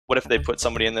What if they put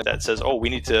somebody in there that says, oh, we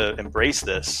need to embrace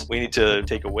this. We need to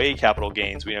take away capital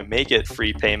gains. We need to make it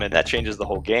free payment. That changes the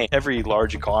whole game. Every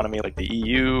large economy like the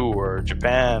EU or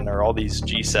Japan or all these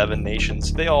G7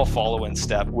 nations, they all follow in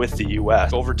step with the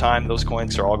US. Over time, those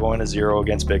coins are all going to zero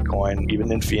against Bitcoin, even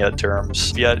in fiat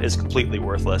terms. Fiat is completely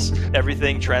worthless.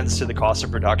 Everything trends to the cost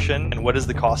of production. And what is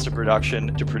the cost of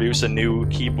production to produce a new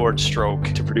keyboard stroke,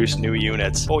 to produce new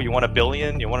units? Oh, you want a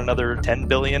billion? You want another 10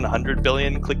 billion, 100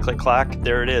 billion? Click, click, clack.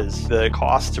 There it is. The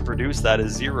cost to produce that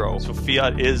is zero. So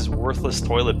fiat is worthless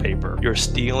toilet paper. You're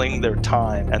stealing their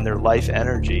time and their life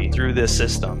energy through this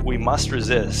system. We must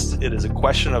resist. It is a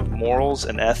question of morals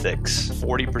and ethics.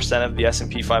 40% of the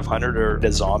S&P 500 are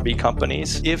the zombie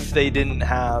companies. If they didn't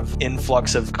have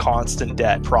influx of constant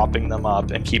debt propping them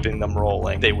up and keeping them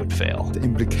rolling, they would fail. The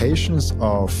implications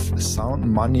of sound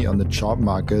money on the job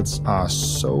markets are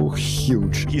so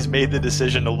huge. He's made the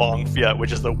decision to long fiat,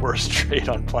 which is the worst trade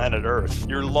on planet Earth.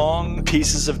 You're long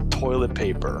pieces of toilet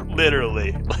paper,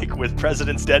 literally, like with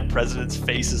dead presidents'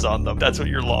 faces on them. That's what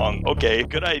you're long. Okay,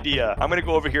 good idea. I'm gonna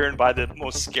go over here and buy the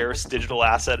most scarce digital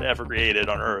asset ever created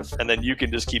on Earth, and then you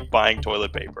can just keep buying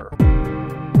toilet paper.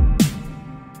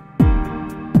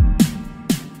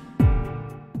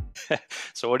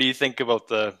 So what do you think about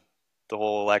the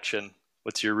whole election?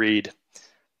 What's your read?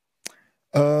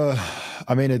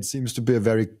 I mean, it seems to be a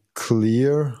very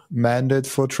clear mandate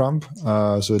for Trump.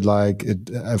 I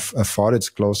thought it's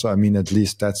closer. I mean, at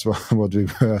least that's what we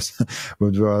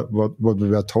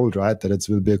were told, right? That it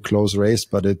will be a close race,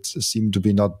 but it seemed to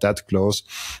be not that close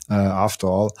after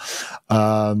all.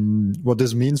 What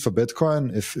this means for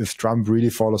Bitcoin, if Trump really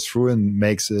follows through and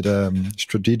makes it a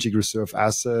strategic reserve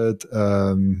asset,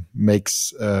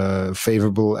 makes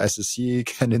favorable SEC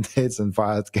candidates and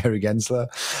fired Gary Gensler,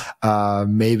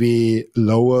 maybe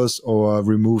lowers or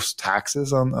removes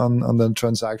taxes on the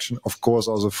transaction. Of course,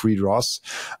 also free Ross,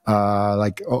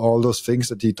 like all those things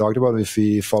that he talked about. If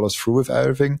he follows through with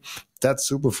everything,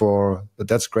 that's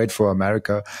great for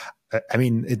America. I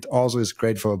mean, it also is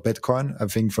great for Bitcoin, I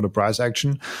think, for the price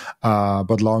action.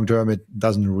 But long term, it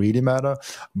doesn't really matter.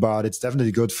 But it's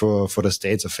definitely good for the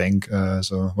states, I think.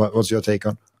 So what's your take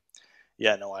on?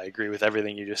 Yeah, no, I agree with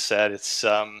everything you just said. It's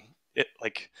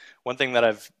like one thing that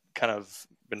I've kind of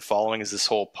been following is this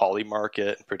whole poly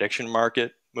market and prediction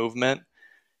market movement.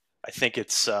 I think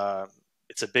it's a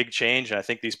big change, and I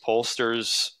think these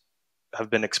pollsters have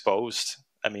been exposed.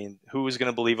 I mean, who is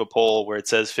going to believe a poll where it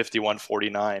says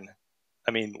 51-49?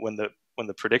 I mean, when the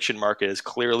prediction market is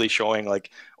clearly showing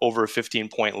like over a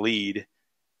 15-point lead,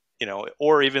 you know,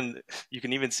 or even you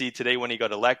can even see today when he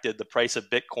got elected, the price of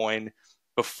Bitcoin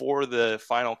before the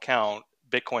final count,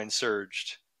 Bitcoin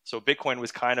surged. So Bitcoin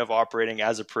was kind of operating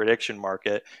as a prediction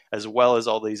market, as well as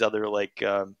all these other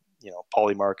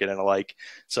poly market and alike.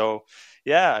 So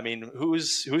yeah, I mean,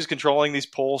 who's controlling these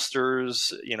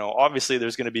pollsters? You know, obviously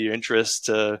there's going to be interest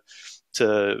to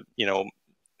tilt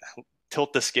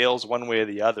the scales one way or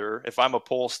the other. If I'm a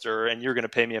pollster and you're going to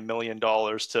pay me $1 million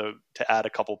to add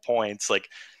a couple points, like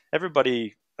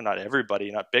not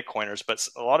everybody, not Bitcoiners, but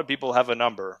a lot of people have a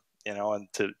number. You know, and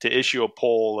to issue a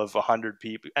poll of 100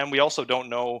 people, and we also don't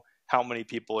know how many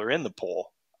people are in the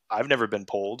poll. I've never been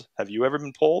polled. Have you ever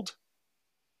been polled?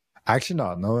 Actually,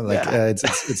 not. No,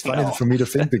 it's funny No. for me to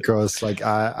think because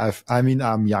I mean,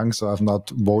 I'm young, so I've not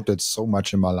voted so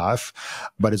much in my life,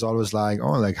 but it's always like,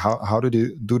 oh, like how do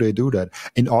they do that?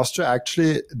 In Austria,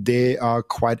 actually, they are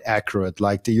quite accurate.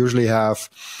 Like they usually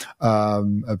have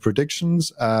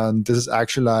predictions, and this is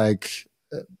actually like,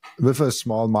 with a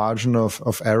small margin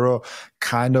of error,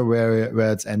 kind of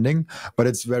where it's ending. But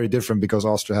it's very different because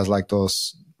Austria has like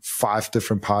those 5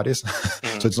 different parties.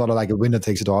 So it's not like a winner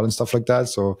takes it all and stuff like that.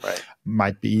 So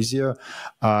might be easier.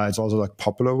 It's also like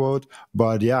popular vote.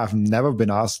 But yeah, I've never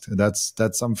been asked. That's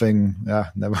something,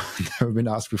 never been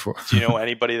asked before. Do you know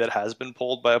anybody that has been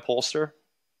polled by a pollster?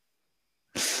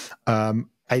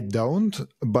 I don't,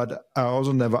 but I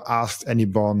also never asked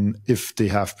anyone if they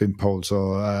have been polled.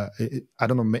 So I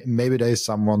don't know, maybe there is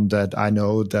someone that I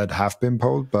know that have been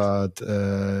polled, but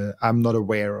I'm not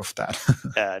aware of that.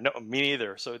 Yeah, no, me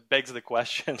neither. So it begs the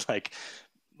question, like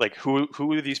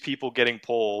who are these people getting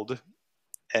polled,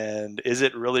 and is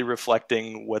it really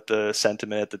reflecting what the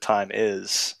sentiment at the time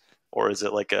is? Or is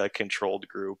it like a controlled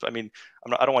group? I mean,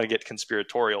 I don't want to get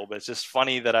conspiratorial, but it's just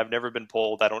funny that I've never been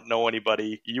polled. I don't know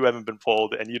anybody. You haven't been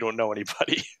polled, and you don't know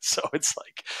anybody. So it's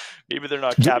like maybe they're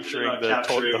not capturing the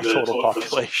total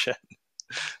population.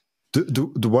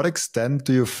 To what extent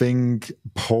do you think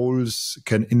polls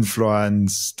can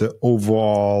influence the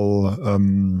overall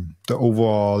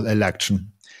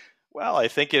election? Well, I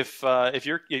think if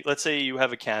you're, let's say you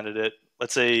have a candidate.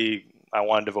 Let's say I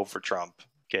wanted to vote for Trump.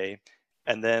 Okay.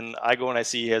 And then I go and I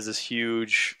see he has this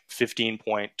huge 15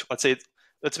 point,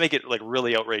 let's make it like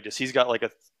really outrageous. He's got like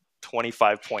a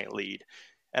 25-point lead.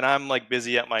 And I'm like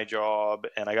busy at my job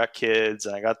and I got kids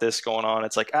and I got this going on.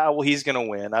 It's like, well, he's going to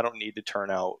win. I don't need to turn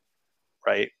out.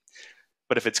 Right.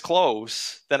 But if it's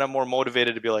close, then I'm more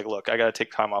motivated to be like, look, I got to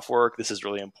take time off work. This is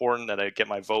really important that I get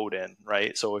my vote in.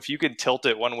 Right. So if you can tilt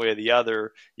it one way or the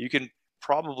other, you can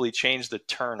probably change the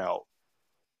turnout.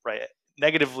 Right.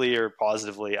 Negatively or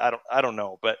positively. I don't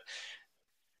know. But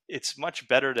it's much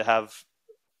better to have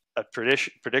a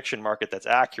prediction market that's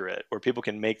accurate where people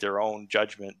can make their own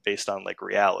judgment based on like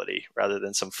reality rather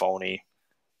than some phony,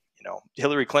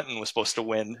 Hillary Clinton was supposed to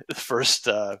win the first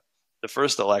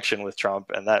election with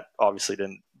Trump, and that obviously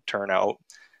didn't turn out.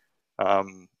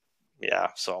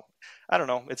 So I don't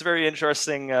know. It's a very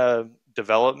interesting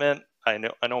development. I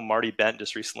know Marty Bent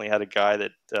just recently had a guy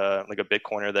that like a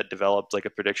Bitcoiner that developed like a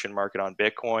prediction market on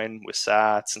Bitcoin with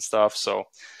sats and stuff. So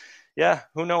yeah,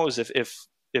 who knows if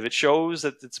it shows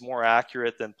that it's more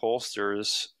accurate than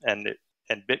pollsters and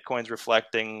Bitcoin's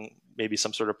reflecting maybe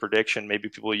some sort of prediction, maybe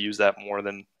people will use that more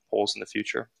than polls in the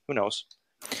future. Who knows?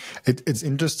 It's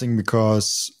interesting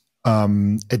because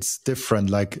it's different.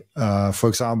 Like, for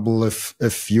example,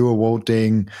 if you're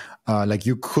voting, like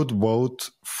you could vote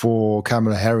for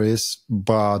Kamala Harris,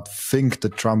 but think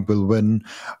that Trump will win.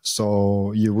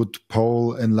 So you would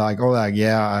poll and like,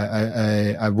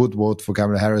 I would vote for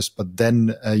Kamala Harris, but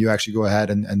then you actually go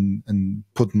ahead and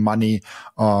put money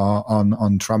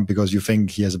on Trump because you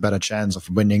think he has a better chance of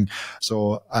winning.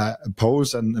 So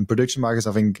polls and prediction markets,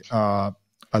 I think,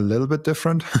 a little bit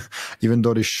different, even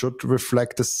though they should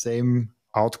reflect the same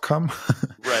outcome.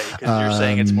 Right, because you're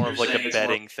saying it's more of like a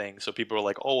betting thing. So people are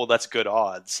like, oh, well, that's good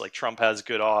odds. Like Trump has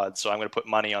good odds, so I'm going to put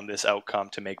money on this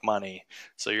outcome to make money.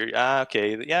 So you're,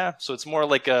 okay, yeah. So it's more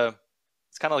like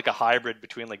it's kind of like a hybrid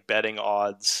between like betting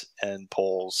odds and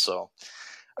polls. So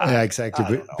yeah,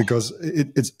 exactly. Because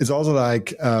it's also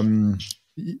like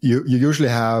you usually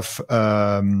have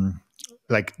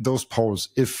like those polls.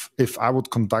 If I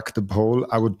would conduct a poll,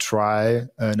 I would try,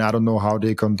 and I don't know how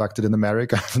they conduct it in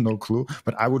America, I have no clue,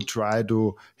 but I would try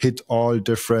to hit all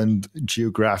different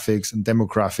geographics and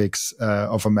demographics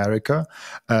of America,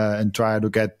 and try to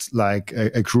get like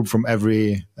a group from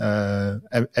every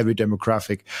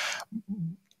demographic.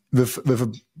 With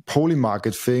a poly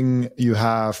market thing, you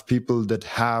have people that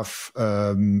have,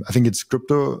 I think it's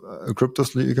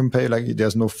cryptos you can pay. Like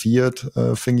there's no fiat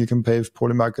thing you can pay with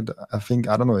poly market. I think,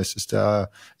 I don't know, is that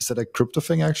a crypto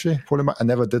thing actually? Poly market? I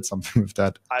never did something with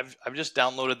that. I've just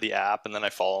downloaded the app and then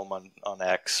I follow them on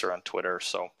X or on Twitter.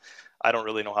 So I don't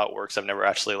really know how it works. I've never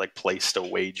actually like placed a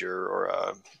wager or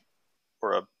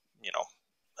a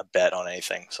bet on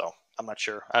anything. So I'm not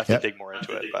sure. I have to dig more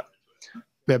into it, but.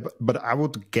 Yeah, but I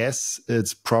would guess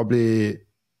it's probably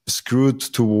skewed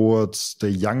towards the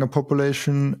younger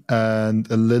population and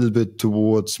a little bit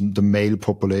towards the male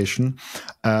population.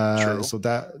 So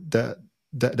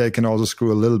that can also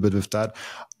screw a little bit with that.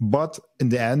 But in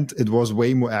the end, it was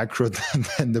way more accurate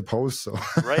than the post. So.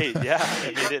 Right. Yeah.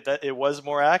 I mean, it was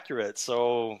more accurate.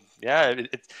 So yeah,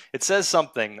 it says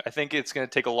something. I think it's going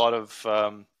to take a lot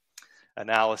of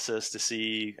analysis to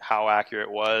see how accurate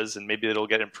it was, and maybe it'll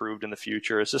get improved in the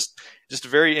future. It's just a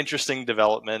very interesting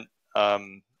development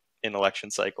in election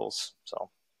cycles. So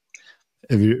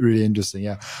really interesting,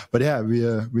 yeah. But yeah,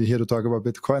 we're here to talk about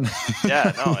Bitcoin.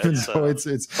 Yeah, no, it's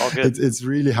all good. It's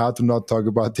really hard to not talk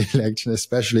about the election,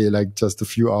 especially like just a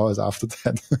few hours after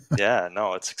that. Yeah,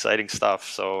 no, it's exciting stuff.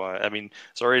 So I mean,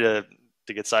 sorry to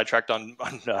get sidetracked on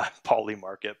poly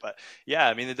market, but yeah,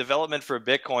 I mean the development for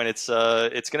Bitcoin, it's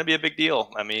going to be a big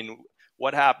deal. I mean,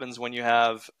 what happens when you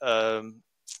have an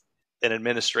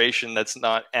administration that's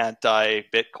not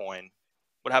anti-Bitcoin?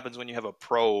 What happens when you have a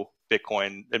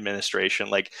pro-Bitcoin administration?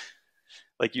 Like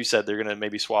you said, they're going to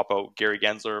maybe swap out Gary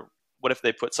Gensler. What if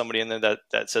they put somebody in there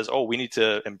that says, oh, we need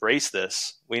to embrace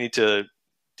this. We need to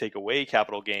take away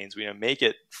capital gains. We need to make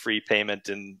it free payment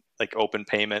and like open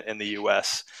payment in the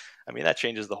US. I mean, that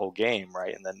changes the whole game,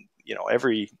 right? And then,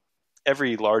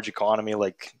 every large economy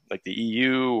like the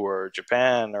EU or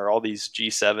Japan or all these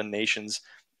G7 nations,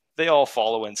 they all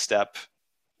follow in step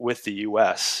with the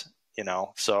US,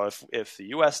 So if the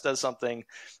US does something,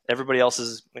 everybody else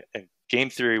is, game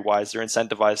theory wise, they're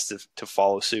incentivized to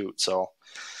follow suit. So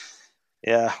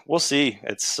yeah, we'll see.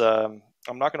 It's I'm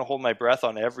not going to hold my breath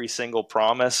on every single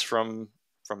promise from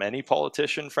any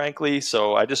politician, frankly.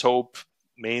 So I just hope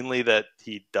mainly that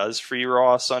he does free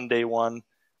Ross on day one.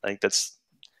 I think that's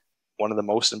one of the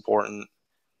most important.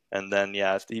 And then,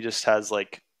 yeah, if he just has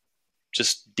like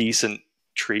just decent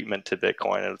treatment to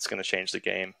Bitcoin, it's going to change the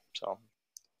game. So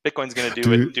Bitcoin's going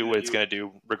to do what it's going to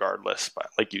do regardless, but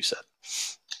like you said.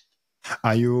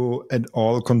 Are you at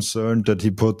all concerned that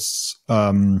he puts,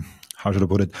 how should I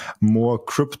put it, more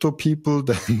crypto people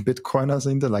than Bitcoiners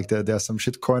in there? Like there are some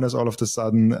shitcoiners all of a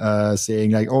sudden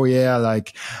saying like, oh yeah,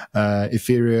 like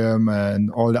Ethereum and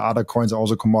all the other coins are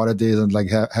also commodities and like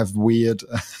have weird,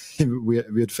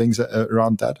 weird things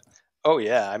around that. Oh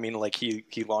yeah, I mean, like he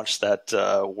launched that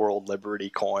World Liberty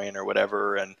coin or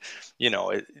whatever, and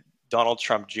Donald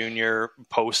Trump Jr.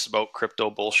 posts about crypto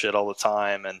bullshit all the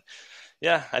time, and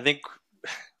yeah, I think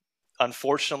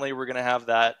unfortunately we're gonna have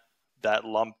that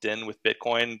lumped in with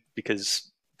Bitcoin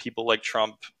because people like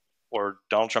Trump or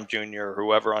Donald Trump Jr. or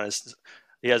whoever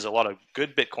he has a lot of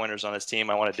good Bitcoiners on his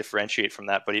team. I want to differentiate from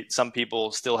that, but some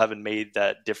people still haven't made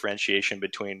that differentiation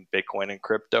between Bitcoin and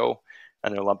crypto,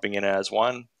 and they're lumping it as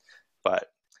one.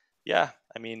 But yeah,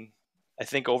 I mean, I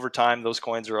think over time those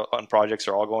coins on projects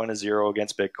are all going to zero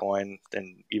against Bitcoin,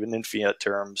 and even in fiat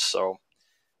terms. So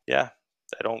yeah,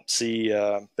 I don't see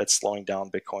that slowing down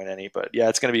Bitcoin any. But yeah,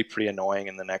 it's going to be pretty annoying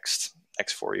in the next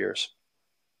 4 years.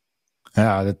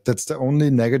 Yeah, that's the only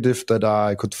negative that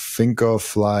I could think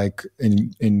of, like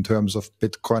in terms of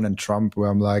Bitcoin and Trump, where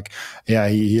I'm like, yeah,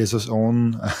 he has his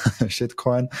own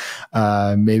shitcoin.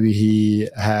 Maybe he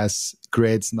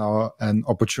creates now an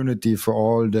opportunity for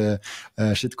all the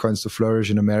shitcoins to flourish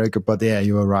in America. But yeah,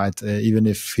 you are right. Even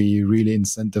if he really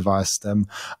incentivized them,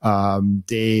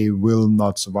 they will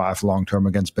not survive long term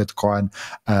against Bitcoin.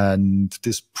 And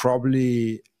this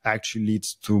probably actually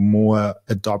leads to more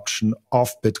adoption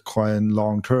of Bitcoin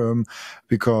long term,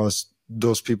 because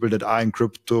those people that are in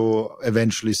crypto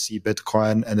eventually see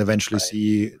Bitcoin and eventually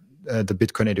see the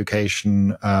Bitcoin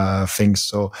education things.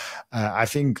 So I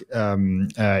think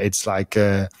it's like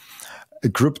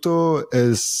crypto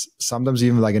is sometimes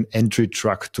even like an entry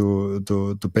track to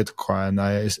Bitcoin.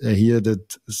 I hear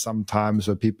that sometimes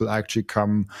where people actually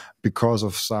come because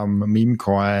of some meme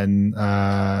coin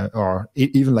or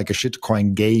even like a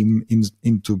shitcoin game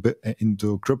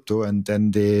into crypto, and then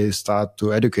they start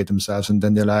to educate themselves, and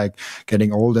then they're like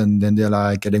getting old, and then they're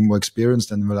like getting more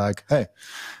experienced, and we're like, hey,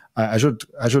 I should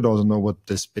also know what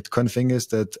this Bitcoin thing is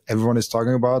that everyone is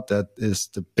talking about. That is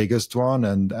the biggest one,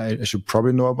 and I should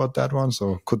probably know about that one.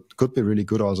 So could be really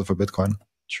good also for Bitcoin.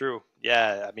 True.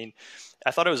 Yeah. I mean,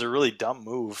 I thought it was a really dumb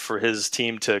move for his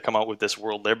team to come out with this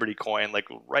World Liberty coin like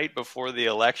right before the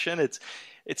election.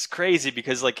 It's crazy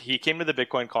because like he came to the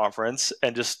Bitcoin conference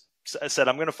and just said,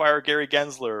 I'm going to fire Gary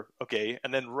Gensler. Okay.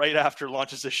 And then right after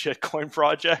launches a shitcoin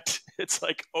project, it's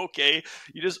like, okay,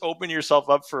 you just open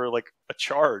yourself up for like a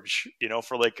charge,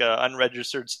 for like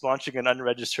launching an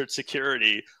unregistered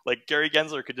security. Like Gary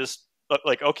Gensler could just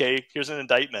like, okay, here's an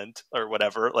indictment or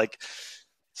whatever. Like,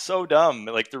 so dumb.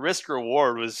 Like the risk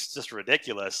reward was just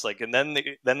ridiculous. Like, and then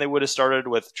they would have started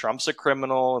with Trump's a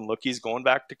criminal and look, he's going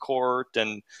back to court.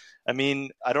 And I mean,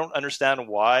 I don't understand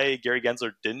why Gary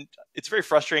Gensler didn't. It's very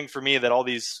frustrating for me that all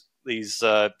these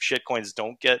shit coins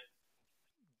don't get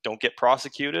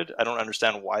prosecuted. I don't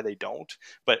understand why they don't,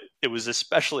 but it was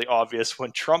especially obvious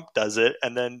when Trump does it,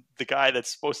 and then the guy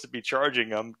that's supposed to be charging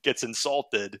him gets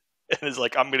insulted and is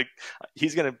like,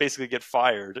 he's gonna basically get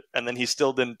fired, and then he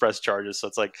still didn't press charges. So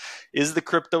it's like, is the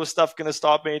crypto stuff gonna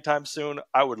stop anytime soon?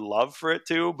 I would love for it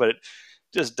to, but it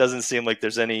just doesn't seem like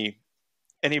there's any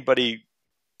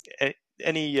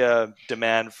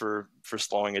demand for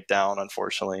slowing it down,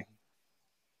 unfortunately.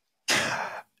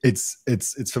 It's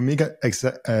for me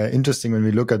interesting when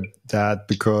we look at that,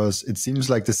 because it seems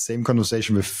like the same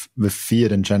conversation with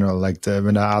fiat in general. Like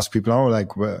when I ask people, oh,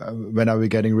 like when are we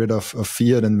getting rid of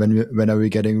fiat, and when are we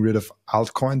getting rid of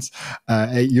altcoins?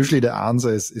 Usually the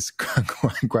answer is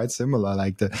quite similar.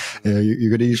 Like you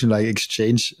could usually like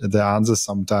exchange the answers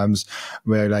sometimes,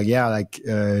 where like, yeah, like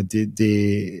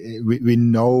we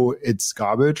know it's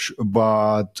garbage,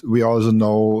 but we also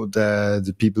know that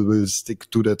the people will stick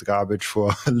to that garbage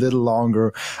for a little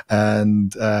longer,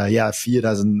 and fiat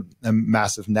has a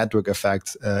massive network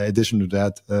effect. Addition to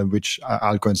that, which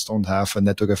altcoins don't have a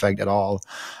network effect at all,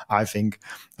 I think,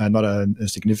 not a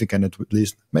significant, at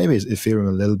least. Maybe it's Ethereum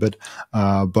a little bit,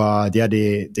 but yeah,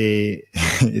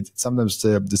 it's sometimes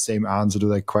the same answer to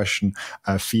that question,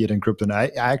 fiat and crypto. And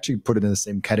I actually put it in the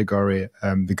same category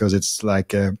because it's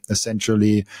like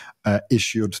essentially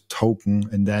issued token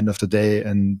in the end of the day,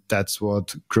 and that's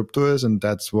what crypto is, and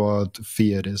that's what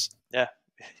fiat is. Yeah,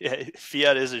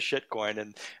 fiat is a shitcoin,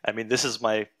 and I mean, this is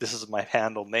my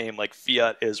handle name. Like,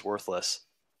 fiat is worthless.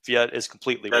 Fiat is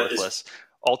completely worthless.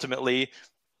 Ultimately,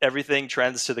 everything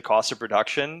trends to the cost of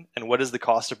production, and what is the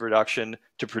cost of production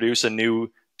to produce a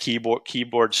new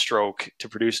keyboard stroke to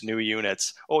produce new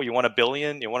units. Oh, you want 1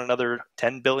 billion? You want another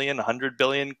 10 billion, 100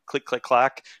 billion? Click, click,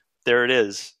 clack. There it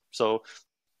is. So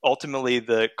ultimately,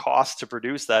 the cost to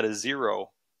produce that is zero.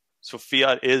 So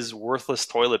fiat is worthless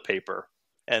toilet paper.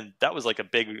 And that was like a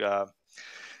big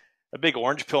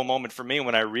orange pill moment for me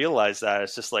when I realized that.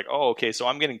 It's just like, oh, okay, so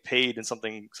I'm getting paid in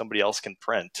something somebody else can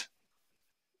print.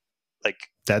 Like,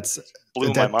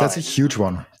 blew my mind. That's a huge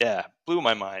one. Yeah, blew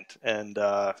my mind. And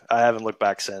I haven't looked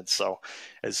back since. So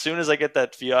as soon as I get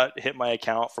that fiat hit my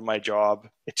account from my job,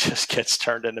 it just gets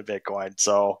turned into Bitcoin.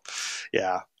 So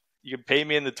yeah, you can pay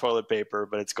me in the toilet paper,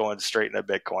 but it's going straight into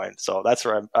Bitcoin. So that's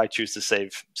where I choose to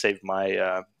save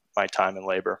my my time and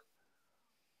labor.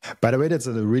 By the way, that's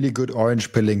a really good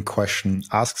orange pilling question.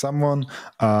 Ask someone,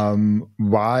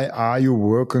 why are you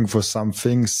working for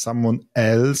something someone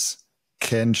else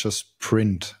can just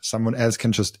print? Someone else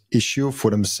can just issue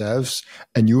for themselves,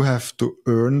 and you have to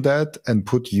earn that and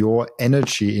put your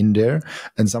energy in there.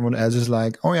 And someone else is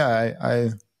like, oh yeah,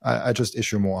 I just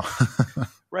issue more.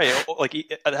 Right. Like,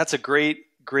 that's a great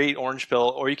orange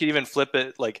pill. Or you could even flip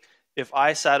it. Like, if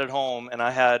I sat at home and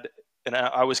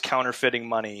I was counterfeiting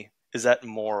money, is that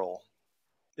moral?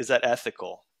 Is that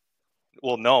ethical?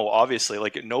 Well, no, obviously.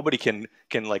 Like, nobody can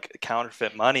like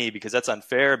counterfeit money, because that's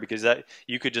unfair, because that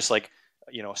you could just like,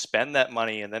 spend that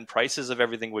money and then prices of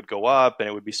everything would go up and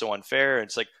it would be so unfair. And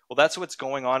it's like, well, that's what's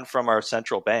going on from our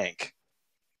central bank.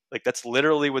 Like, that's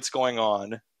literally what's going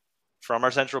on from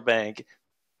our central bank.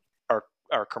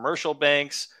 Our commercial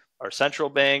banks, our central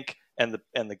bank, and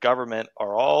the government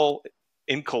are all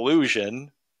in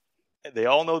collusion. They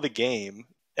all know the game,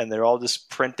 and they're all just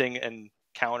printing and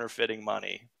counterfeiting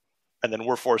money, and then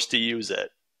we're forced to use it.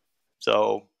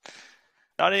 So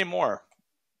not anymore.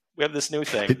 We have this new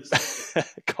thing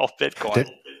called Bitcoin.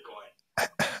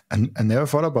 I never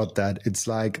thought about that. It's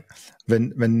like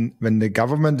when the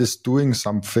government is doing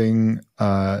something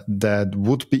that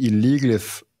would be illegal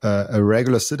if a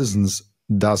regular citizens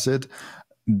does it,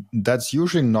 that's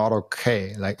usually not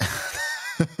okay. Like,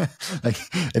 like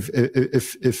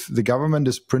if the government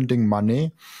is printing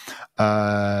money,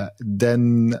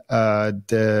 then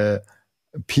the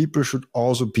people should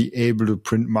also be able to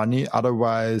print money.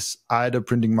 Otherwise, either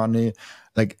printing money,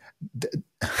 like.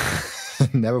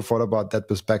 Never thought about that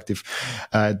perspective.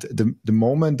 The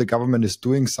moment the government is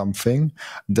doing something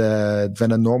that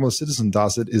when a normal citizen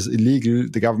does it is illegal,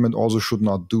 the government also should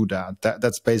not do that.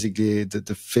 That's basically the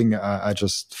thing I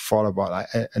just thought about.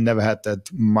 I never had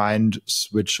that mind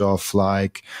switch of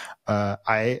like,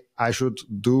 I should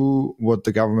do what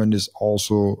the government is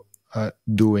also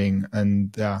doing.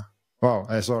 And yeah. Wow,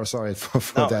 sorry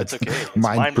for that. It's okay. It's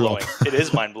mind blowing. It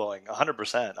is mind blowing.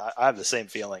 100%. I have the same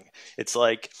feeling. It's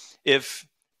like, if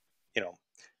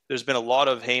there's been a lot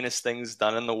of heinous things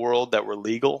done in the world that were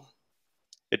legal,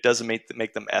 it doesn't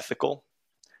make them ethical.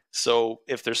 So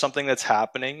if there's something that's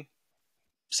happening,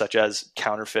 such as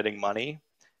counterfeiting money,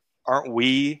 aren't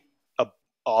we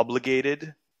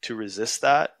obligated to resist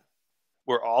that?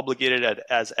 We're obligated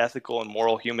as ethical and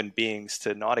moral human beings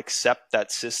to not accept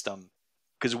that system,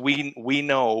 because we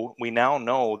now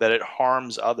know that it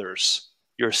harms others.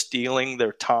 You're stealing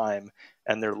their time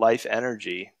and their life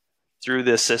energy through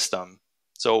this system.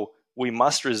 So we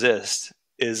must resist.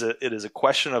 It is a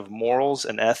question of morals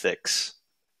and ethics.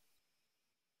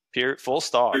 Period. Full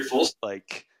stop.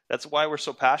 Like, that's why we're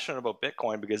so passionate about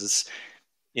Bitcoin, because it's,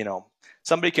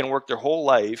 somebody can work their whole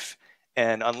life,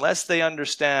 and unless they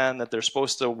understand that they're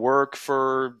supposed to work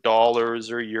for dollars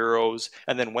or euros,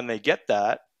 and then when they get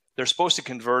that, they're supposed to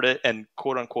convert it and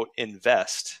quote unquote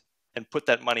invest and put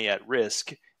that money at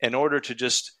risk in order to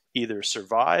just either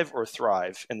survive or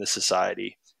thrive in the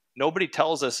society. Nobody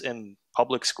tells us in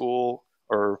public school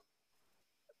or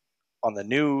on the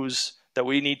news that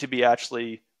we need to be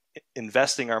actually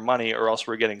investing our money, or else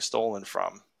we're getting stolen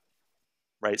from.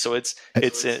 Right? So it's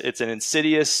an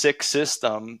insidious, sick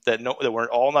system that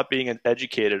we're all not being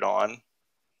educated on,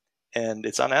 and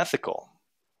it's unethical.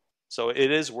 So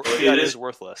it is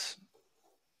worthless.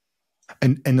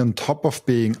 And on top of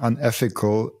being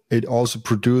unethical, it also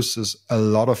produces a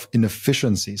lot of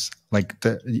inefficiencies. Like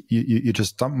you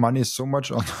just dump money so much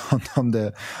on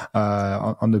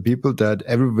the people that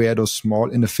everywhere those small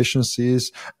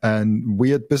inefficiencies and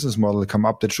weird business models come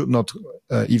up that should not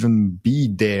even be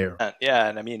there. Yeah,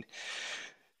 and I mean,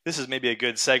 this is maybe a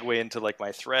good segue into like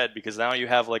my thread, because now you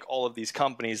have like all of these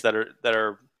companies that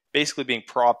are basically being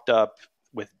propped up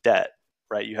with debt.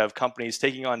 Right? You have companies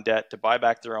taking on debt to buy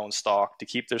back their own stock, to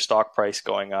keep their stock price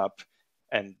going up,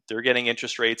 and they're getting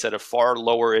interest rates at a far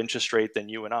lower interest rate than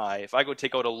you and I. If I go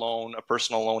take out a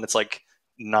personal loan, it's like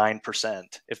 9%.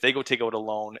 If they go take out a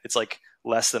loan, it's like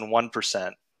less than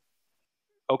 1%.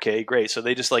 Okay, great. So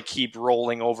they just like keep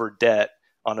rolling over debt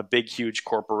on a big, huge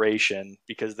corporation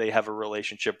because they have a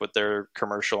relationship with their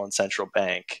commercial and central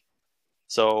bank.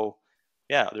 So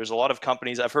yeah, there's a lot of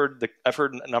companies. I've heard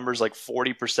numbers like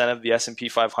 40% of the S&P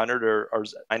 500 are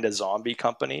kind of zombie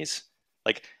companies.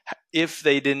 Like if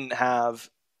they didn't have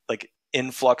like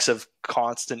influx of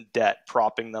constant debt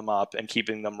propping them up and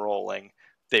keeping them rolling,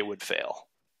 they would fail.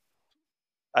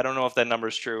 I don't know if that number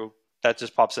is true. That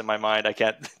just pops in my mind. I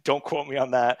can't, don't quote me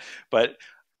on that, but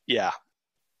yeah,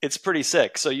 it's pretty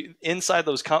sick. So inside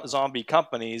those zombie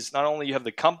companies, not only you have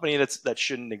the company that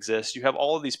shouldn't exist, you have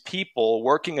all of these people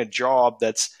working a job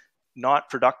that's not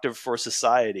productive for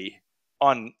society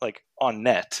on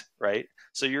net, right?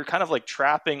 So you're kind of like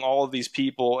trapping all of these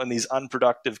people in these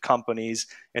unproductive companies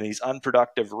and these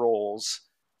unproductive roles.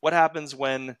 What happens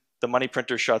when the money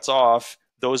printer shuts off,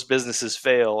 those businesses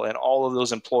fail, and all of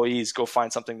those employees go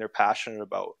find something they're passionate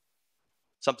about,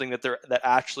 something that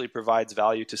actually provides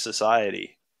value to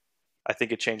society? I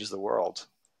think it changes the world.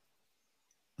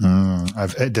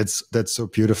 That's so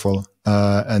beautiful,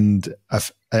 and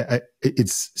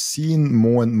it's seen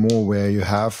more and more where you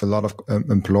have a lot of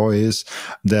employees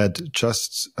that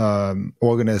just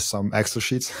organize some Excel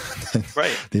sheets.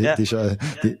 Right.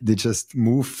 They just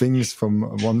move things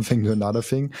from one thing to another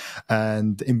thing,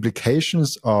 and the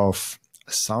implications of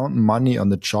sound money on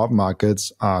the job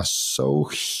markets are so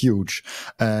huge.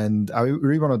 And I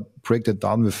really want to break that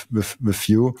down with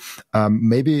you.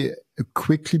 Maybe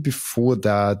quickly before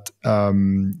that,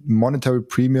 monetary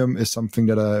premium is something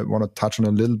that I want to touch on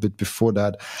a little bit before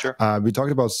that. Sure. We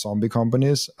talked about zombie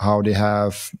companies, how they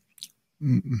have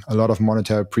a lot of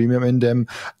monetary premium in them.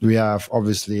 We have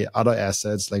obviously other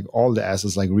assets, like all the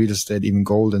assets like real estate, even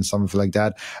gold and something like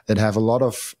that have a lot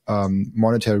of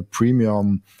monetary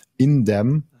premium in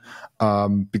them,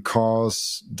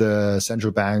 because the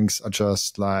central banks are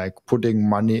just like putting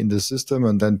money in the system,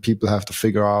 and then people have to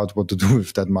figure out what to do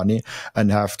with that money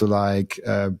and have to like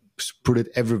put it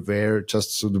everywhere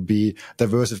just so to be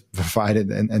diversified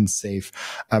and safe.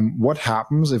 What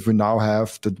happens if we now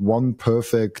have that one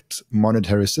perfect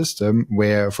monetary system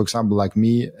where, for example, like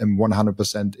me, I'm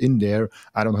 100% in there.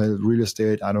 I don't hold real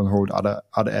estate. I don't hold other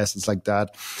assets like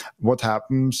that. What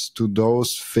happens to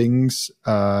those things?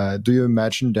 Do you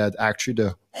imagine that actually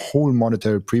the whole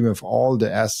monetary premium of all the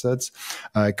assets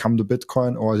come to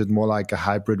Bitcoin, or is it more like a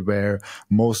hybrid where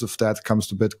most of that comes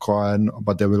to Bitcoin,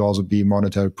 but there will also be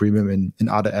monetary premium in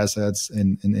other assets,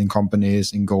 in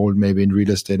companies, in gold, maybe in real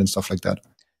estate and stuff like that?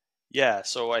 Yeah.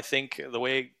 So I think the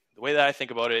way that I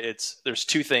think about it, there's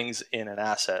two things in an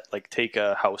asset. Like take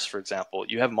a house, for example.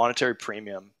 You have monetary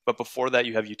premium, but before that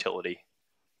you have utility,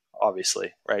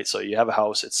 obviously, right? So you have a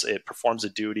house, it performs a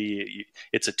duty,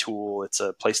 it's a tool, it's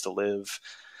a place to live.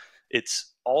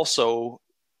 It's also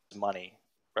money,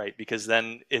 right? Because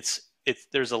then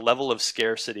there's a level of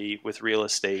scarcity with real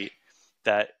estate,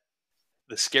 that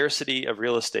the scarcity of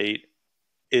real estate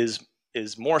is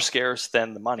more scarce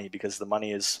than the money, because the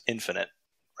money is infinite,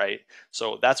 right?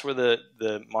 So that's where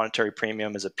the monetary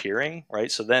premium is appearing,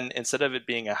 right? So then instead of it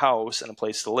being a house and a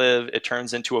place to live, it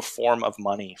turns into a form of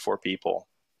money for people,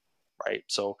 right?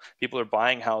 So people are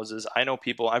buying houses. I know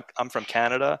people, I'm from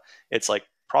Canada. It's like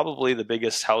probably the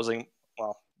biggest housing,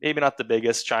 well, maybe not the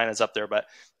biggest, China's up there, but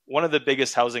one of the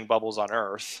biggest housing bubbles on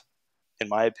earth, in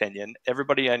my opinion.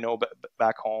 Everybody I know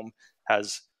back home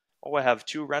has, oh, I have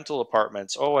 2 rental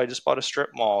apartments. Oh, I just bought a strip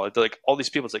mall. It's like all these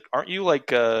people. It's like, aren't you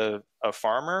like a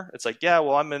farmer? It's like, yeah,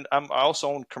 well, I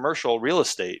also own commercial real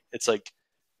estate. It's like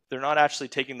they're not actually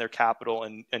taking their capital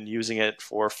and using it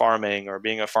for farming or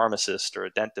being a pharmacist or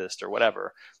a dentist or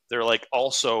whatever. They're like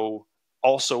also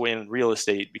in real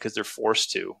estate because they're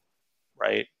forced to,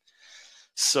 right?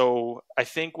 So I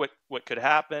think what could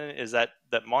happen is that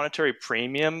monetary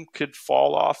premium could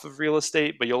fall off of real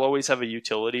estate, but you'll always have a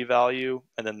utility value,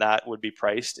 and then that would be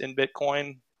priced in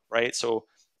Bitcoin, right? So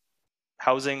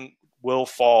housing will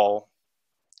fall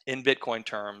in Bitcoin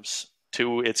terms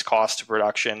to its cost of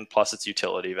production plus its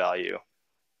utility value.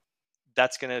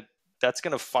 That's gonna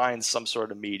find some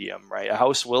sort of medium, right? A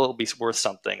house will be worth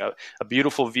something. A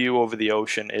beautiful view over the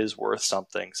ocean is worth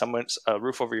something. A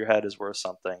roof over your head is worth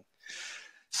something.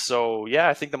 So yeah,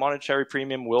 I think the monetary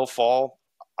premium will fall.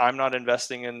 I'm not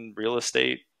investing in real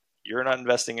estate. You're not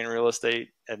investing in real estate.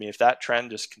 I mean, if that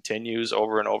trend just continues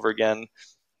over and over again,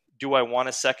 do I want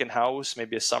a second house,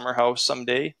 maybe a summer house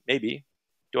someday? Maybe.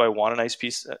 Do I want a nice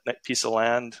piece of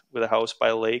land with a house by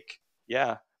a lake?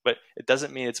 Yeah, but it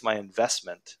doesn't mean it's my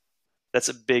investment. That's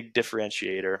a big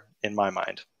differentiator in my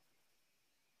mind.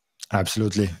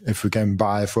 Absolutely. If we can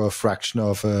buy for a fraction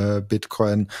of a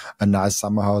Bitcoin a nice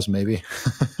summer house, maybe.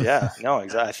 Yeah, no,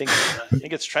 exactly. I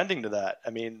think it's trending to that. I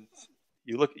mean,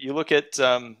 you look at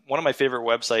one of my favorite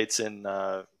websites in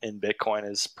Bitcoin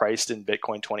is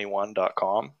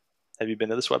pricedinbitcoin21.com. Have you been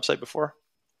to this website before?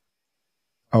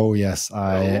 Oh yes,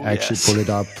 I Oh actually yes. pull it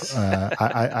up.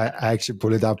 I actually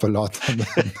pull it up a lot on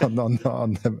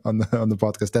the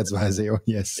podcast. That's why I say, oh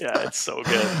yes. Yeah, it's so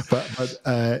good. but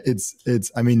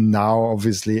it's. I mean, now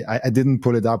obviously I didn't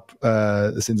pull it up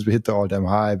since we hit the all-time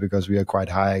high, because we are quite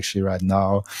high actually right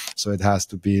now. So it has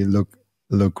to be look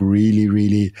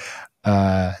really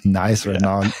nice right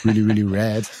now. Really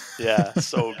red. Yeah,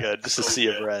 so good. Just a sea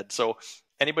of red. So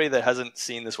anybody that hasn't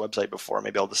seen this website before,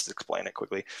 maybe I'll just explain it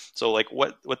quickly. So like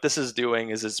what this is doing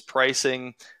is it's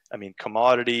pricing, I mean,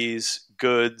 commodities,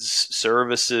 goods,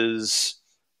 services,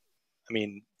 I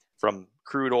mean, from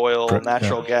crude oil,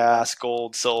 natural gas,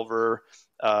 gold, silver,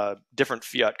 different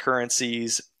fiat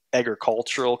currencies,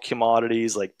 agricultural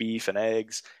commodities like beef and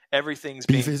eggs. Everything's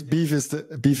beef is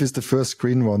the first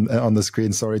green one on the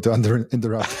screen. Sorry to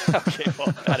interrupt. Okay,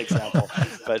 well, bad example,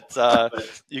 but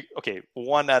okay,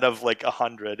 1 out of like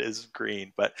 100 is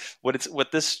green. But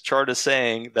what this chart is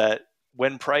saying, that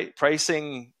when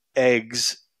pricing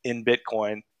eggs in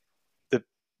Bitcoin,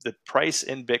 the price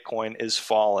in Bitcoin is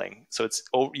falling. So it's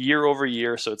year over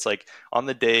year. So it's like on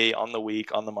the day, on the week,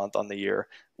 on the month, on the year.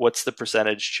 What's the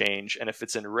percentage change? And if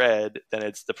it's in red, then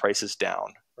it's the price is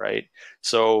down, right?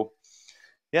 So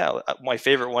yeah, my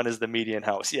favorite one is the median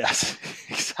house. Yes,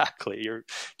 exactly. You're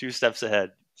 2 steps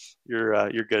ahead. You're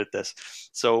good at this.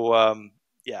 So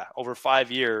yeah, over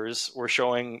 5 years, we're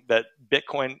showing that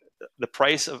Bitcoin, the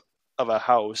price of a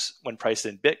house when priced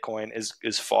in Bitcoin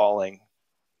is falling,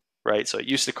 right? So it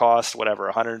used to cost whatever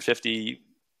 150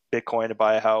 Bitcoin to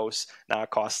buy a house. Now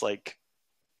it costs like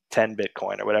 10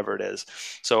 Bitcoin or whatever it is.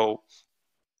 So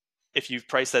if you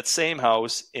price that same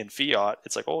house in fiat,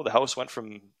 it's like, oh, the house went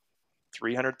from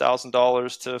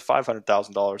 $300,000 to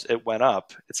 $500,000. It went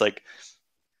up. It's like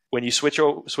when you switch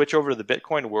over to the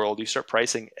Bitcoin world, you start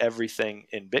pricing everything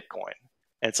in Bitcoin,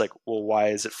 and it's like, well, why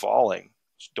is it falling?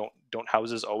 Don't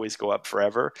houses always go up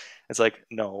forever? It's like,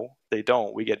 no, they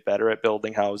don't. We get better at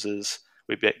building houses.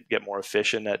 We get more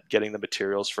efficient at getting the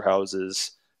materials for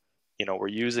houses. You know, we're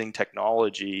using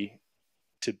technology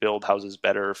to build houses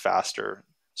better, faster,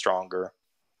 stronger.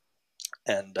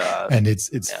 And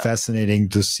it's fascinating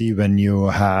to see when you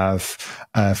have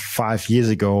 5 years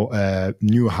ago a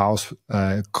new house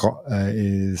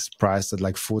is priced at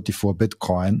like 44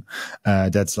 Bitcoin.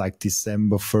 That's like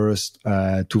December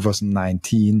 1st,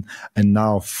 2019, and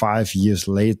now 5 years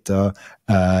later,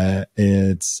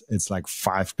 it's like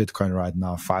 5 Bitcoin right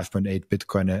now, 5.8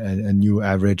 Bitcoin, a new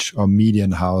average or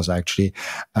median house actually.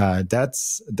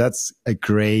 That's a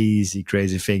crazy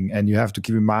thing, and you have to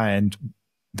keep in mind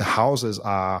the houses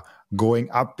are going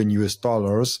up in US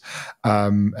dollars,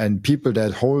 and people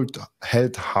that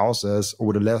held houses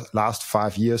over the last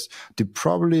 5 years, they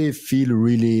probably feel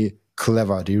really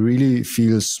clever. They really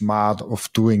feel smart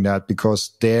of doing that,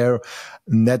 because their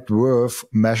net worth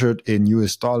measured in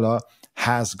US dollar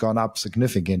has gone up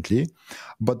significantly.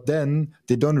 But then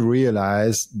they don't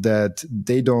realize that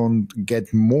they don't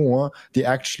get more. They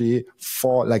actually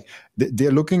fall, like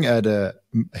they're looking at a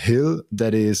hill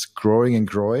that is growing and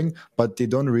growing, but they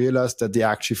don't realize that they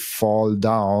actually fall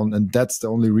down. And that's the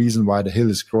only reason why the hill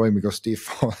is growing, because they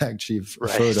fall actually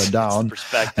further down.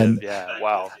 Perspective. And yeah.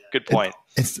 Wow. Good point.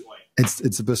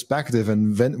 It's a perspective,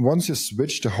 and once you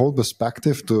switch the whole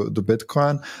perspective to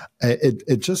Bitcoin,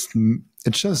 it just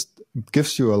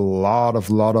gives you a lot of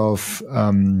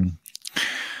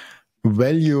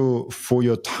value for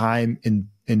your time in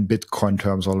Bitcoin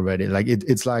terms already. Like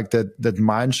it's like that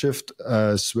mind shift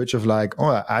switch of like,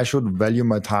 oh, I should value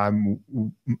my time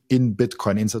in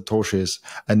Bitcoin, in Satoshis,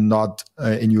 and not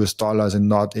in US dollars, and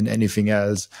not in anything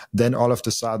else. Then all of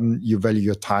a sudden you value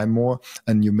your time more,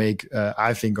 and you make,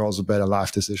 I think, also better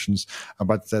life decisions.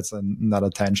 But that's another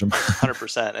tangent.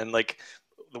 100%. And like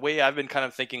the way I've been kind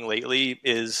of thinking lately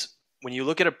is, when you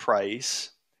look at a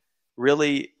price,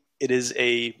 really it is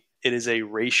a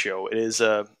ratio. It is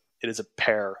a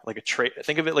pair, like a trade.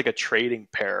 Think of it like a trading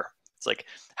pair. It's like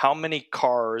how many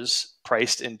cars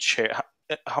priced in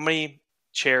how many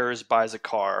chairs buys a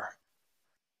car,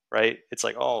 right? It's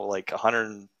like, oh, like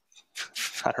 100.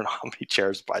 I don't know how many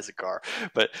chairs buys a car,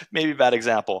 but maybe a bad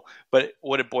example. But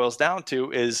what it boils down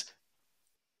to is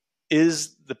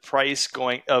the price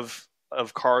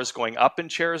of cars going up and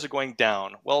chairs are going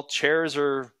down? Well, chairs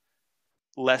are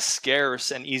less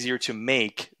scarce and easier to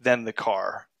make than the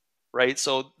car, right?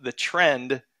 So the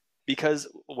trend, because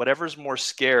whatever's more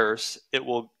scarce, it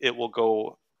will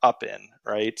go up in,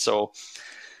 right? So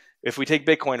if we take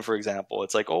Bitcoin, for example,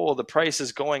 it's like, oh, well, the price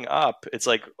is going up. It's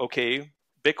like, okay,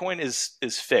 Bitcoin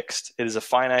is fixed. It is a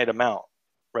finite amount,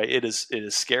 right? It is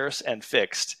scarce and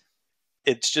fixed.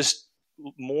 It's just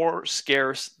more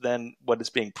scarce than what is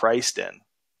being priced in,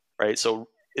 right? So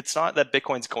it's not that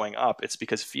Bitcoin's going up. It's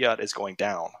because fiat is going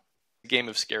down. A game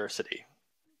of scarcity.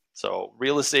 So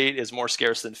real estate is more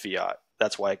scarce than fiat.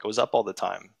 That's why it goes up all the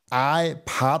time. I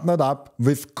partnered up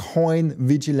with Coin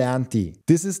Vigilante.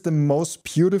 This is the most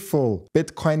beautiful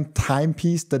Bitcoin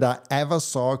timepiece that I ever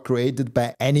saw created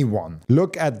by anyone.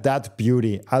 Look at that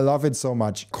beauty. I love it so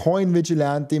much. Coin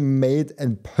Vigilante made a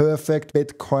perfect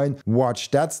Bitcoin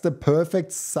watch. That's the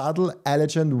perfect, subtle,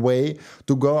 elegant way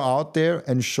to go out there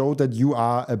and show that you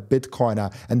are a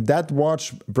Bitcoiner. And that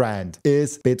watch brand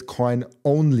is Bitcoin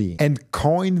only. And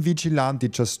Coin Vigilante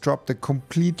just dropped a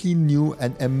completely new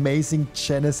and amazing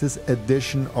Genesis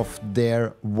edition of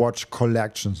their watch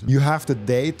collections. You have the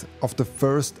date of the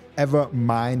first ever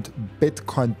mined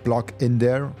Bitcoin block in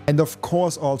there, and of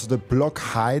course also the block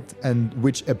height and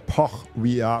which epoch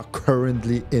we are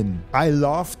currently in. I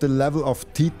love the level of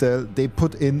detail they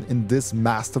put in this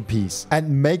masterpiece,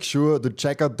 and make sure to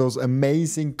check out those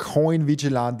amazing Coin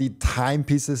Vigilante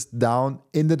timepieces down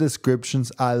in the descriptions.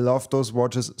 I love those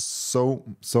watches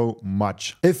so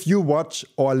much. If you watch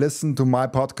or listen to my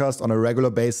podcast on a regular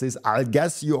basis, I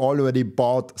guess you already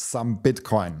bought some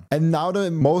Bitcoin. And now the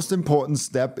most important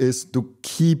step is to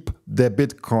keep the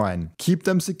Bitcoin. Keep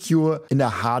them secure in a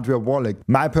hardware wallet.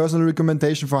 My personal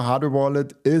recommendation for hardware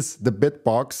wallet is the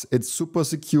BitBox. It's super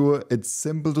secure. It's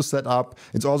simple to set up.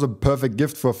 It's also a perfect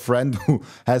gift for a friend who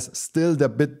has still their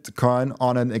Bitcoin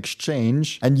on an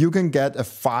exchange. And you can get a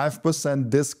 5%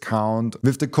 discount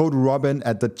with the code Robin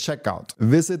at the checkout.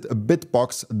 Visit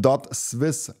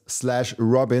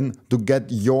bitbox.swiss/Robin to get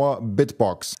your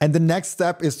BitBox. And the next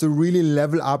step is to really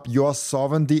level up your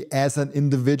sovereignty as an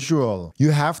individual.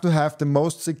 You have to have the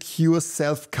most secure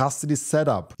self-custody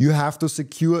setup. You have to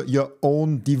secure your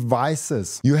own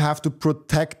devices. You have to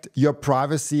protect your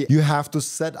privacy. You have to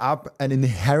set up an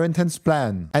inheritance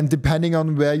plan. And depending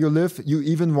on where you live, you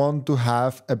even want to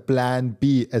have a plan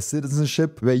B, a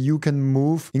citizenship where you can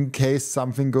move in case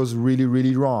something goes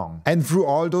really wrong. And through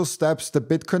all those steps, the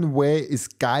Bitcoin way is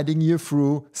guiding you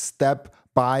through step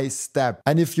by step.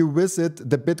 And if you visit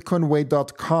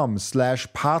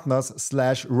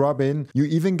thebitcoinway.com/partners/Robin, you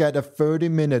even get a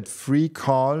 30-minute free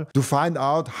call to find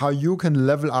out how you can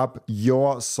level up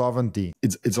your sovereignty.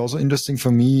 It's also interesting for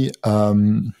me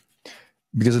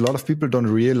because a lot of people don't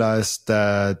realize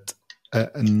that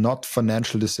a not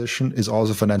financial decision is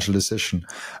also a financial decision.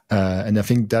 And I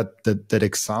think that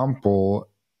example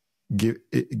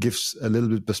gives a little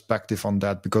bit perspective on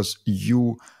that, because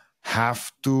you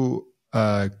have to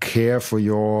care for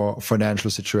your financial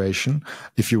situation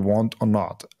if you want or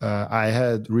not. I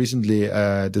had recently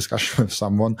a discussion with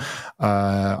someone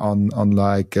on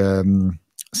like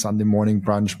Sunday morning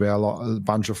brunch where a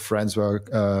bunch of friends were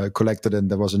collected, and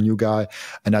there was a new guy,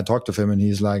 and I talked to him, and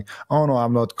he's like, oh no,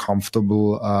 I'm not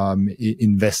comfortable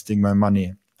investing my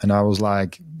money. And I was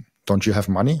like, don't you have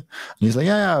money? And he's like,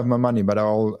 yeah, I have my money, but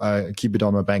I'll keep it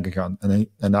on my bank account. And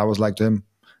I was like to him,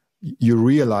 you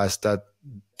realize that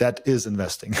is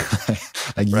investing.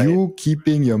 Like right. You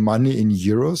keeping your money in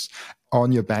euros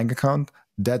on your bank account,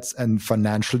 that's a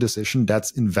financial decision. That's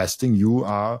investing. You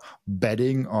are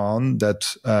betting on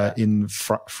that in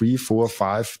 3, 4,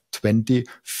 5, 20,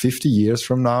 50 years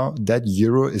from now, that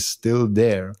euro is still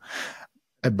there.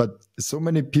 But so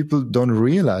many people don't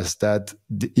realize that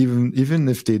even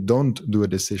if they don't do a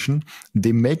decision,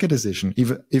 they make a decision.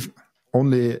 Even if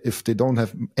they don't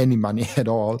have any money at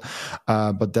all.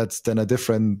 But that's then a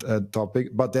different topic.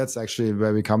 But that's actually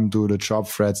where we come to the job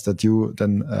threads that you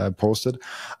then posted.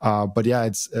 But yeah,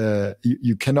 it's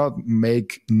you cannot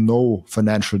make no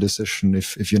financial decision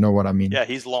if you know what I mean. Yeah,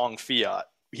 he's long fiat.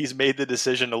 He's made the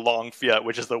decision to long fiat,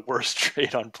 which is the worst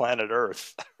trade on planet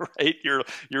Earth, right?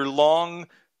 You're long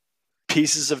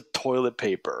pieces of toilet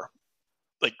paper.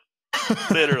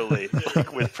 Literally,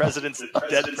 like with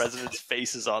dead presidents'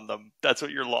 faces on them. That's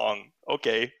what you're long.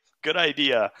 Okay, good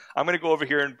idea. I'm going to go over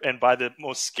here and buy the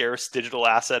most scarce digital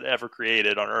asset ever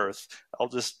created on Earth. I'll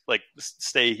just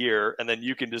stay here, and then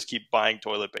you can just keep buying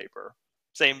toilet paper.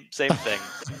 Same thing.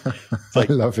 I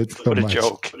love it so what a much.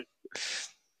 joke.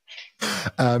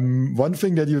 One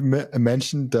thing that you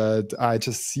mentioned that I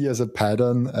just see as a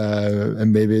pattern,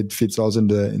 and maybe it fits also in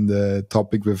the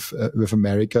topic with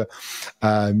America.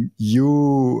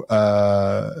 You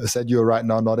said you're right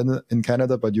now not in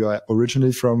Canada, but you are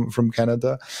originally from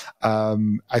Canada.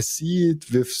 I see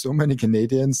it with so many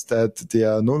Canadians that they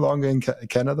are no longer in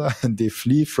Canada and they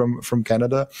flee from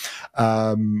Canada.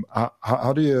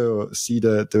 How do you see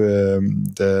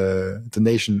the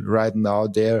nation right now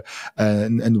there,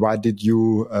 and why did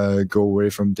you go away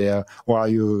from there, or are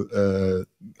you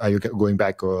going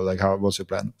back, or like what's your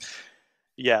plan?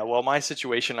 Yeah, well, my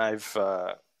situation, I've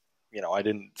I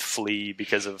didn't flee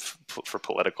for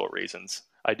political reasons.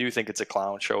 I do think it's a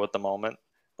clown show at the moment,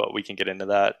 but we can get into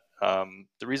that.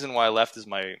 The reason why I left is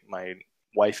my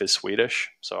wife is Swedish,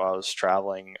 so I was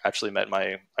traveling. Actually, met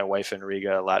my wife in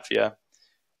Riga, Latvia,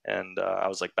 and I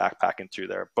was like backpacking through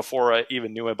there before I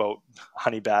even knew about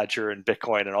Honey Badger and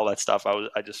Bitcoin and all that stuff.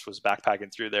 I just was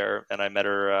backpacking through there, and I met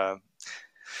her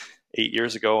 8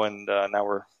 years ago, and now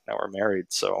we're married.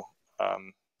 So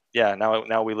yeah,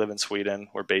 now we live in Sweden.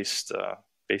 We're based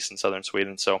in southern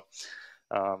Sweden. So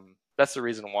that's the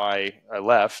reason why I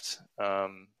left.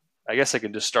 I guess I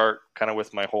can just start kind of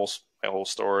with my whole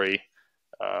story.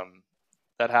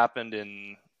 That happened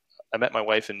I met my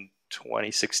wife in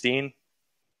 2016.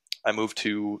 I moved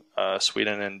to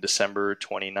Sweden in December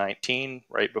 2019,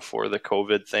 right before the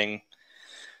COVID thing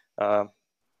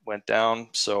went down.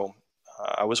 So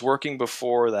I was working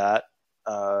before that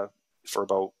for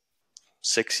about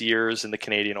 6 years in the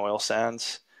Canadian oil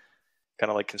sands,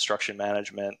 kind of like construction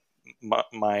management,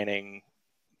 mining,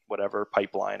 whatever,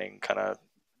 pipelining kind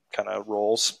of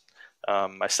roles.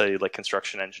 I studied like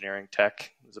construction engineering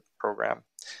tech as a program.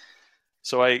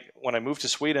 So when I moved to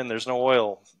Sweden, there's no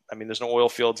oil. I mean, there's no oil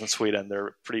fields in Sweden.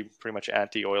 They're pretty much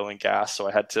anti-oil and gas. So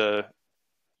I had to,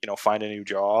 find a new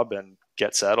job and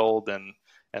get settled, and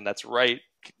that's right,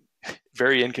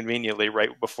 very inconveniently, right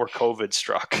before COVID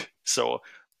struck. So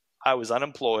I was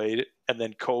unemployed, and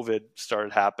then COVID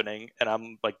started happening, and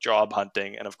I'm like job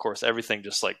hunting, and of course everything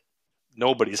just like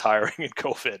nobody's hiring in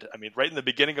COVID. I mean, right in the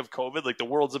beginning of COVID, like the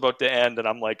world's about to end, and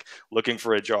I'm like looking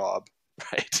for a job.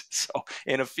 Right. So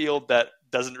in a field that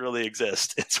doesn't really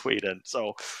exist in Sweden.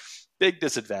 So big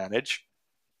disadvantage.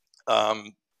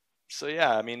 So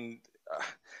yeah, I mean,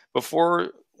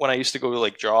 before, when I used to go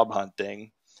like job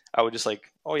hunting, I would just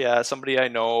like, oh yeah, somebody I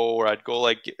know, or I'd go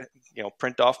like,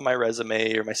 print off my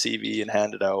resume or my CV and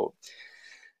hand it out.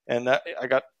 And I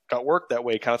got work that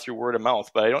way, kind of through word of mouth,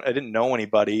 but I didn't know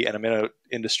anybody, and I'm in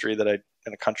in a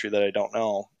country that I don't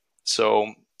know.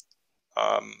 So,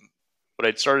 what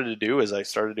I started to do is I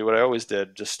started to do what I always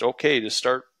did.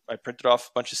 I printed off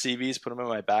a bunch of CVs, put them in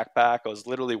my backpack. I was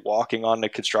literally walking on the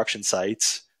construction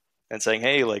sites and saying,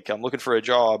 hey, like, I'm looking for a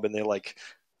job. And they're like,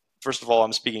 first of all,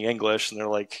 I'm speaking English. And they're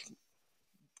like,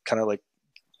 kind of like,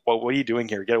 well, what are you doing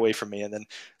here? Get away from me. And then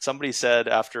somebody said,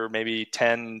 after maybe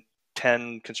 10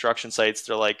 construction sites,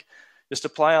 they're like, just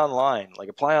apply online. Like,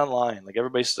 apply online. Like,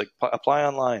 everybody's like, apply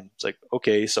online. It's like,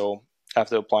 okay, so I have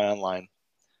to apply online.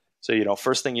 So,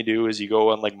 first thing you do is you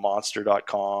go on like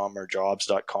monster.com or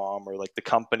jobs.com or like the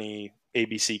company,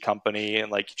 ABC company,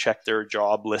 and like check their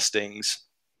job listings.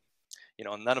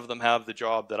 None of them have the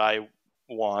job that I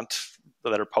want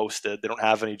that are posted. They don't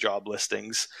have any job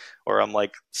listings, or I'm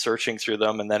like searching through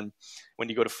them. And then when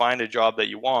you go to find a job that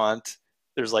you want,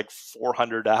 there's like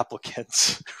 400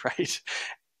 applicants, right?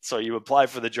 So you apply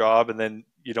for the job and then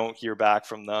you don't hear back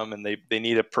from them, and they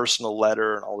need a personal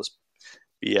letter and all this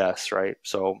BS, right?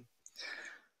 So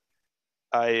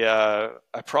I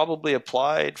probably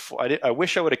applied for, I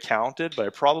wish I would have counted, but I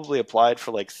probably applied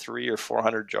for like 300 or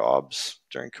 400 jobs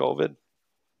during COVID,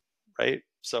 right?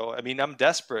 So, I mean, I'm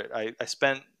desperate. I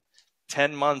spent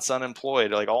 10 months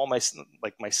unemployed. Like not all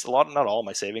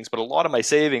my savings, but a lot of my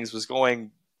savings was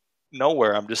going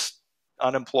nowhere. I'm just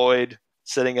unemployed,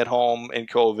 sitting at home in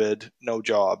COVID, no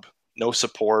job, no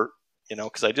support,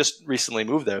 because I just recently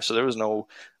moved there. So there was no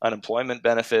unemployment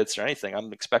benefits or anything.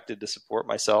 I'm expected to support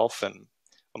myself, and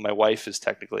my wife is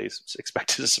technically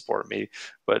expected to support me,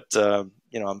 but I'm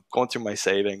going through my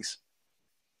savings.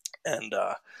 And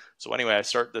so anyway, I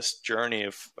start this journey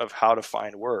of how to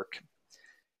find work.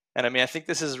 And I mean, I think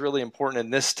this is really important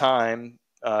in this time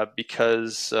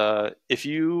because if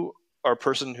you are a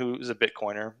person who is a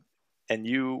Bitcoiner and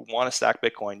you want to stack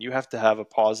Bitcoin, you have to have a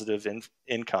positive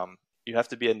income. You have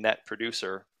to be a net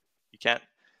producer. You can't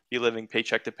be living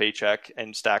paycheck to paycheck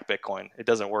and stack Bitcoin. It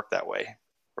doesn't work that way,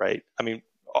 right? I mean,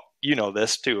 you know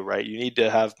this too, right? You need to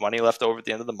have money left over at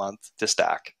the end of the month to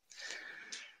stack.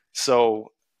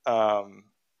 So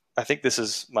I think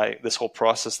this whole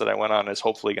process that I went on is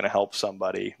hopefully going to help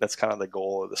somebody. That's kind of the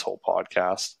goal of this whole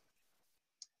podcast.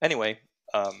 Anyway,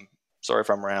 sorry if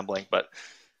I'm rambling, but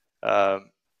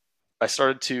I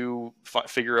started to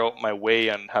figure out my way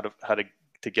on how to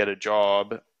get a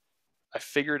job. I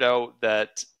figured out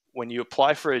that when you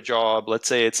apply for a job, let's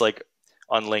say it's like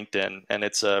on LinkedIn and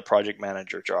it's a project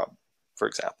manager job, for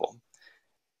example.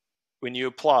 When you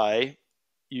apply,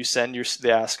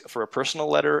 they ask for a personal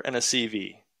letter and a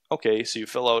CV. Okay, so you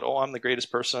fill out, oh, I'm the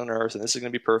greatest person on earth, and this is going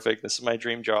to be perfect. This is my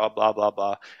dream job, blah blah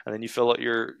blah. And then you fill out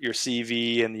your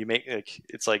CV, and you make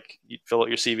it's like you fill out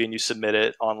your CV and you submit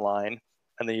it online,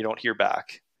 and then you don't hear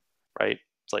back, right?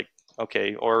 It's like,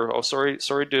 okay, or oh, sorry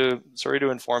to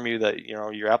inform you that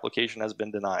your application has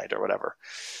been denied or whatever.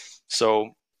 So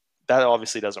that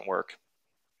obviously doesn't work.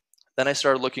 Then I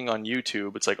started looking on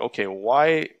YouTube. It's like, okay,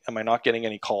 why am I not getting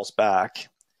any calls back?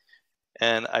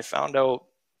 And I found out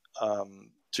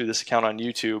through this account on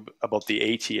YouTube about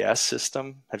the ATS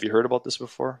system. Have you heard about this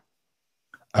before?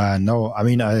 No, I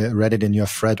mean, I read it in your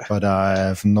thread, but I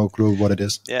have no clue what it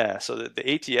is. Yeah, so the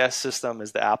ATS system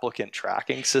is the applicant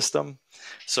tracking system.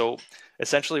 So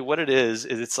essentially what it is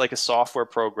it's like a software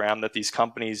program that these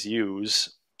companies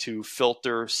use to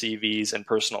filter CVs and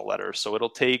personal letters. So it'll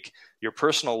take your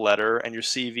personal letter and your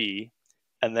CV,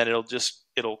 and then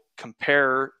it'll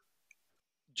compare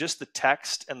just the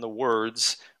text and the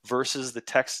words versus the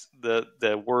text,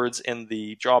 the words in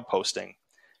the job posting.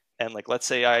 And like, let's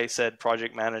say I said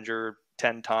project manager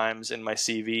 10 times in my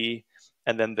CV,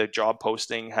 and then the job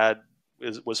posting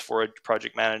was for a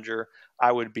project manager,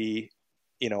 I would be,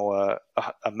 a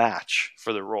match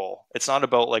for the role. It's not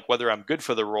about like whether I'm good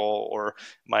for the role or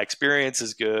my experience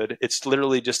is good. It's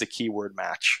literally just a keyword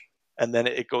match. And then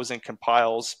it goes and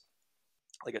compiles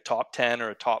like a top 10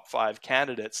 or a top 5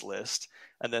 candidates list.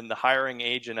 And then the hiring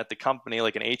agent at the company,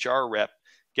 like an HR rep,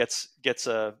 gets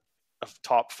a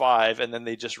top 5, and then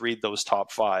they just read those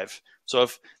top 5. So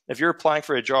if you're applying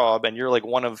for a job and you're like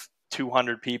one of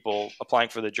 200 people applying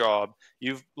for the job,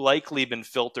 you've likely been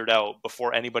filtered out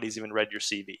before anybody's even read your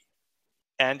CV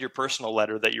and your personal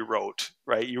letter that you wrote,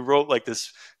 right? You wrote like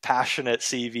this passionate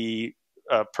CV,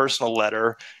 personal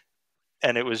letter,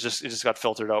 and it just got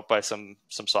filtered out by some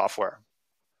software.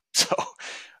 So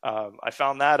I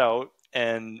found that out,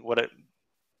 and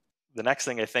the next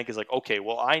thing I think is like, okay,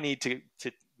 well, I need to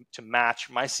match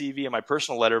my CV and my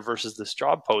personal letter versus this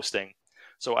job posting.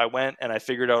 So I went and I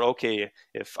figured out, okay,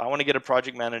 if I want to get a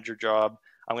project manager job,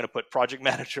 I'm going to put project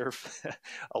manager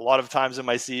a lot of times in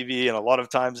my CV and a lot of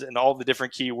times in all the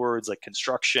different keywords like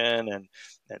construction and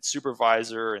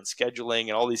supervisor and scheduling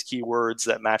and all these keywords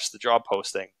that match the job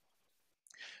posting.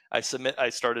 I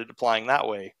started applying that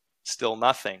way. Still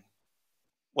nothing.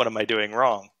 What am I doing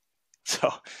wrong?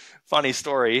 So funny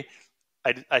story.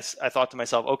 I thought to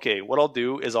myself, okay, what I'll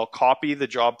do is I'll copy the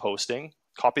job posting,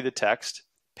 copy the text,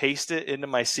 paste it into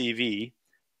my CV,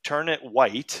 turn it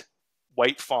white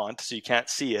font so you can't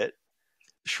see it,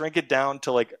 shrink it down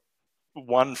to like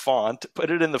one font,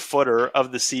 put it in the footer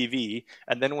of the CV,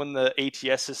 and then when the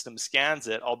ATS system scans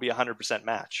it, I'll be 100%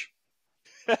 match.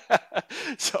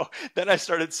 So then I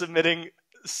started submitting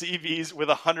CVs with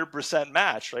 100%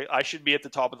 match, right? I should be at the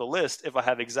top of the list if I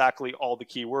have exactly all the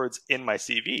keywords in my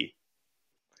CV.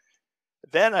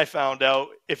 Then I found out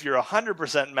if you're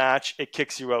 100% match, it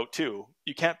kicks you out too.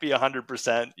 You can't be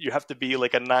 100%. You have to be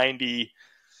like a 99%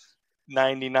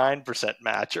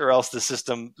 match, or else the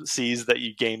system sees that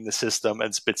you game the system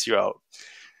and spits you out.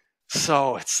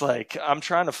 So it's like, I'm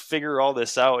trying to figure all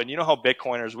this out. And you know how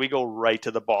Bitcoiners, we go right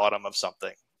to the bottom of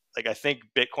something. Like, I think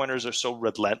Bitcoiners are so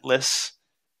relentless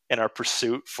in our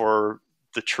pursuit for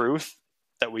the truth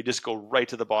that we just go right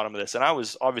to the bottom of this. And I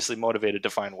was obviously motivated to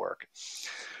find work.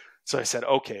 So I said,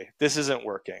 okay, this isn't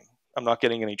working. I'm not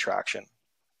getting any traction.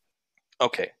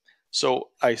 Okay.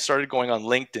 So I started going on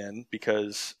LinkedIn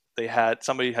because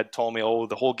somebody had told me, oh,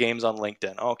 the whole game's on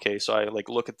LinkedIn. Okay. So I like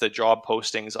look at the job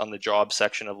postings on the job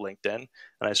section of LinkedIn, and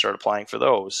I started applying for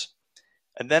those.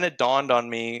 And then it dawned on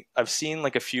me, I've seen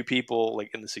like a few people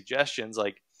like in the suggestions,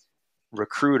 like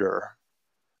recruiter.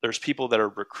 There's people that are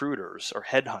recruiters or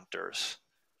headhunters.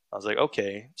 I was like,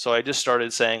 okay. So I just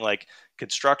started saying like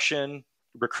construction,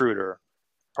 recruiter,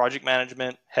 project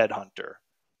management, headhunter,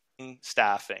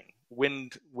 staffing,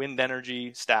 wind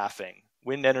energy, staffing,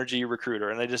 wind energy, recruiter.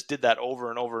 And I just did that over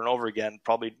and over and over again.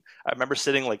 Probably, I remember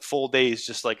sitting like full days,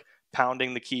 just like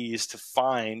pounding the keys to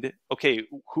find, okay,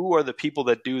 who are the people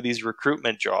that do these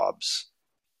recruitment jobs?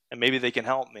 And maybe they can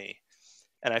help me.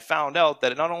 And I found out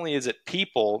that not only is it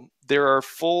people, there are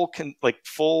full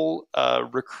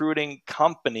recruiting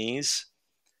companies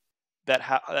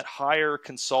that hire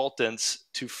consultants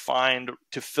to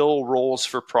fill roles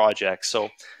for projects. So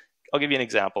I'll give you an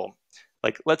example.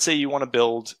 Like, let's say you want to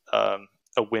build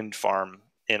a wind farm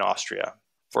in Austria,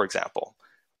 for example.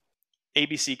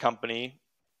 ABC company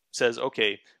says,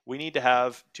 okay, we need to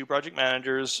have 2 project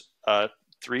managers,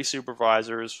 3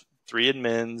 supervisors, 3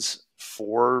 admins,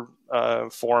 4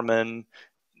 foremen,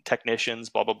 technicians,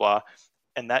 blah, blah, blah.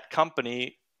 And that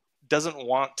company doesn't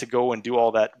want to go and do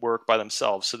all that work by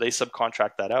themselves. So they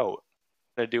subcontract that out.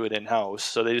 They do it in-house.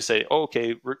 So they just say, oh,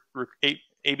 okay,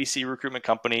 ABC recruitment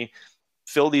company,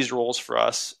 fill these roles for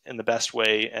us in the best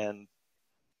way, and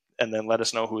then let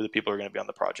us know who the people are going to be on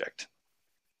the project.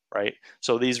 Right?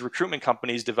 So these recruitment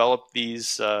companies develop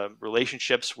these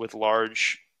relationships with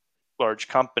large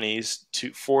companies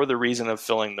for the reason of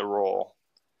filling the role.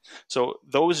 So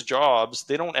those jobs,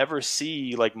 they don't ever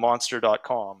see like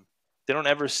monster.com. They don't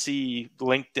ever see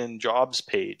LinkedIn jobs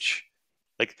page.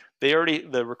 Like the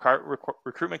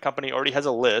recruitment company already has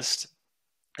a list,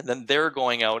 and then they're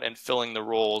going out and filling the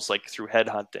roles like through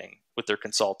headhunting with their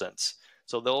consultants.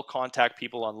 So they'll contact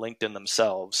people on LinkedIn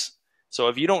themselves. So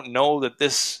if you don't know that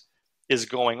this is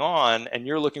going on and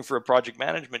you're looking for a project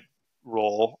management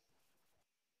role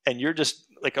and you're just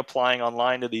like applying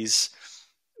online to these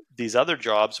other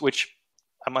jobs, which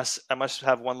I must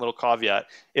have one little caveat.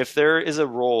 If there is a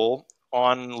role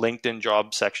on LinkedIn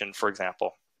job section, for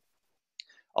example,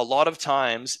 a lot of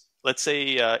times, let's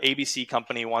say ABC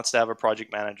company wants to have a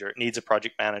project manager, needs a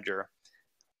project manager,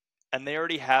 and they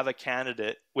already have a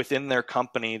candidate within their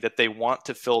company that they want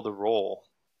to fill the role.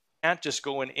 Can't just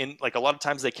go in like a lot of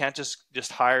times they can't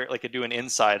just hire, like do an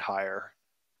inside hire.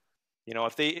 You know,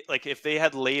 if they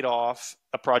had laid off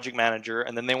a project manager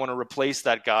and then they want to replace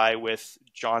that guy with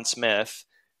John Smith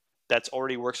that's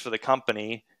already works for the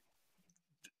company,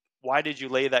 why did you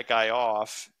lay that guy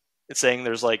off? It's saying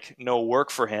there's like no work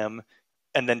for him,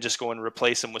 and then just go and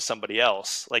replace him with somebody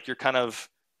else. Like you're kind of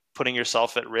putting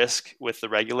yourself at risk with the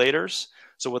regulators.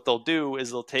 So what they'll do is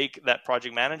they'll take that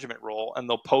project management role and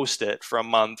they'll post it for a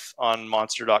month on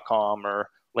monster.com or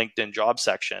LinkedIn job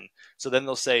section. So then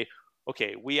they'll say,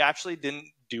 okay, we actually didn't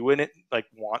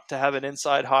want to have an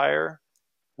inside hire.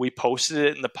 We posted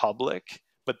it in the public,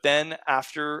 but then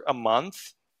after a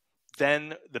month,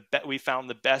 then we found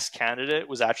the best candidate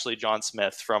was actually John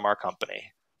Smith from our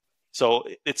company. So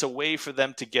it's a way for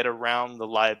them to get around the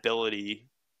liability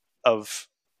of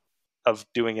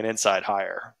doing an inside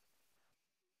hire.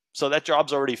 So that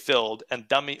job's already filled, and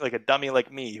a dummy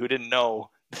like me who didn't know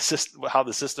how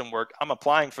the system worked, I'm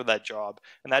applying for that job,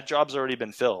 and that job's already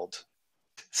been filled.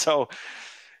 So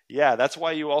yeah, that's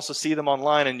why you also see them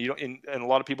online, and and a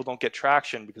lot of people don't get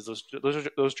traction because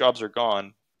those jobs are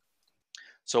gone.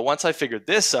 So once I figured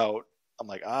this out, I'm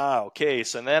like, okay.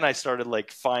 So then I started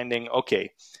like finding,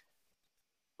 okay,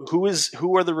 who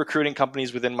are the recruiting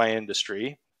companies within my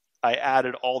industry? I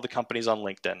added all the companies on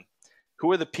LinkedIn.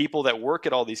 Who are the people that work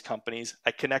at all these companies?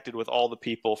 I connected with all the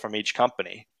people from each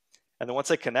company. And then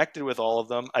once I connected with all of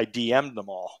them, I DM'd them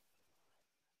all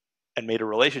and made a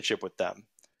relationship with them.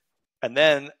 And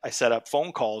then I set up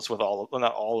phone calls with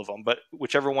not all of them, but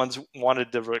whichever ones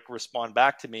wanted to respond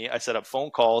back to me, I set up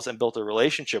phone calls and built a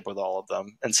relationship with all of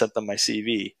them and sent them my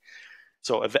CV.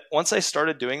 So once I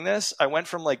started doing this, I went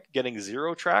from like getting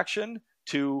 0 traction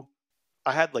to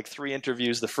I had like 3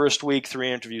 interviews the first week,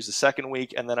 3 interviews the second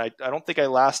week, and then I don't think I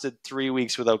lasted 3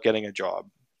 weeks without getting a job.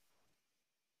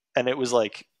 And it was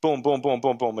like boom, boom, boom,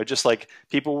 boom, boom. It just like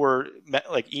people were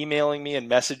like emailing me and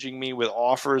messaging me with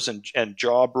offers and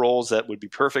job roles that would be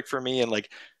perfect for me. And like,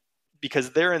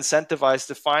 because they're incentivized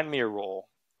to find me a role.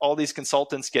 All these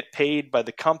consultants get paid by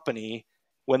the company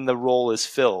when the role is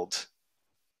filled.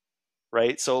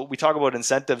 Right? So we talk about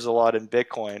incentives a lot in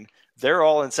Bitcoin. They're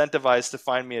all incentivized to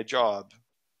find me a job.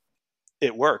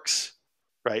 It works,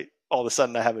 right? All of a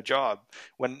sudden I have a job.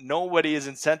 When nobody is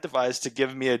incentivized to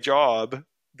give me a job,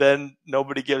 then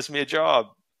nobody gives me a job.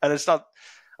 And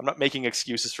I'm not making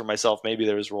excuses for myself. Maybe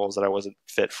there was roles that I wasn't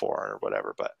fit for or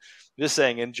whatever, but I'm just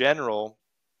saying in general,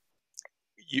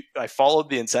 I followed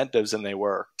the incentives and they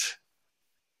worked.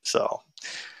 So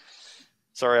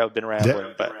sorry, I've been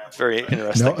rambling, but it's very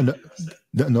interesting.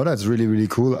 No, that's really, really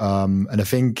cool. And I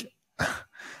think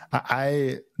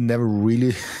I never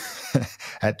really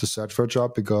had to search for a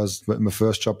job, because my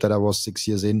first job that I was 6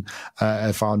 years in,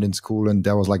 I found in school, and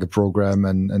there was like a program,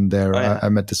 and there I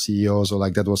met the CEO. So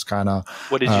like that was kind of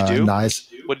what did you do? Nice.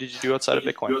 What did you do outside of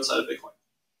Bitcoin?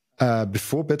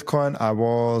 Before Bitcoin, I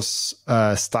was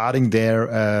starting there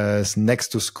as next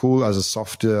to school as a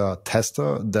software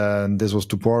tester. Then this was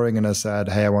too boring, and I said,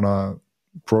 hey, I want to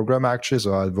program actually.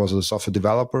 So I was a software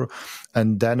developer.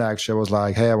 And then actually I was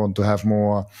like, hey, I want to have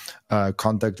more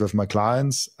contact with my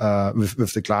clients,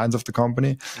 with the clients of the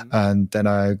company. And then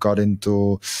I got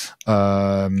into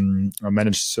a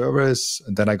managed service.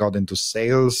 And then I got into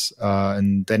sales.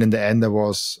 And then in the end, I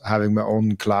was having my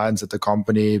own clients at the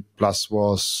company, plus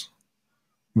was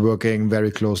working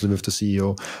very closely with the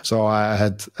CEO. So I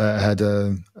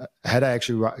had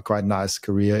actually a quite nice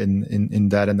career in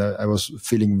that, and I was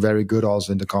feeling very good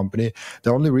also in the company.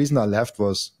 The only reason I left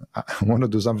was I want to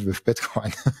do something with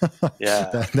Bitcoin. Yeah.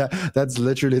 That's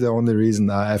literally the only reason.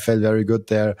 I felt very good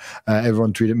there.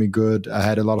 Everyone treated me good. I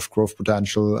had a lot of growth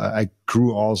potential. I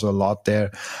grew also a lot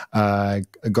there. I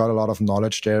got a lot of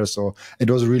knowledge there. So it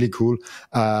was really cool.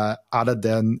 Other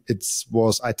than it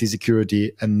was IT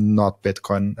security and not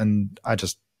Bitcoin. And I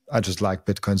just like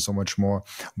Bitcoin so much more.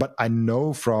 But I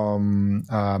know from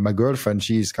my girlfriend,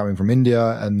 she's coming from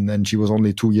India, and then she was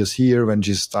only 2 years here when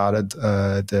she started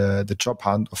the job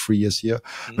hunt, or 3 years here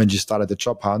when she started the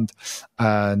job hunt,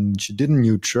 and she didn't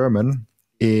knew German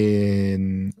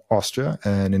in Austria,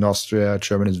 and in Austria,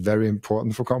 German is very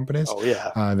important for companies. Oh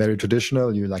yeah, very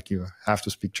traditional. You have to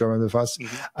speak German with us,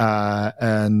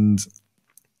 and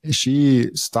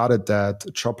she started that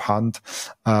job hunt,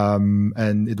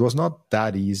 and it was not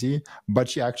that easy, but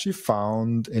she actually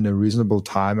found in a reasonable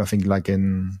time, I think like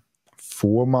in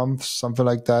 4 months, something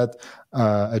like that,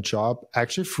 a job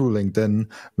actually through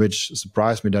LinkedIn, which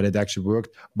surprised me that it actually worked.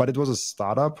 But it was a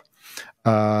startup,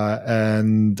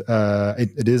 and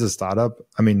it is a startup.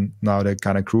 I mean, now they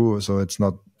kind of grew, so it's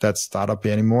not that startup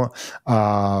anymore.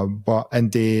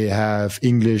 And they have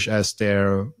English as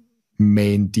their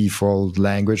main default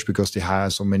language because they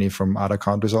hire so many from other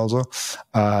countries also,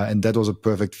 and that was a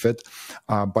perfect fit.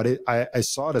 But I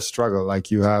saw the struggle.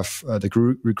 Like you have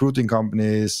the recruiting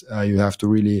companies, you have to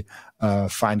really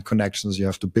find connections, you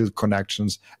have to build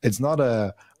connections. It's not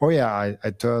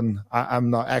I'm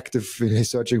now actively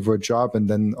searching for a job, and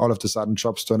then all of a sudden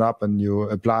jobs turn up and you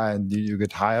apply and you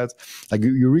get hired. Like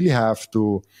you really have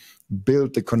to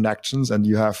build the connections, and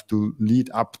you have to lead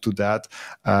up to that.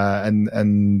 And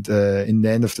in the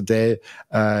end of the day,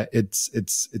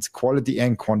 it's quality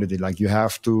and quantity. Like you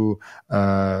have to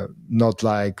not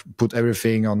like put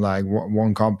everything on like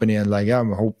one company and like, yeah,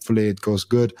 hopefully it goes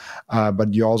good.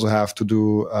 But you also have to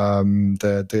do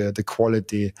the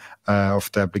quality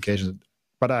of the application.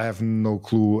 But I have no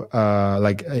clue,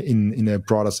 like in a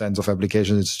broader sense of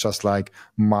application. It's just like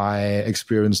my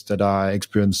experience that I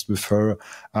experienced with her,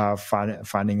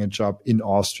 finding a job in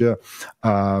Austria.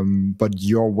 But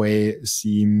your way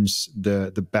seems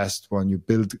the best one. You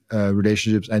build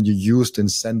relationships and you use the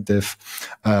incentive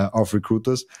of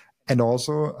recruiters. And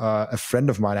also, a friend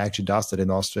of mine actually does that in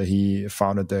Austria. He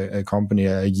founded a company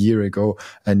a year ago,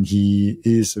 and he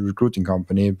is a recruiting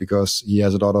company because he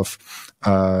has a lot of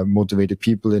motivated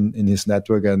people in his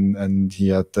network, and he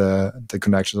had the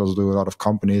connections also to a lot of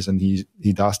companies, and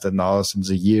he does that now since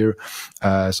a year.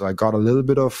 So I got a little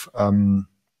bit of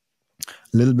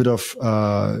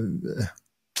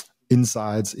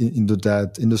insights into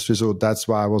that industry. So that's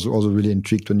why I was also really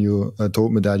intrigued when you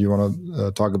told me that you want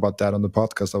to talk about that on the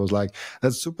podcast. I was like,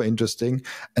 that's super interesting.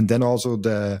 And then also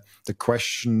the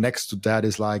question next to that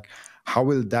is like, how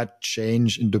will that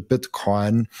change into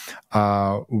Bitcoin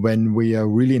when we are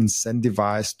really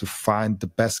incentivized to find the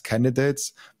best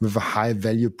candidates with a high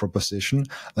value proposition?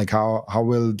 Like how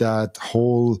will that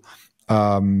whole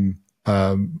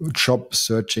job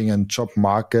searching and job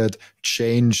market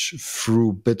change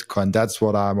through Bitcoin? That's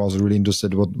what I'm also really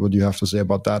interested. What do you have to say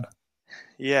about that?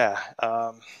 yeah,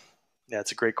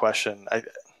 it's a great question.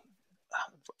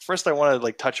 First I want to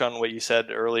like touch on what you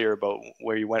said earlier about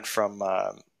where you went from,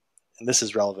 and this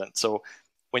is relevant. So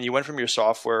when you went from your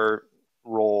software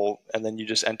role and then you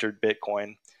just entered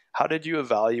Bitcoin, how did you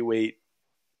evaluate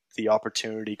the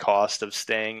opportunity cost of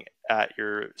staying at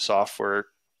your software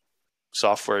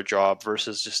job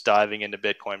versus just diving into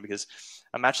Bitcoin? Because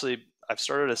I've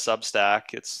started a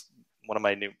Substack. It's one of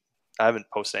my I haven't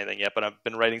posted anything yet, but I've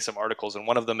been writing some articles, and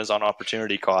one of them is on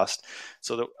opportunity cost.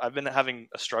 So I've been having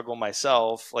a struggle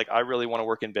myself. Like I really want to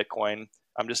work in Bitcoin.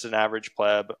 I'm just an average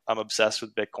pleb. I'm obsessed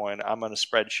with Bitcoin. I'm on a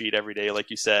spreadsheet every day,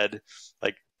 like you said,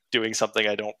 like doing something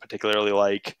I don't particularly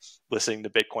like, listening to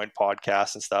Bitcoin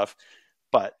podcasts and stuff.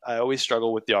 But I always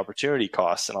struggle with the opportunity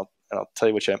costs, and I'll tell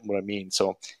you what I mean.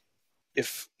 So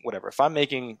if I'm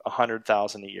making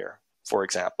 100,000 a year, for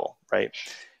example, right,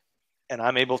 and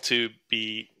I'm able to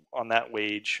be on that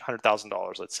wage,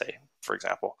 $100,000, let's say, for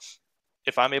example,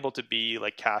 if I'm able to be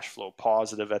like cash flow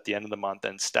positive at the end of the month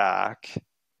and stack,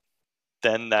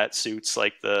 then that suits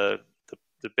like the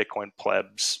Bitcoin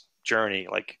plebs journey.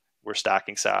 Like we're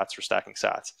stacking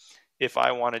sats. If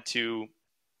I wanted to,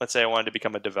 let's say I wanted to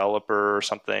become a developer or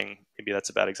something, maybe that's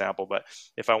a bad example, but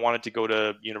if I wanted to go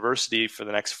to university for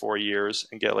the next 4 years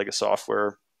and get like a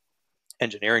software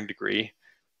engineering degree,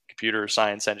 computer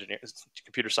science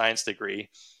degree,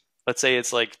 let's say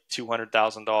it's like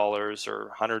 $200,000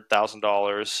 or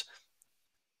 $100,000,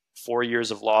 4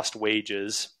 years of lost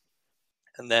wages,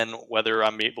 and then whether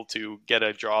I'm able to get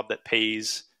a job that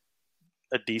pays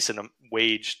a decent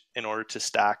wage in order to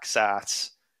stack sats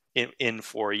in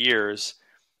 4 years,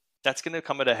 that's going to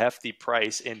come at a hefty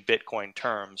price in Bitcoin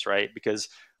terms, right? Because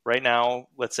right now,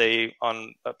 let's say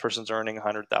on a person's earning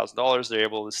 $100,000, they're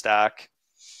able to stack,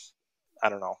 I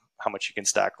don't know how much you can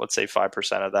stack, let's say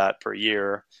 5% of that per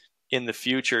year. In the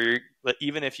future,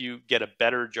 even if you get a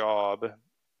better job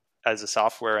as a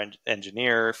software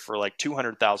engineer for like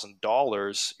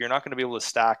 $200,000, you're not going to be able to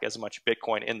stack as much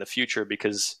Bitcoin in the future,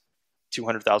 because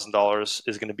 $200,000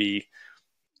 is going to be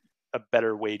a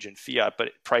better wage in fiat,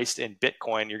 but priced in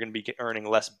Bitcoin, you're going to be earning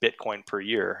less Bitcoin per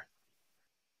year.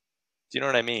 Do you know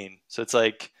what I mean? So it's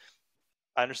like,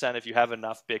 I understand if you have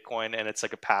enough Bitcoin and it's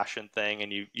like a passion thing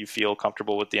and you feel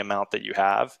comfortable with the amount that you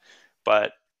have,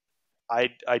 but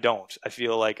I don't. I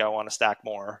feel like I want to stack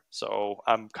more. So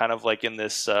I'm kind of like in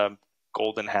this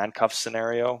golden handcuff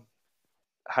scenario.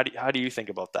 How do you think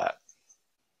about that?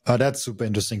 That's a super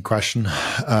interesting question.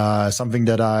 Something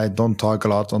that I don't talk a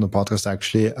lot on the podcast,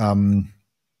 actually.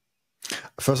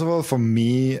 First of all, for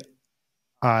me,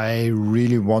 I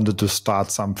really wanted to start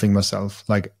something myself.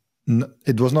 Like,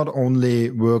 it was not only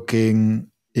working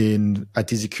in IT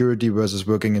security versus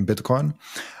working in Bitcoin.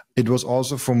 It was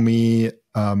also for me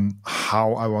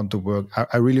how I want to work.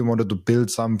 I really wanted to build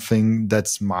something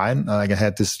that's mine. Like, I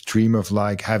had this dream of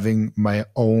like having my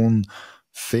own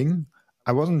thing.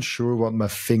 I wasn't sure what my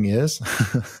thing is,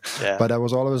 yeah. But I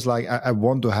was always like, I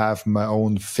want to have my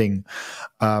own thing.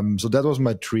 So that was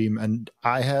my dream. And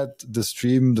I had this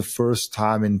dream the first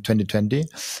time in 2020.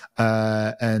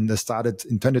 And I started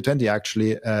in 2020,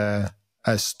 actually,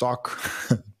 a stock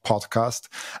podcast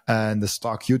and the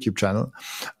stock YouTube channel,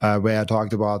 where I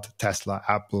talked about Tesla,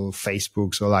 Apple,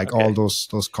 Facebook, so like all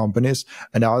those companies.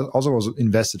 And I also was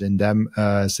invested in them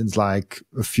since like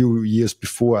a few years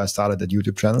before I started that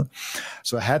YouTube channel.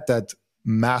 So I had that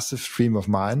massive dream of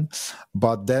mine,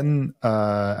 but then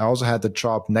I also had the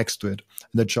job next to it.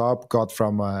 The job got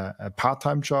from a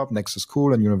part-time job next to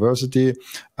school and university,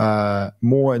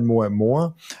 more and more and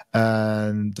more.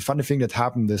 And the funny thing that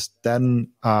happened is then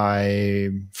I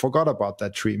forgot about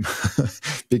that dream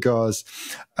because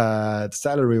the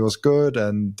salary was good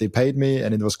and they paid me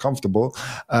and it was comfortable.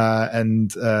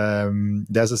 And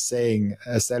there's a saying,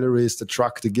 a salary is the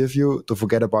truck to give you to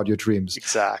forget about your dreams.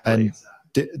 Exactly. And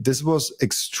this was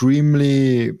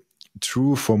extremely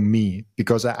true for me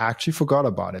because I actually forgot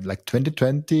about it. Like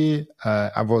 2020,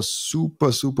 I was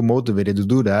super, super motivated to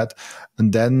do that.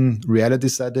 And then reality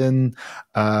set in.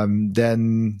 Got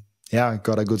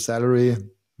a good salary,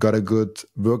 got a good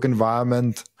work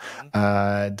environment.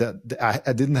 I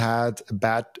didn't have a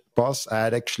bad boss. I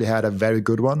had actually had a very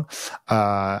good one.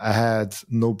 I had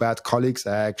no bad colleagues.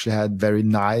 I actually had very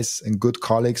nice and good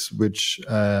colleagues, which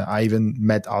I even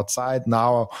met outside.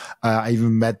 Now I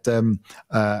even met them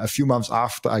a few months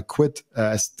after I quit.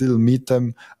 I still meet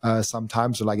them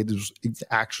sometimes. So like it's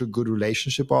actually a good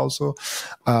relationship also.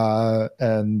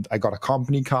 And I got a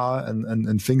company car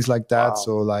and things like that. Wow.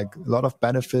 So like a lot of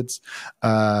benefits,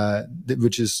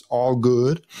 which is all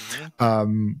good.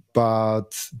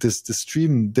 But this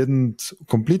dream didn't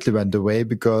completely went away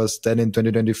because then in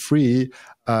 2023,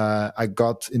 I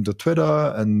got into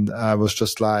Twitter and I was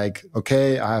just like,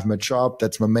 okay, I have my job.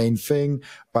 That's my main thing.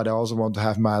 But I also want to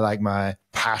have my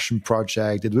passion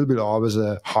project. It will be always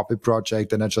a hobby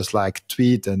project. And I just like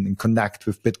tweet and connect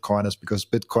with Bitcoiners because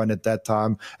Bitcoin at that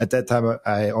time,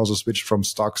 I also switched from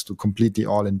stocks to completely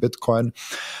all in Bitcoin.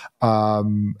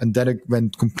 And then I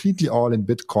went completely all in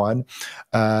Bitcoin,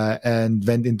 and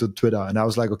went into Twitter. And I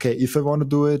was like, okay, if I want to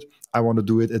do it, I want to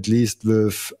do it at least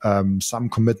with some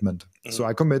commitment. So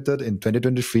I committed in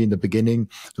 2023 in the beginning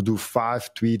to do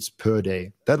 5 tweets per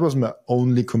day. That was my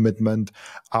only commitment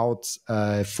out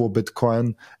for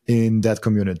Bitcoin in that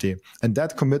community. And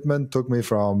that commitment took me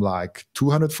from like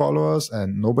 200 followers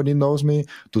and nobody knows me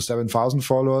to 7,000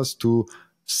 followers to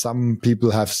some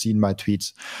people have seen my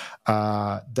tweets.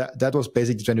 That was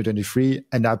basically 2023.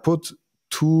 And I put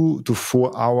 2 to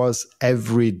 4 hours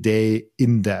every day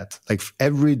in that, like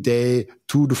every day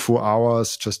 2 to 4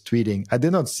 hours just tweeting. I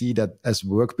did not see that as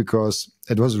work because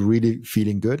it was really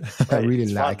feeling good. Right. I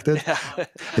really liked it. Yeah.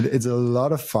 It's a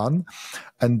lot of fun.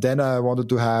 And then I wanted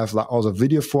to have like also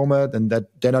video format, and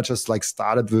then I just like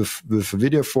started with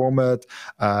video format,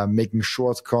 making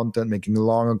short content, making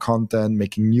longer content,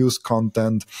 making news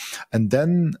content. And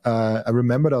then I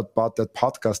remembered about that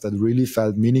podcast that really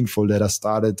felt meaningful that I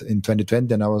started in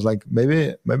 2020, and I was like,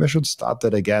 maybe I should start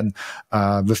that again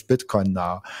with Bitcoin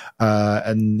now.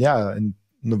 And yeah, in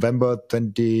November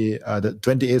the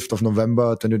 28th of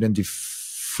November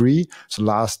 2023, so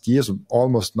last year, so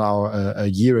almost now a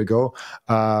year ago,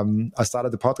 I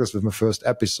started the podcast with my first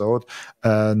episode,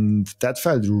 and that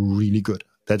felt really good.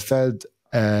 That felt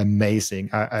amazing.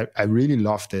 I really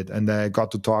loved it, and I got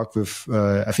to talk with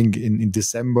I think in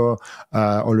December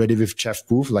already with Jeff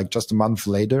Booth, like just a month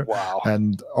later. Wow.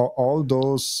 And all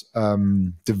those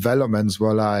developments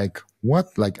were like,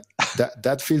 what? Like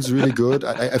that feels really good.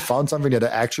 I found something that I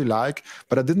actually like,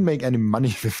 but I didn't make any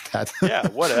money with that. Yeah,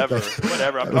 whatever.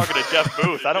 I'm talking to Jeff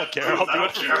Booth. I don't care. I'll do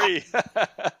it for free.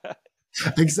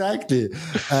 Exactly.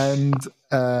 And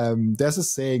there's a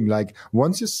saying like,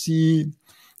 once you see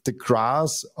the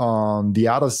grass on the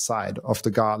other side of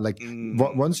the garden, like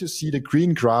once you see the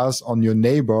green grass on your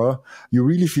neighbor, you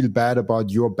really feel bad about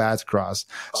your bad grass.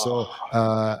 So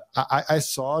I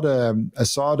saw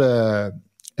the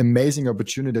amazing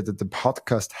opportunity that the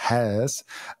podcast has,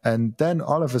 and then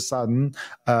all of a sudden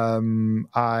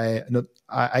I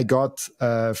got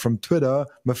from Twitter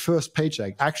my first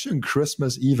paycheck. Actually, on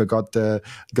Christmas Eve, I got the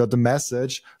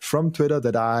message from Twitter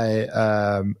that I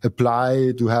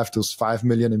apply to have those 5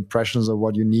 million impressions or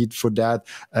what you need for that,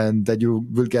 and that you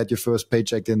will get your first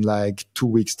paycheck in like 2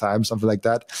 weeks time, something like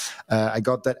that. I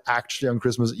got that actually on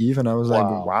Christmas Eve, and I was like,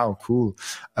 wow, cool.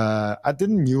 I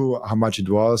didn't knew how much it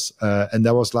was, and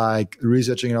that was like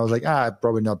researching, and I was like,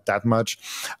 probably not that much.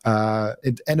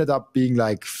 It ended up being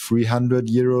like 300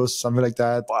 euros, something like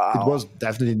that. Wow. It was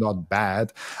definitely not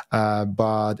bad,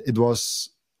 but it was.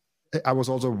 I was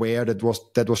also aware that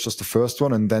was just the first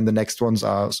one, and then the next ones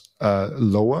are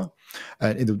lower,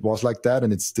 and it was like that,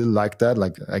 and it's still like that.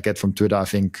 Like I get from Twitter, I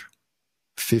think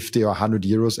 50 or 100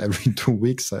 euros every 2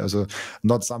 weeks. So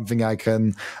not something I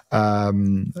can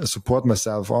support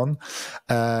myself on.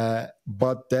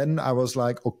 But then I was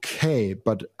like, okay,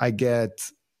 but I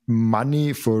get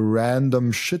money for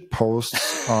random shit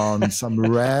posts on some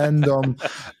random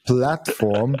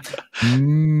platform.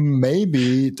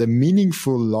 Maybe the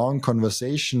meaningful long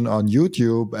conversation on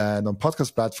YouTube and on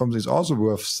podcast platforms is also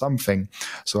worth something.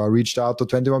 So I reached out to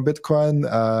 21 Bitcoin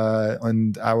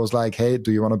and I was like, hey,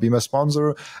 do you want to be my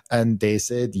sponsor? And they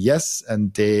said yes,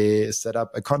 and they set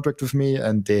up a contract with me,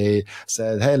 and they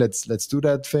said, hey, let's do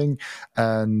that thing.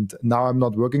 And now I'm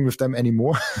not working with them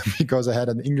anymore because I had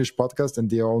an English podcast and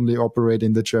they only operate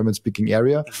in the German speaking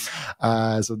area.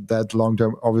 So that long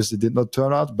term obviously did not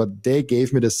turn out, but they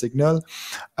gave me the signal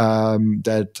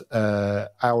that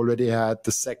I already had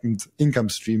the second income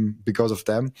stream because of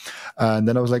them. And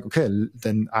then I was like, okay,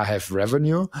 then I have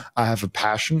revenue, I have a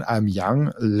passion, I'm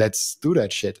young, let's do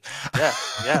that shit.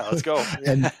 Yeah, let's go.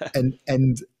 and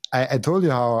I told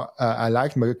you how I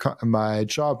liked my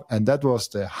job, and that was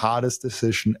the hardest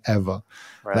decision ever.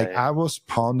 Right. Like I was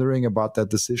pondering about that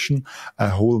decision a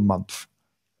whole month.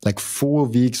 Like 4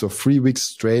 weeks or 3 weeks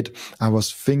straight, I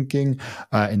was thinking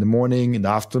in the morning, in the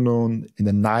afternoon, in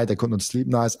the night. I could not sleep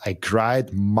nights. I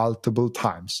cried multiple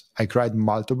times.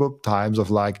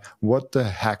 Of like, what the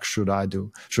heck should I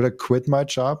do? Should I quit my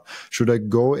job? Should I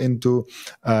go into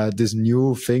this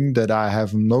new thing that I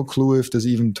have no clue if this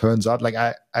even turns out? Like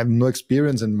I have no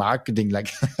experience in marketing. Like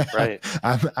right.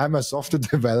 I'm a software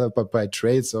developer by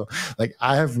trade. So like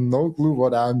I have no clue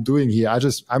what I'm doing here.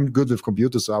 I'm good with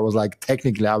computers. So I was like,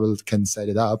 technically, can set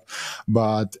it up,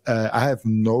 but I have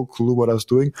no clue what I was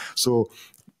doing. So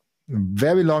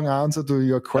very long answer to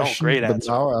your question. Great but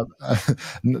answer.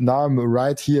 Now I'm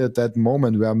right here at that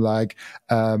moment where I'm like,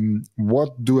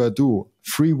 what do I do?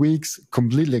 3 weeks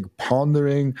completely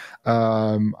pondering.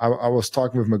 I was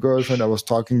talking with my girlfriend. I was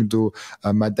talking to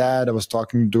my dad. I was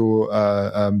talking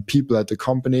to people at the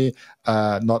company,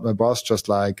 not my boss, just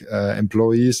like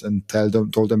employees, and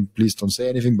told them, please don't say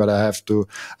anything, but I have to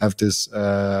have this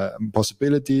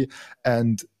possibility.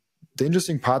 And the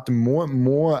interesting part, the more and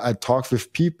more I talked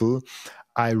with people,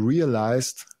 I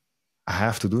realized I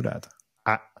have to do that.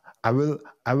 I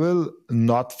will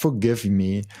not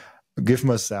give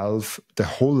myself the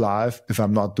whole life if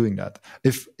I'm not doing that.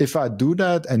 If I do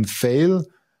that and fail,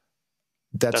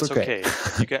 that's okay.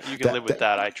 You can live with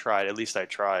that. At least I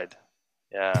tried.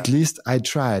 Yeah. At least I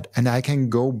tried, and I can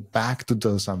go back to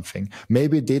do something.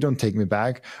 Maybe they don't take me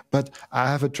back, but I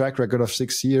have a track record of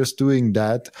 6 years doing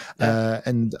that.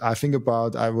 And I think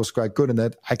about, I was quite good in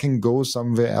that. I can go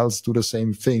somewhere else, do the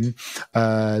same thing.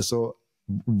 So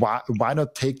why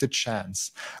not take the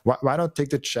chance? Why not take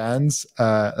the chance?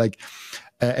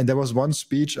 And there was one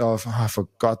speech of, I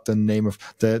forgot the name of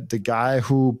the guy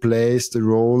who plays the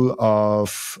role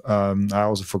of, I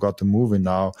also forgot the movie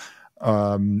now,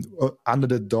 Under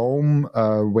the Dome,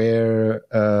 where,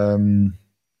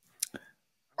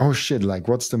 oh shit, like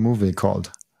what's the movie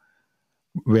called?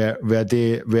 Where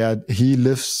he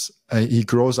lives, he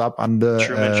grows up under,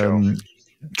 Truman Show.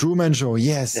 Truman Show,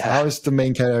 yes. Yeah. How is the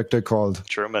main character called?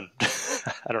 Truman.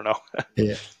 I don't know.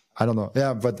 Yeah. I don't know.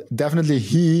 Yeah, but definitely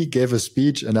he gave a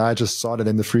speech, and I just saw that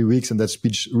in the 3 weeks, and that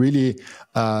speech really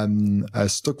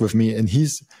stuck with me. And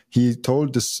he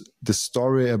told this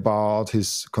story about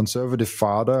his conservative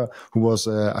father, who was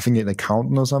I think an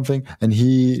accountant or something, and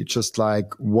he just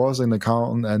like was an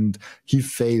accountant, and he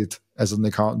failed as an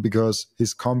accountant because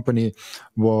his company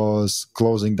was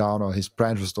closing down, or his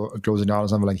branch was closing down or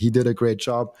something. Like, he did a great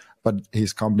job, but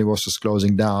his company was just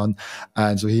closing down,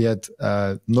 and so he had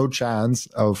no chance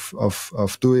of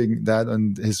doing that.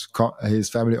 And his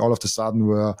family all of a sudden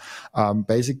were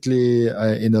basically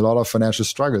in a lot of financial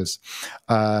struggles.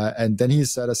 And then he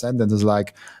said a sentence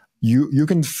like, "You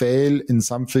can fail in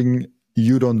something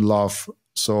you don't love,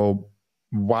 so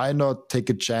why not take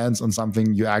a chance on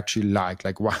something you actually like?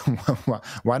 Like,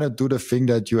 why not do the thing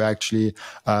that you actually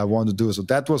want to do?" So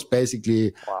that was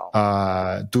basically,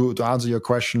 to answer your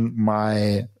question,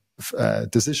 my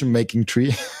decision-making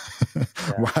tree.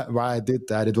 Why I did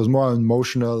that. It was more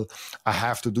emotional. I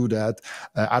have to do that.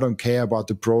 I don't care about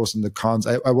the pros and the cons.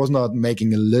 I was not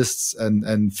making lists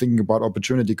and thinking about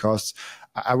opportunity costs.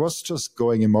 I was just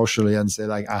going emotionally and say,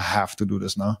 like, I have to do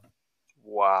this now.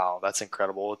 Wow, that's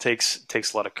incredible. It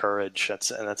takes a lot of courage.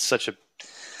 It's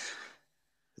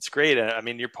great. I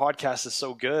mean, your podcast is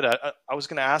so good. I was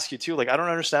going to ask you too, like, I don't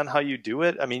understand how you do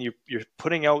it. I mean, you're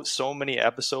putting out so many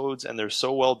episodes, and they're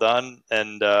so well done.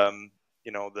 And,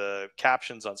 the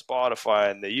captions on Spotify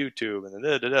and the YouTube and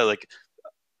like,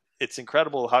 it's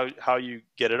incredible how you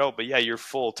get it out. But yeah, you're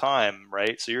full time,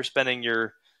 right? So you're spending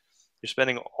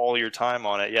all your time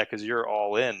on it. Yeah. 'Cause you're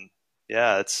all in.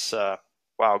 Yeah. It's,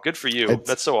 wow, good for you.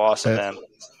 That's so awesome, man.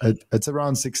 It's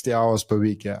around 60 hours per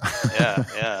week, yeah.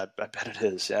 yeah, I bet it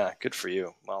is. Yeah, good for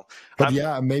you. Well, but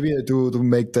maybe to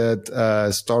make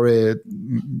that story,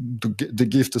 to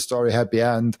give the story happy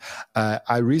end,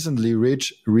 I recently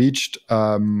reached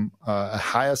a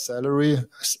higher salary.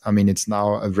 I mean, it's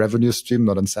now a revenue stream,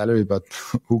 not a salary, but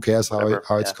who cares how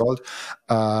it's called?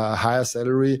 Higher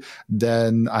salary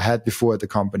than I had before at the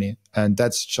company. And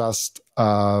that's just,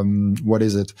 what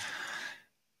is it?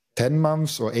 10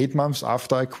 months or 8 months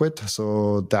after I quit.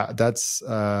 So that's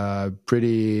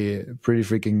pretty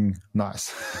freaking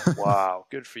nice. Wow.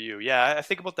 Good for you. Yeah. I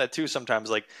think about that too sometimes.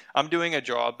 Like, I'm doing a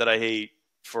job that I hate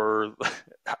for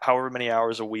however many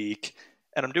hours a week,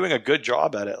 and I'm doing a good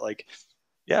job at it. Like,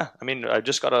 yeah, I mean, I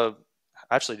just got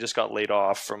laid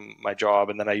off from my job,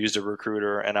 and then I used a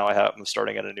recruiter, and now I'm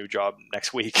starting at a new job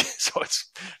next week. So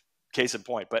it's case in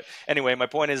point. But anyway, my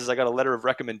point is I got a letter of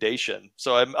recommendation.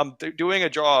 So I'm doing a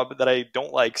job that I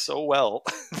don't like so well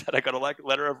that I got a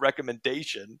letter of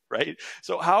recommendation, right?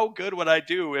 So how good would I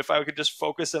do if I could just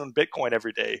focus in on Bitcoin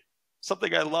every day?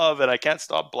 Something I love, and I can't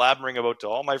stop blabbering about to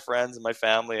all my friends and my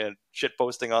family, and shit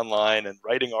posting online and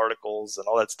writing articles and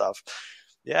all that stuff.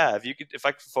 Yeah, if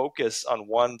I could focus on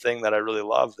one thing that I really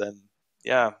love, then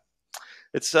yeah,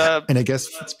 it's and I guess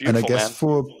man.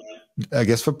 I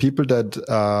guess for people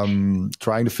that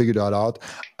trying to figure that out,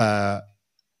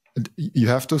 you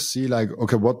have to see, like,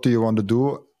 okay, what do you want to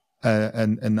do?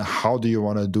 And how do you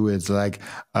want to do it? Like,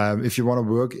 if you want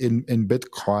to work in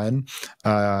Bitcoin,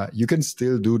 you can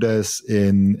still do this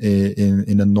in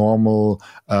a normal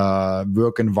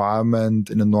work environment,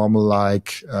 in a normal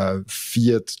like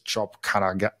Fiat job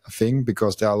kind of thing,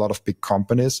 because there are a lot of big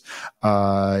companies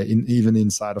even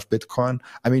inside of Bitcoin.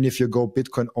 I mean, if you go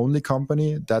Bitcoin only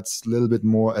company, that's a little bit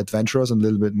more adventurous and a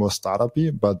little bit more startup-y,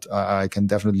 but I can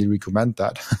definitely recommend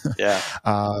that. Yeah.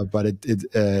 But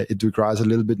it requires a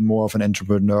little bit more of an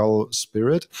entrepreneurial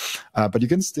spirit, but you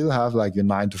can still have like your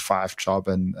 9-to-5 job,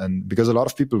 and because a lot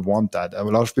of people want that. A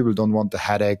lot of people don't want the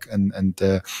headache and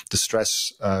the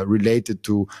stress related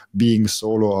to being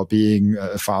solo or being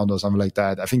a founder or something like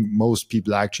that. I think most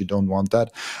people actually don't want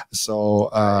that. So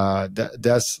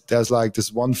there's like this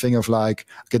one thing of like,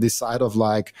 okay, this side of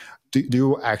like, do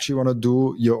you actually want to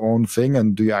do your own thing,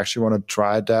 and do you actually want to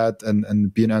try that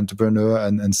and be an entrepreneur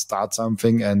and start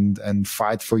something and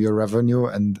fight for your revenue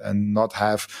and not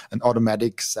have an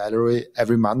automatic salary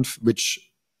every month,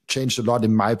 which changed a lot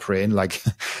in my brain. Like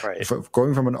Right.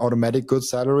 going from an automatic good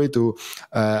salary to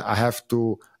I have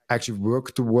to actually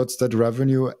work towards that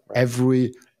revenue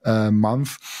every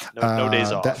month. No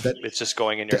days off. That It's just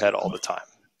going in your head all the time,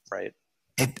 right?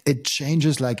 it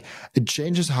changes, like it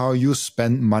changes how you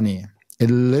spend money. It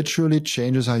literally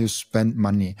changes how you spend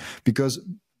money, because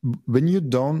when you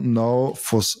don't know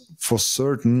for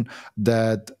certain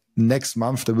that next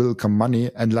month there will come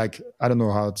money, and like I don't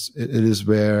know how it is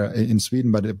where in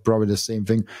Sweden, but it, probably the same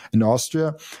thing in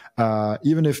Austria.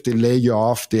 Even if they lay you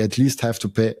off, they at least have to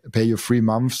pay you 3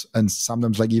 months, and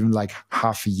sometimes like even like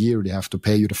half a year they have to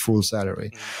pay you the full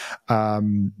salary.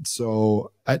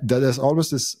 So there's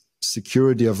always this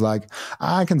security of like,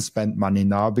 I can spend money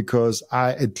now because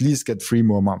I at least get 3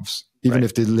 more months, even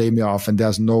if they lay me off, and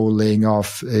there's no laying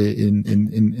off in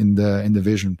the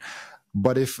vision.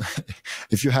 But if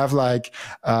you have like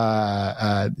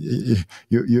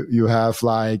you have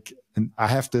like, and I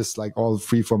have this like all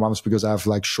 3-4 months because I have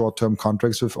like short-term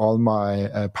contracts with all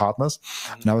my partners,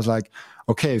 and I was like,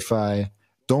 okay, if I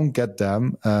don't get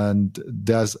them, and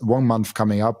there's 1 month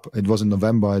coming up, it was in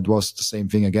November, it was the same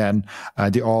thing again.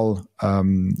 They all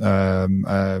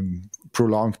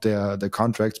prolonged their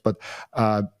contracts, but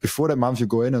before that month you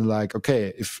go in and like,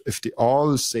 okay, if they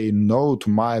all say no to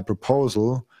my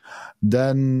proposal,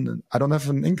 then I don't have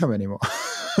an income anymore.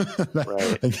 Like,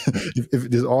 if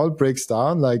this all breaks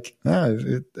down, like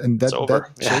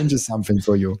that changes something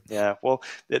for you. Yeah, well,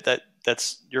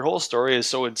 that's your whole story is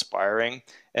so inspiring.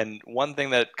 And one thing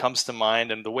that comes to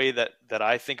mind, and the way that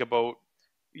I think about,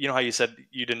 you know how you said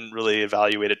you didn't really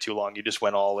evaluate it too long, you just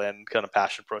went all in, kind of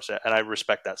passion process, and I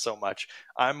respect that so much.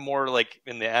 I'm more like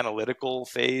in the analytical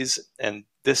phase, and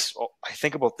this, I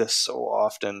think about this so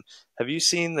often. Have you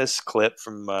seen this clip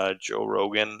from Joe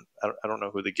Rogan? I don't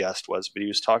know who the guest was, but he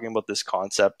was talking about this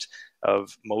concept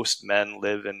of most men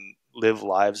live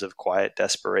lives of quiet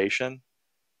desperation.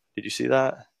 Did you see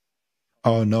that?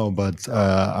 Oh no, but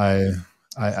I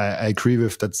agree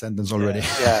with that sentence already.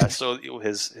 Yeah. So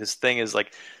his thing is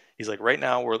like, he's like, right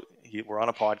now we're on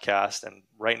a podcast, and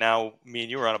right now me and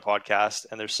you are on a podcast,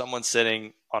 and there's someone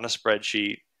sitting on a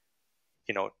spreadsheet,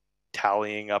 you know,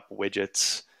 tallying up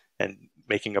widgets and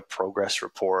making a progress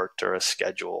report or a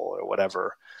schedule or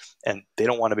whatever, and they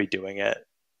don't want to be doing it.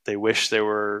 They wish they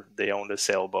owned a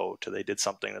sailboat, or they did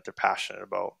something that they're passionate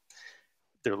about.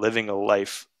 They're living a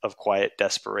life of quiet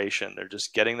desperation. They're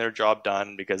just getting their job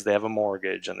done because they have a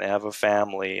mortgage and they have a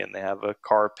family and they have a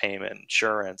car payment,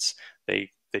 insurance. They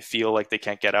feel like they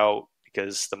can't get out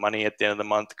because the money at the end of the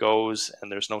month goes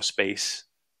and there's no space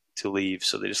to leave.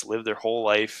 So they just live their whole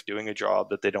life doing a job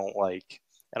that they don't like.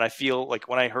 And I feel like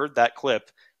when I heard that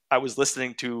clip, I was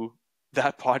listening to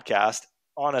that podcast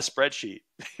on a spreadsheet.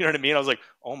 You know what I mean? I was like,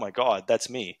 oh my God,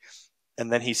 that's me.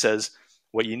 And then he says,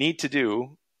 what you need to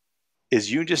do is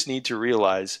you just need to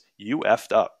realize you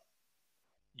effed up.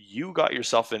 You got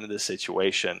yourself into this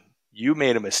situation. You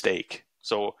made a mistake.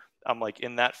 So I'm like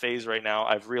in that phase right now.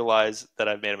 I've realized that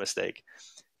I've made a mistake.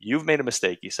 You've made a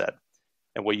mistake, he said.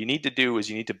 And what you need to do is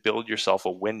you need to build yourself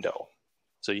a window.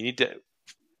 So you need to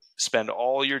spend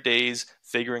all your days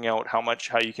figuring out how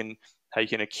you can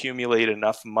accumulate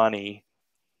enough money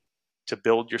to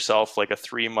build yourself like a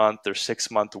 3-month or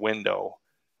 6-month window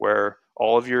where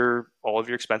all of your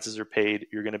expenses are paid,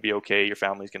 you're going to be okay, your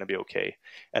family's going to be okay.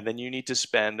 And then you need to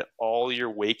spend all your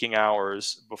waking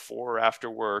hours before or after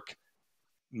work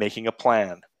making a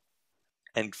plan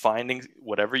and finding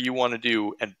whatever you want to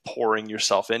do and pouring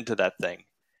yourself into that thing.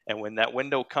 And when that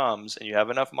window comes and you have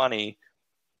enough money,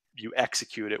 you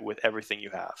execute it with everything you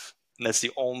have. And that's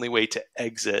the only way to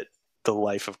exit the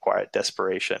life of quiet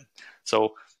desperation.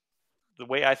 So the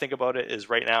way I think about it is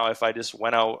right now, if I just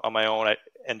went out on my own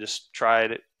and just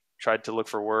tried to look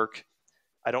for work,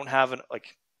 I don't have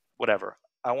whatever.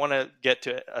 I want to get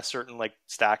to a certain like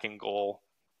stacking goal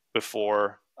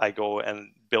before I go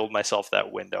and build myself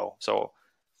that window. So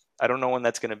I don't know when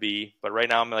that's going to be, but right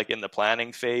now I'm like in the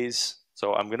planning phase.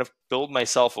 So I'm going to build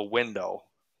myself a window.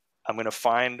 I'm going to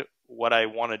find what I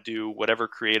want to do, whatever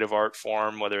creative art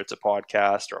form, whether it's a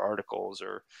podcast or articles,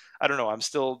 or I don't know. I'm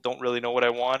still don't really know what I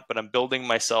want, but I'm building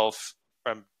myself,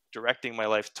 I'm directing my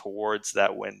life towards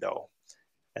that window.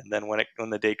 And then when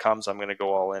the day comes, I'm going to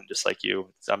go all in just like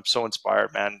you. I'm so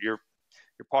inspired, man. Your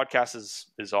podcast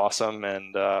is awesome.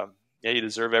 And yeah, you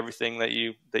deserve everything that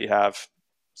you have.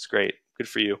 It's great. Good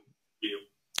for you.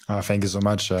 Thank you so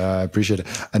much. I appreciate it.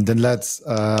 And then let's,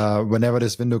 whenever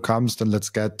this window comes, then let's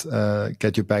get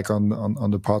you back on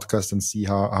the podcast and see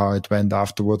how it went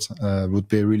afterwards. Would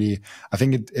be really, I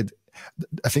think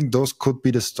I think those could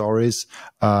be the stories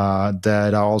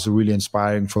that are also really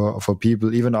inspiring for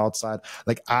people, even outside.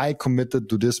 Like, I committed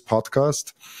to this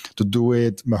podcast to do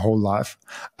it my whole life,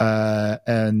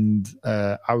 and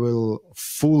I will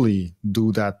fully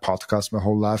do that podcast my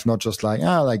whole life, not just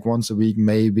like once a week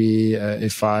maybe,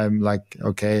 if I'm like,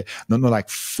 okay, no, like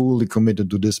fully committed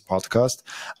to this podcast,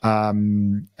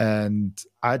 and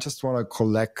I just want to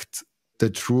collect the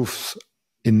truths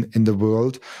in the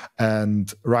world.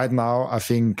 And right now, I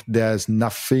think there's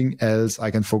nothing else I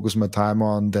can focus my time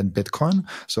on than Bitcoin.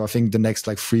 So I think the next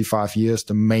like 3-5 years,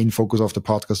 the main focus of the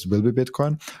podcast will be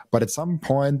Bitcoin. But at some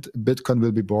point, Bitcoin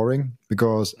will be boring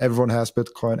because everyone has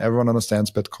Bitcoin, everyone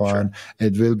understands Bitcoin. Sure.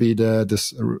 It will be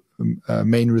this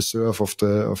main reserve of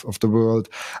the world,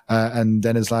 and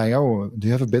then it's like, oh, do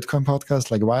you have a Bitcoin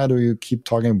podcast? Like, why do you keep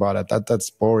talking about it?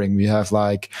 That's boring. We have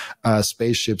like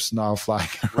spaceships now flying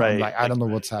around. Right. Like, I don't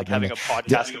know what's happening. Like having a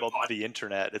podcast about the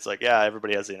internet. It's like, yeah,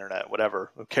 everybody has the internet.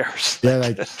 Whatever. Who cares? Yeah,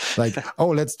 like oh,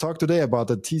 let's talk today about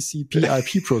the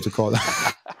TCP/IP protocol.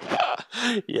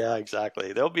 Yeah,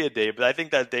 exactly. There'll be a day, but I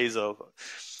think that day's a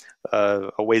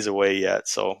ways away yet.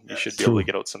 So you should be able to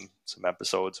get out some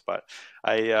episodes. But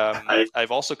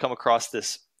I've also come across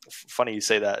this. Funny you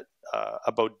say that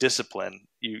about discipline.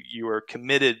 You are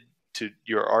committed to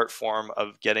your art form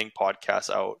of getting podcasts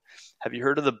out. Have you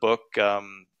heard of the book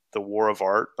The War of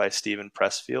Art by Stephen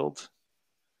Pressfield?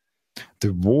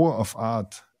 The War of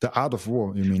Art. The Art of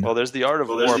War, you mean? Well, there's The Art of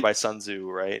War by Sun Tzu,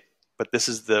 right? But this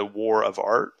is The War of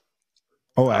Art.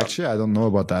 Oh, actually, I don't know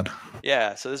about that.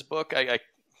 Yeah, so this book, I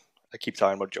keep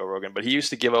talking about Joe Rogan, but he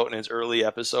used to give out in his early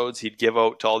episodes, he'd give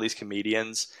out to all these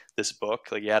comedians this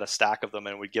book. Like, he had a stack of them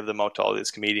and would give them out to all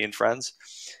his comedian friends.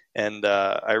 And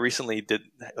I recently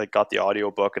got the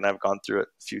audio book, and I've gone through it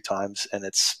a few times, and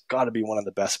it's got to be one of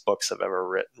the best books I've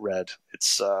ever read.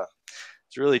 It's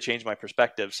really changed my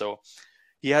perspective. So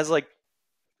he has like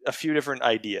a few different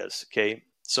ideas. Okay,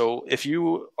 so if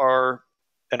you are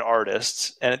an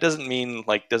artist, and it doesn't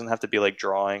have to be like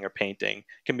drawing or painting,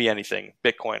 it can be anything.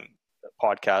 Bitcoin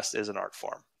podcast is an art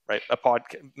form, right?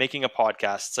 Making a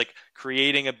podcast, it's like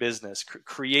creating a business,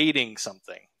 creating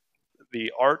something.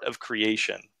 The art of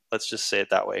creation. Let's just say it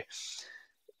that way.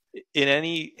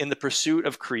 In the pursuit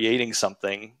of creating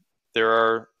something, there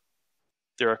are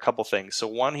a couple things. So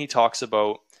one, he talks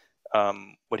about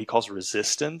what he calls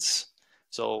resistance.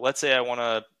 So let's say I want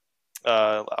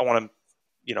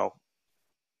to,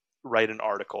 write an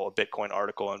article, a Bitcoin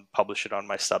article, and publish it on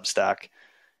my Substack.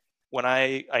 When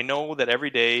I know that every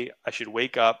day I should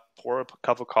wake up, pour a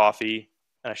cup of coffee,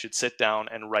 and I should sit down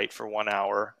and write for 1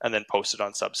 hour and then post it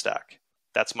on Substack.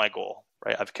 That's my goal,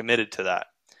 right? I've committed to that.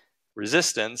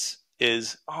 Resistance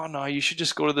is, oh no, you should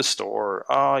just go to the store.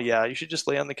 Oh yeah, you should just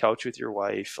lay on the couch with your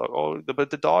wife. Oh, but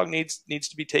the dog needs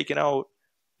to be taken out.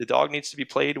 The dog needs to be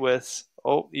played with.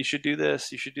 Oh, you should do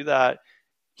this. You should do that.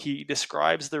 He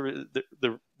describes the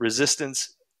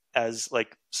resistance as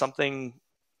like something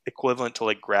equivalent to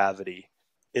like gravity.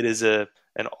 It is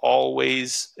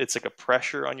it's like a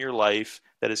pressure on your life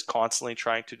that is constantly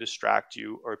trying to distract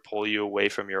you or pull you away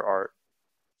from your art.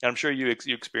 And I'm sure you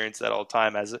experience that all the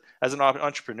time as an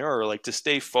entrepreneur, like to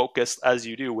stay focused as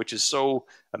you do, which is so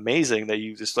amazing that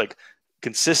you just like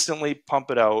consistently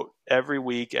pump it out every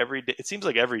week, every day. It seems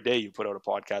like every day you put out a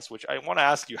podcast, which I want to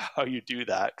ask you how you do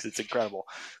that, because it's incredible.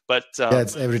 But yeah,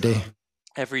 it's every day.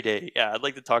 Every day. Yeah, I'd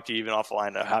like to talk to you even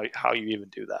offline how you even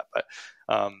do that. But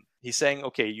he's saying,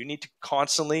 okay, you need to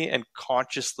constantly and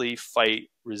consciously fight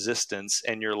resistance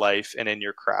in your life and in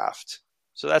your craft.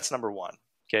 So that's number one.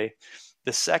 Okay.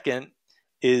 The second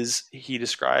is he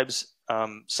describes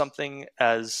something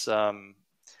as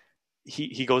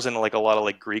he goes into like a lot of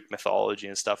like Greek mythology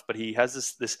and stuff, but he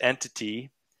has this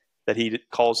entity that he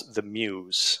calls the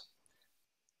muse.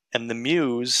 And the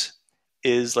muse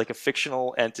is like a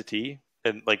fictional entity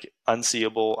and like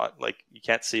unseeable, like you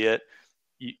can't see it.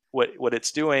 What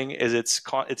it's doing is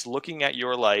it's looking at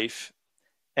your life,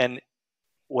 and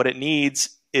what it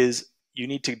needs is you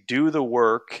need to do the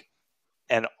work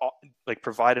and like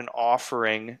provide an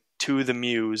offering to the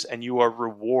muse, and you are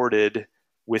rewarded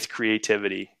with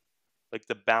creativity, like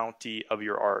the bounty of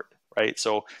your art, right?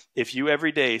 So if you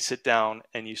every day sit down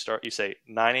and you say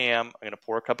 9 a.m., I'm going to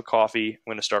pour a cup of coffee, I'm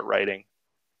going to start writing.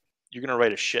 You're going to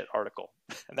write a shit article.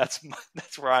 And that's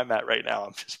where I'm at right now.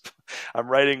 I'm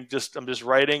just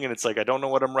writing, and it's like, I don't know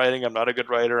what I'm writing. I'm not a good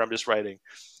writer. I'm just writing.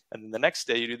 And then the next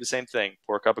day you do the same thing.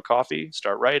 Pour a cup of coffee,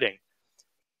 start writing.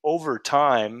 Over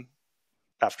time,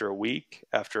 after a week,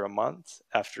 after a month,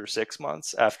 after 6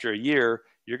 months, after a year,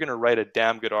 you're going to write a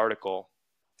damn good article.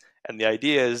 And the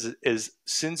idea is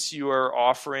since you are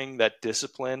offering that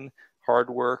discipline, hard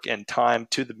work, and time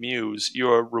to the muse,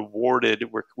 you are rewarded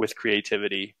with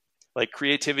creativity. Like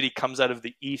creativity comes out of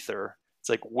the ether. It's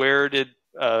like where did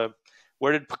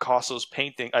Picasso's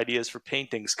painting ideas for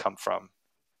paintings come from?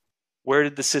 Where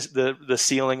did the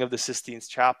ceiling of the Sistine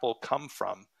Chapel come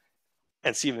from?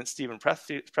 And Stephen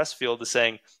Pressfield is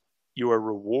saying you are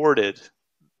rewarded,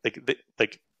 like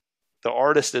the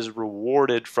artist is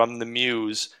rewarded from the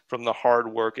muse, from the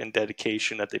hard work and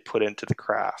dedication that they put into the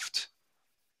craft,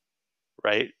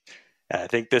 right? And I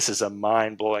think this is a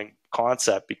mind-blowing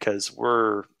concept because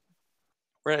we're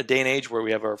in a day and age where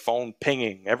we have our phone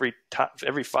pinging every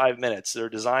 5 minutes. They're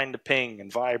designed to ping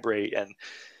and vibrate, and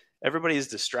everybody is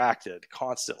distracted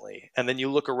constantly. And then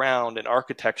you look around, and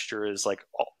architecture is like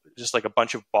just like a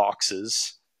bunch of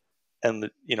boxes,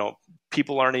 and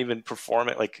people aren't even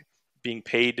performing, like being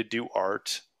paid to do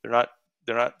art. They're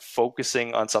not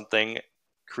focusing on something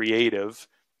creative.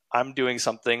 I'm doing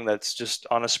something that's just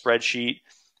on a spreadsheet.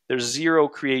 There's zero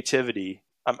creativity.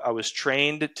 I was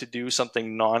trained to do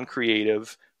something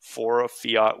non-creative for a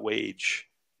fiat wage.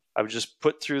 I was just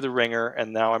put through the ringer,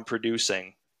 and now I'm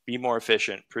producing. Be more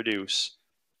efficient, produce.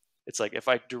 It's like if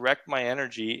I direct my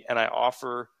energy and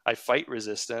I fight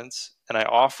resistance, and I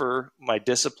offer my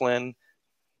discipline,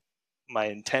 my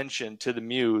intention to the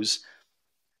muse,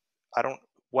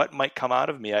 what might come out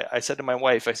of me? I said to my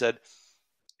wife, I said,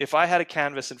 if I had a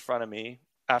canvas in front of me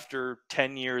after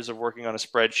 10 years of working on a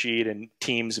spreadsheet and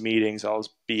Teams meetings, all this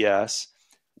BS,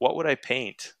 what would I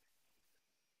paint?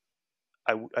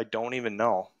 I don't even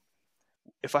know.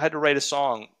 If I had to write a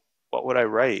song, what would I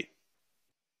write?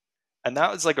 And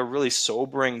that was like a really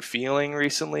sobering feeling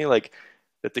recently, like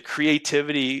that the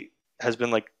creativity has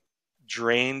been like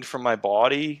drained from my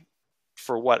body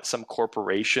for what? Some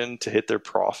corporation to hit their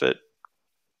profit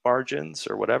margins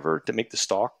or whatever, to make the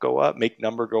stock go up, make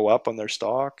number go up on their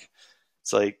stock.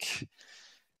 It's like,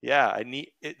 yeah, I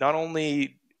need it. Not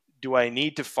only do I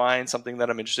need to find something that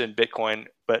I'm interested in Bitcoin,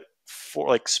 but for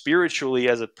like spiritually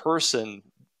as a person,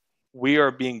 we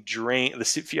are being drained. The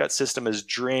fiat system is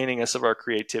draining us of our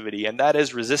creativity, and that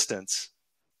is resistance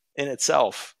in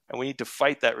itself. And we need to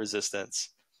fight that resistance.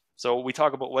 So we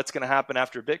talk about what's going to happen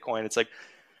after Bitcoin. It's like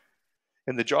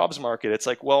in the jobs market, it's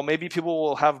like, well, maybe people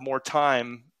will have more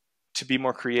time to be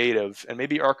more creative, and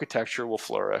maybe architecture will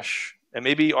flourish, and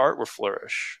maybe art will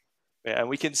flourish. And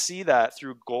we can see that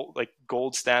through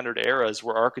gold standard eras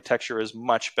where architecture is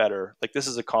much better. Like this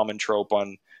is a common trope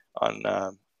on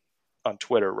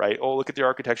Twitter, right? Oh, look at the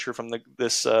architecture from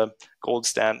this gold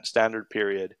standard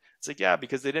period. It's like, yeah,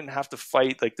 because they didn't have to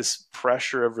fight like this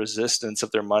pressure of resistance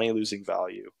of their money losing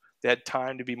value. They had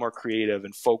time to be more creative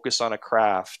and focus on a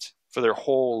craft for their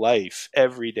whole life,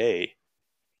 every day.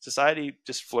 Society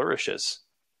just flourishes.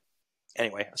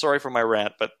 Anyway, sorry for my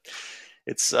rant, but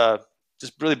it's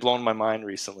just really blown my mind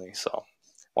recently. So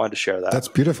wanted to share that. That's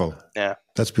beautiful. Yeah.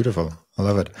 That's beautiful. I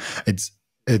love it. It's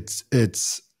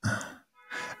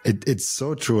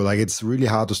so true. Like it's really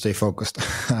hard to stay focused.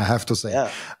 I have to say,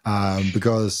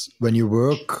 because when you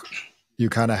work, you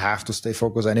kind of have to stay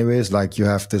focused anyways. Like you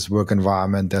have this work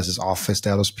environment, there's this office,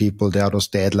 there are those people, there are those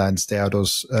deadlines, there are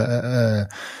those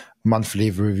monthly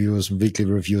reviews, weekly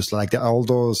reviews. Like there are all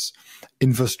those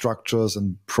infrastructures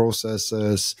and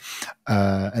processes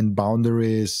and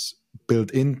boundaries built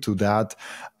into that.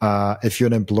 If you're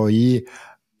an employee,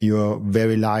 you're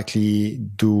very likely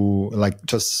to like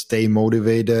just stay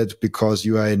motivated because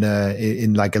you are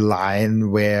in like a line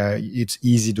where it's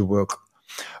easy to work.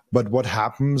 But what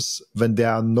happens when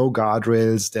there are no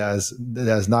guardrails?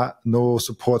 There's no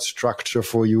support structure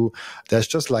for you. There's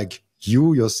just like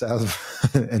you,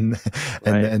 yourself, and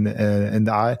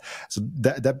I. So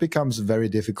that becomes very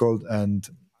difficult, and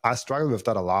I struggle with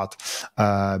that a lot.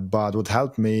 But what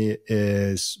helped me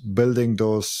is building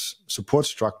those support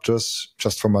structures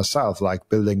just for myself, like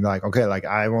building like, okay, like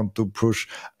I want to push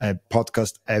a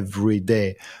podcast every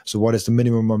day. So what is the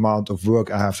minimum amount of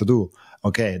work I have to do?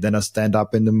 Okay, then I stand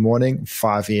up in the morning,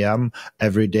 5 a.m.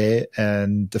 every day.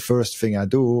 And the first thing I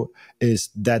do is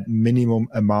that minimum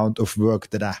amount of work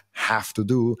that I have to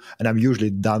do. And I'm usually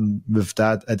done with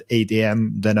that at 8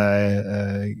 a.m. Then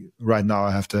right now I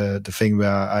have the thing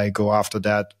where I go after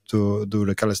that to do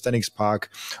the calisthenics park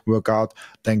workout,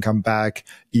 then come back,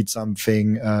 eat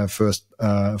something, first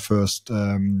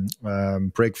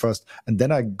breakfast. And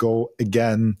then I go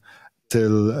again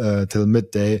till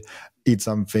midday, eat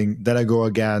something, then I go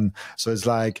again. So it's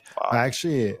like, wow. I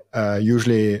actually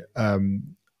usually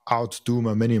outdo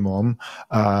my minimum.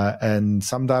 And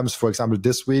sometimes, for example,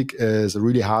 this week is a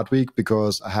really hard week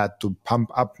because I had to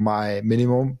pump up my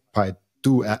minimum by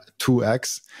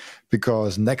 2x,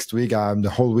 because next week I'm the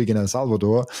whole week in El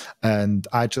Salvador, and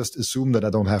I just assume that I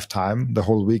don't have time the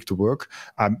whole week to work.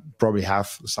 I probably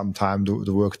have some time to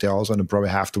work there also, and I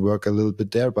probably have to work a little bit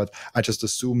there, but I just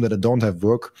assume that I don't have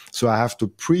work. So I have to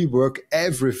pre-work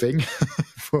everything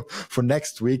for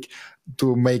next week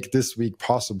to make this week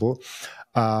possible.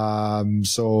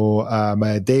 So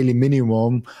my daily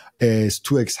minimum is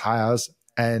 2x higher,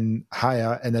 and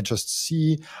I just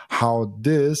see how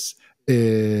this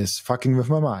is fucking with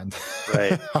my mind.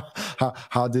 Right.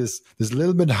 how this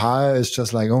little bit higher is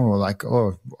just like,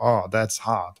 oh, that's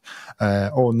hard.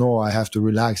 Oh no, I have to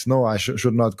relax. No, I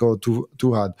should not go too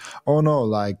hard. Oh no,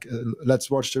 like let's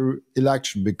watch the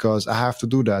election because I have to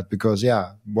do that because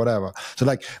whatever. So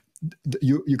like,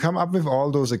 you come up with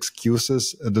all those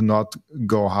excuses to not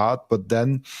go hard, but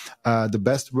then the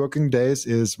best working days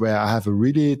is where I have a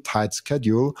really tight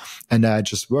schedule and I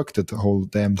just work it the whole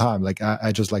damn time. Like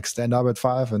I just like stand up at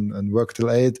 5 and work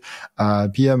till 8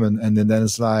 p.m. and then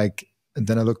it's like, and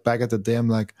then I look back at the day, I'm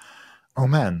like, oh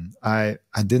man, I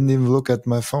didn't even look at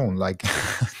my phone. Like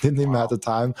I didn't even have the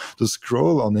time to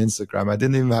scroll on Instagram. I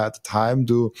didn't even have the time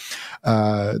to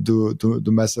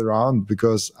mess around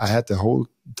because I had the whole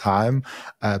time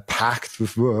packed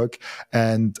with work.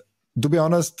 And to be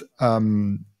honest,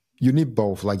 you need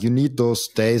both. Like you need those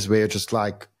days where you just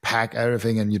like pack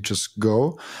everything and you just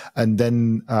go. And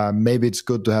then maybe it's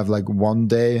good to have like one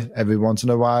day every once in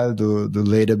a while to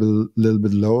lay it a little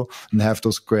bit low and have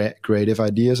those creative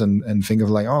ideas and think of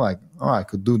like, I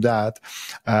could do that.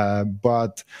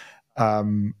 But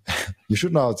you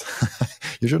should not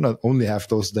only have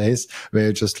those days where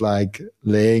you're just like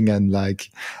laying and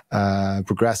like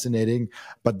procrastinating,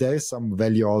 but there is some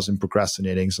value also in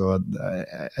procrastinating. So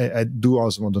I do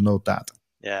also want to note that.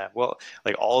 Yeah, well,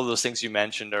 like all of those things you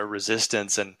mentioned are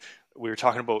resistance, and we were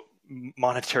talking about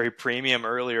monetary premium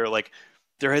earlier. Like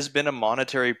there has been a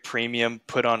monetary premium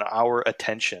put on our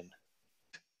attention.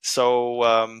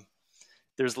 So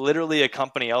there's literally a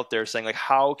company out there saying like,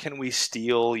 how can we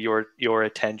steal your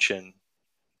attention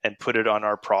and put it on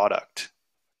our product,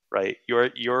 right?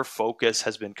 Your focus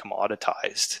has been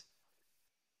commoditized,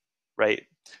 right?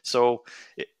 So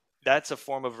that's a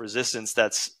form of resistance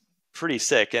that's pretty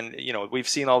sick. And, we've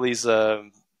seen all these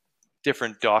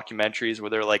different documentaries where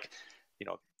they're like,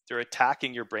 they're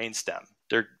attacking your brainstem.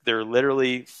 They're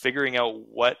literally figuring out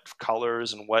what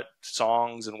colors and what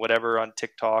songs and whatever on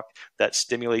TikTok that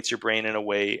stimulates your brain in a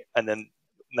way. And then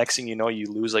next thing you know, you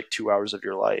lose like 2 hours of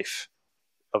your life,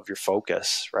 of your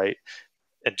focus, right?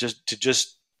 And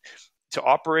to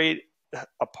operate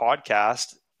a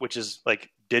podcast, which is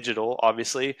like digital,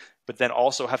 obviously, but then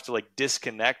also have to like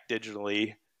disconnect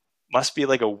digitally, must be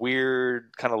like a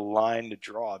weird kind of line to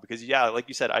draw, because like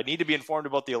you said, I need to be informed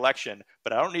about the election,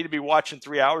 but I don't need to be watching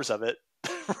 3 hours of it.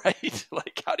 Right?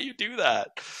 Like, how do you do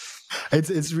that?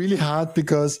 It's really hard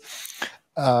because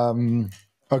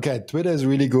Twitter is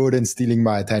really good in stealing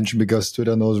my attention because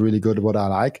Twitter knows really good what I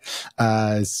like.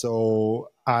 So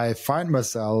I find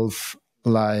myself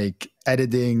like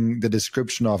editing the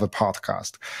description of a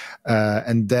podcast,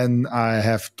 and then I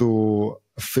have to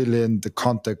fill in the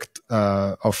contact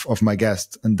of my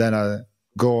guest, and then I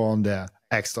go on there,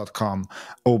 x.com,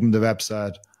 open the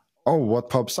website. Oh, what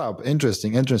pops up?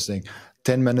 Interesting.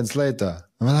 10 minutes later,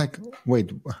 I'm like,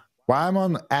 wait, why am I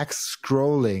on X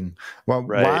scrolling? Well,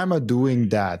 right. Why am I doing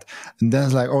that? And then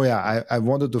it's like, I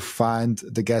wanted to find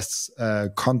the guest's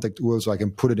contact URL so I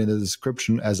can put it in the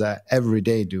description as I every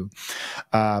day do.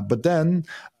 But then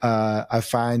I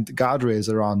find guardrails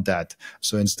around that.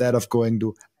 So instead of going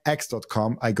to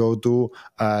x.com, I go to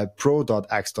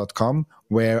pro.x.com,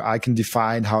 where I can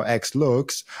define how X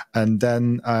looks, and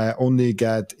then I only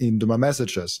get into my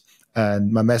messages.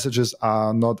 And my messages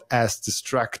are not as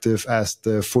distractive as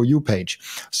the For You page.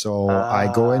 So I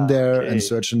go in there and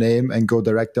search a name and go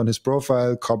directly on his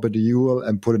profile, copy the URL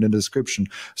and put it in the description.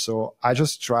 So I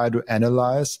just try to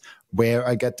analyze where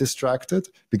I get distracted,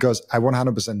 because I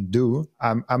 100% do.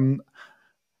 I'm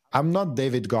not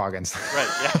David Goggins. Right.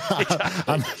 Yeah.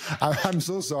 Exactly. I'm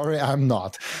so sorry. I'm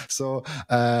not. So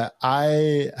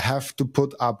I have to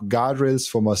put up guardrails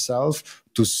for myself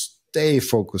to stay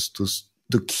focused,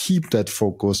 to keep that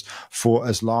focus for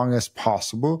as long as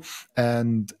possible.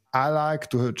 And I like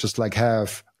to just like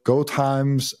have go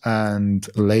times and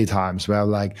lay times where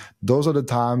like those are the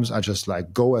times I just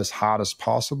like go as hard as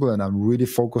possible and I'm really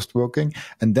focused working.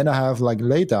 And then I have like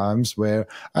lay times where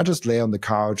I just lay on the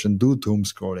couch and do doom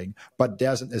scrolling. But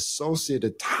there's an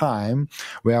associated time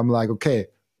where I'm like, okay,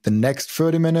 the next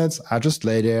 30 minutes, I just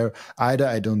lay there. Either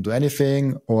I don't do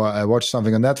anything, or I watch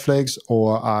something on Netflix,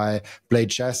 or I play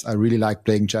chess. I really like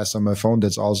playing chess on my phone.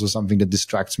 That's also something that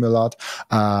distracts me a lot.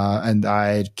 And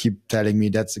I keep telling me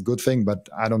that's a good thing, but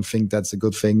I don't think that's a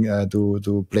good thing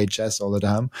to play chess all the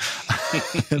time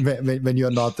when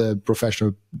you're not a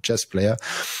professional chess player.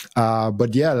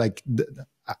 But yeah, like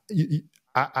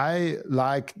I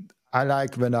like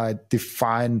when I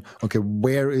define, okay,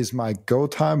 where is my go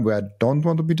time where I don't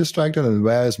want to be distracted, and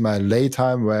where is my lay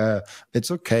time where it's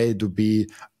okay to be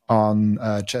on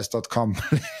chess.com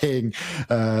playing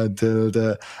till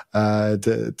the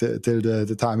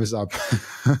time is up.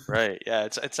 Right. Yeah.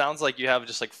 It sounds like you have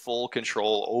just like full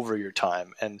control over your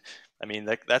time. And I mean,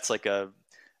 that's like a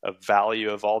value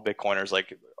of all Bitcoiners.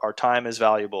 Like, our time is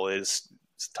valuable,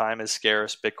 time is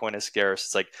scarce. Bitcoin is scarce.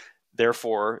 It's like,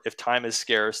 therefore, if time is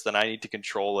scarce, then I need to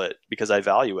control it because I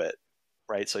value it,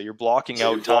 right? So you're blocking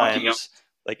out times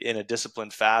like in a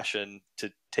disciplined fashion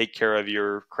to take care of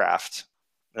your craft.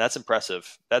 And that's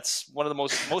impressive. That's one of the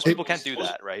most people can't do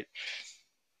that, right?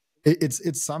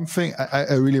 It's something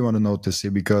I really want to notice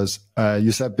here, because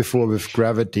you said before with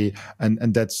gravity,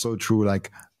 and that's so true.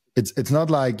 Like, it's not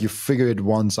like you figure it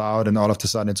once out and all of a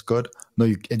sudden it's good. No,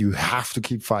 you have to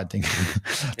keep fighting.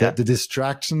 The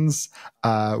distractions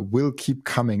will keep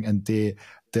coming, and the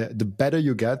better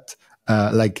you get,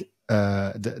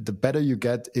 the better you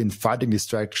get in fighting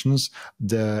distractions,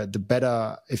 the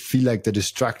better I feel like the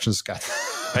distractions get.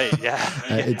 Right. Yeah.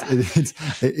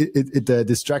 The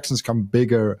distractions come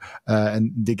bigger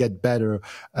and they get better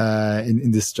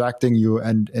in distracting you,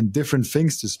 and different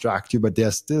things distract you, but they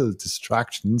are still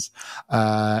distractions,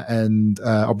 and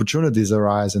opportunities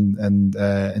arise, and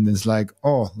it's like,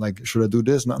 oh, like, should I do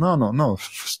this? No.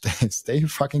 Stay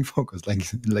fucking focused.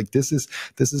 Like this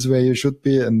is where you should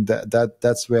be, and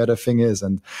that's where the thing is.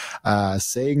 And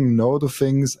saying no to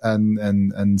things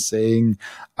and saying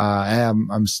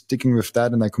I'm sticking with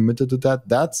that and I committed to that,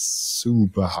 that's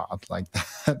super hard. Like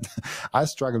that, I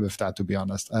struggle with that, to be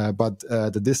honest. But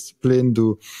the discipline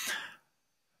to,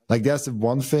 like, there's the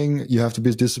one thing you have to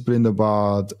be disciplined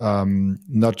about,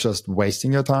 not just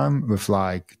wasting your time with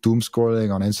like doom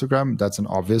scrolling on Instagram. That's an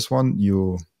obvious one.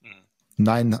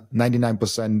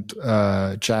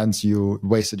 99% chance you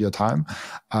wasted your time.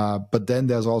 But then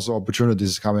there's also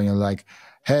opportunities coming, and like,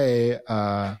 hey,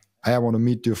 I want to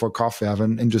meet you for coffee. I have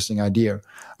an interesting idea.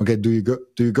 Okay, do you go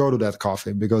to that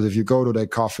coffee? Because if you go to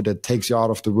that coffee, that takes you out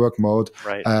of the work mode,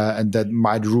 right, and that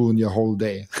might ruin your whole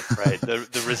day. Right.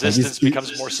 The resistance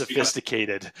becomes more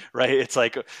sophisticated, right? It's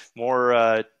like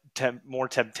more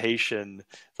temptation.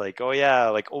 Like, oh yeah,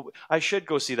 like, oh, I should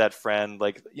go see that friend.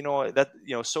 Like,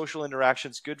 social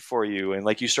interaction's good for you, and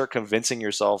like you start convincing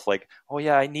yourself, like, oh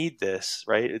yeah, I need this,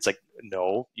 right? It's like,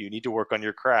 no, you need to work on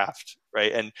your craft,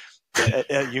 right? And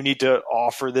you need to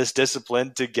offer this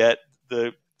discipline to get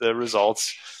the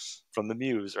results from the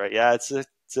muse, right? Yeah,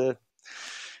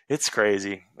 it's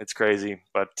crazy. It's crazy,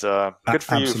 but good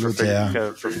for you for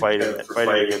fighting a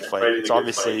good fight. It's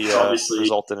obviously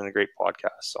resulted in a great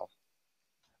podcast. So,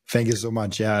 thank you so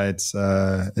much. Yeah, it's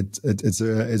a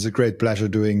great pleasure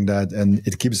doing that, and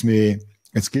it keeps me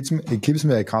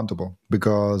accountable,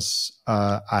 because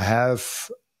I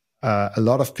have a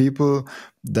lot of people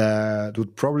that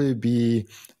would probably be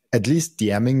at least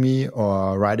DMing me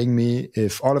or writing me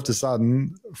if all of a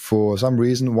sudden, for some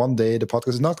reason, one day the podcast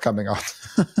is not coming out.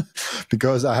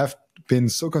 Because I have been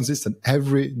so consistent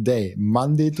every day,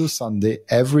 Monday to Sunday,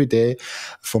 every day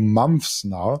for months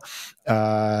now.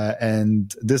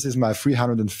 And this is my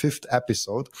 305th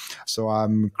episode. So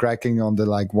I'm cracking on the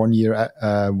like 1 year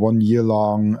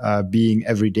long being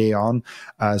every day on.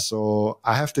 So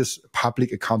I have this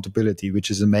public accountability, which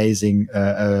is amazing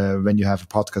when you have a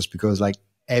podcast, because like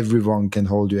everyone can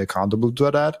hold you accountable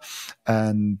to that.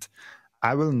 And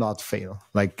I will not fail.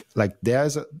 Like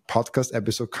there's a podcast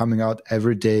episode coming out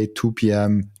every day, 2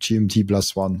 p.m. GMT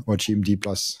 +1 or GMT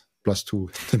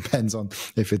 +2. Depends on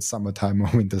if it's summertime or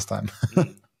winter's time.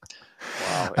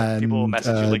 Wow. And people will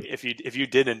message you, like, if you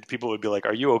didn't, people would be like,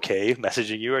 "Are you okay?"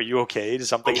 Messaging you, "Are you okay? Did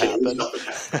something happen?"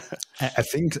 I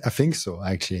think so,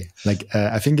 actually. Like,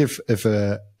 I think if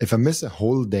I miss a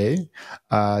whole day,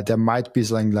 there might be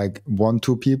something like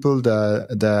 1-2 people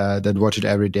that watch it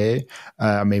every day.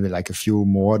 Maybe like a few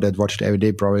more that watch it every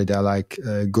day. Probably there are like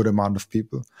a good amount of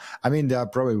people. I mean, there are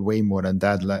probably way more than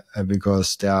that,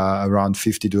 because there are around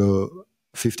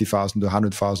 50,000 to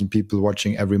 100,000 people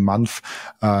watching every month.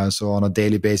 So on a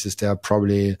daily basis, there are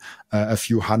probably a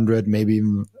few hundred, maybe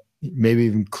even maybe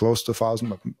even close to 1,000,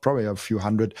 but probably a few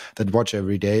hundred that watch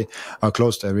every day, or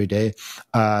close to every day.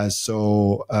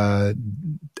 So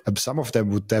some of them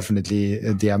would definitely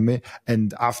DM me.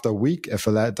 And after a week, if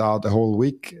I let out a whole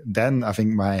week, then I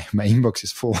think my inbox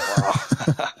is full.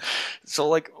 Wow. So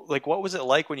like what was it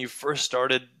like when you first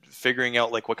started figuring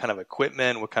out like what kind of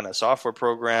equipment, what kind of software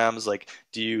programs, like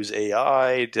do you use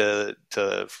AI to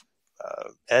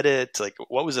edit? Like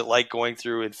what was it like going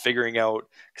through and figuring out,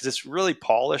 because it's really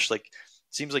polished, like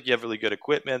it seems like you have really good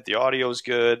equipment, the audio is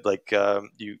good, like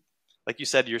you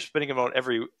said, you're spinning them out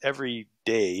every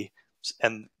day,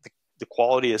 and the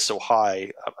quality is so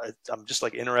high. I'm just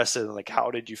like interested in like how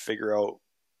did you figure out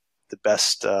the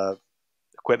best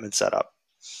equipment setup?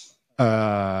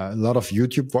 A lot of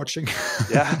YouTube watching,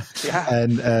 Yeah, yeah.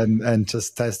 and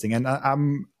just testing. And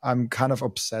I'm kind of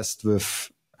obsessed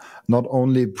with not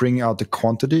only bringing out the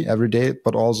quantity every day,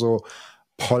 but also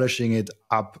polishing it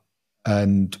up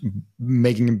and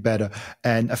making it better.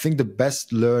 And I think the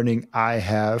best learning I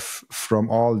have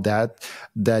from all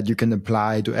that you can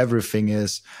apply to everything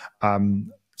is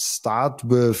start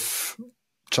with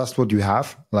just what you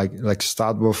have, like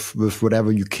start with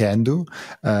whatever you can do.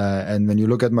 And when you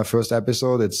look at my first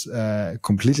episode, it's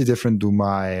completely different to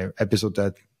my episode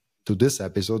to this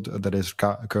episode that is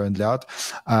currently out.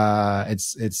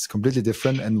 It's completely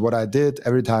different. And what I did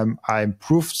every time I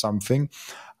improved something,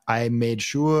 I made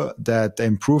sure that the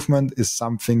improvement is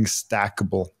something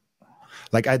stackable.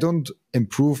 Like I don't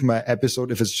improve my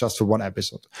episode if it's just for one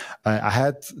episode. I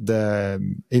had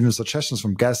even suggestions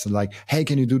from guests like, hey,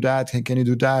 can you do that? Hey, can you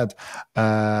do that?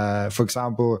 For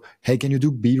example, hey, can you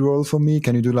do B-roll for me?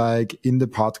 Can you do like in the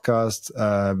podcast,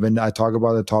 when I talk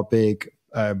about a topic,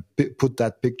 put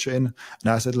that picture in?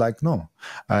 And I said like, no,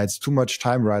 it's too much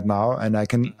time right now. And I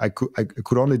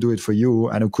could only do it for you,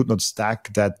 and I could not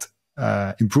stack that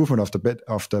improvement of the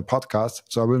podcast,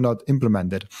 so I will not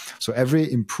implement it. So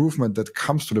every improvement that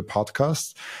comes to the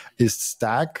podcast is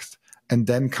stacked and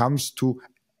then comes to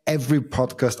every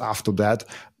podcast after that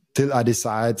till I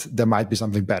decide there might be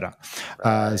something better.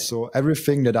 Right. So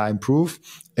everything that I improve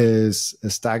is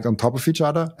stacked on top of each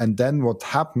other. And then what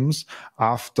happens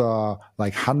after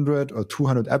like 100 or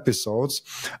 200 episodes,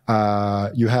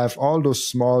 you have all those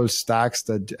small stacks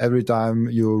that every time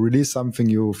you release something,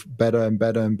 you better and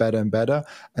better and better and better.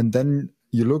 And then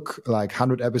you look like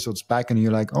 100 episodes back and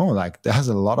you're like, oh, like there's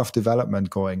a lot of development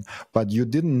going, but you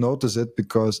didn't notice it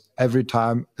because every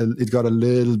time it got a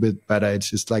little bit better. It's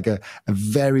just like a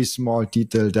very small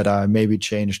detail that I maybe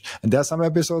changed. And there are some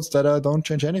episodes that I don't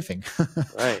change anything.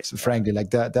 Right. So frankly,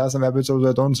 like there are some episodes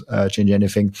that don't change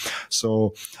anything.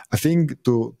 So I think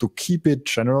to keep it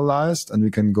generalized, and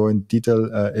we can go in detail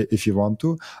if you want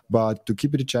to, but to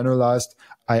keep it generalized,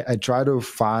 I try to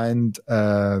find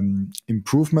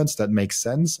improvements that make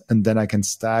sense, and then I can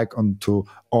stack onto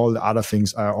all the other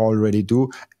things I already do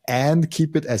and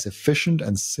keep it as efficient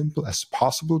and simple as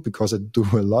possible, because I do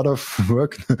a lot of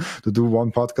work to do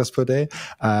one podcast per day.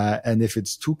 And if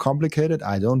it's too complicated,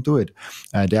 I don't do it.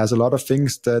 There's a lot of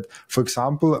things that, for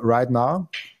example, right now,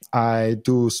 I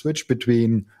do switch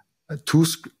between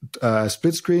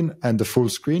split screen and the full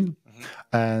screen.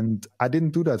 Mm-hmm. And I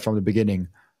didn't do that from the beginning.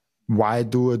 Why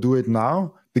do I do it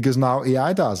now? Because now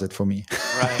AI does it for me.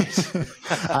 Right.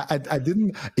 I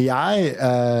didn't.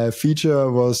 AI feature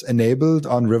was enabled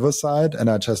on Riverside, and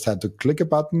I just had to click a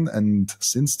button. And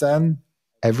since then,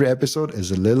 every episode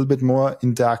is a little bit more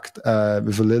with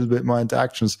a little bit more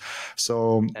interactions.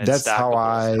 So that's how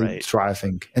I try. I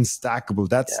think, and stackable.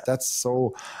 That's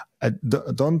so.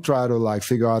 Don't try to like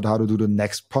figure out how to do the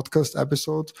next podcast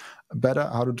episode better.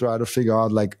 How to try to figure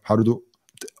out like how to do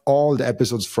all the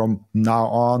episodes from now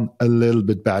on a little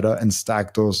bit better and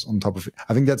stack those on top of it.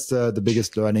 I think that's the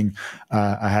biggest learning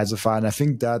I had so far. And I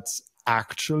think that's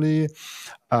actually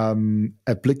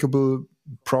applicable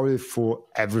probably for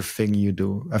everything you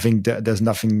do. I think there's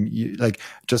nothing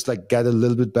just get a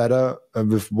little bit better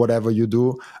with whatever you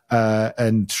do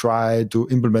and try to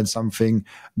implement something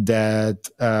that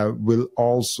will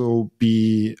also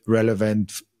be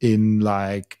relevant in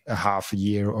like a half a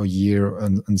year or year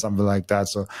and something like that.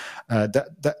 So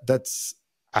that's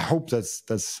I hope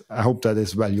that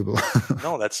is valuable.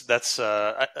 No, that's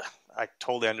I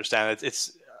totally understand.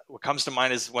 It's what comes to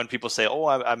mind is when people say, "Oh,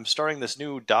 I'm starting this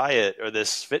new diet or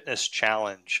this fitness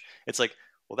challenge." It's like,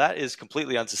 well, that is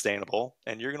completely unsustainable,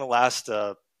 and you're going to last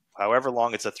however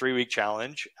long. It's a 3-week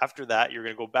challenge. After that, you're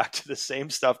going to go back to the same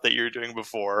stuff that you're doing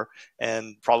before,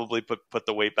 and probably put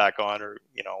the weight back on, or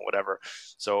whatever.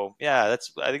 So yeah,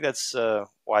 I think that's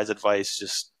wise advice.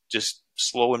 Just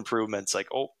slow improvements. Like,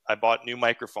 oh, I bought new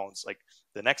microphones. Like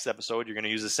the next episode, you're going to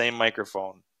use the same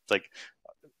microphone. It's like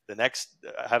the next,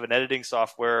 I have an editing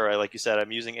software, or like you said,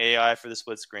 I'm using AI for the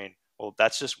split screen. Well,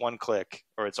 that's just one click,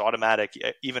 or it's automatic.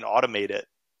 Even automate it,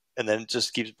 and then it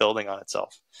just keeps building on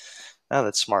itself. Oh,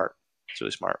 that's smart. It's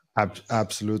really smart.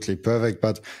 Absolutely perfect.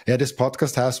 But yeah, this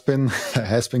podcast has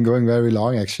been going very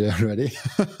long actually already.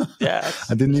 Yeah,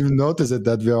 I didn't even notice it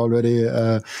that we're already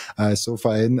so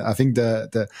far in. I think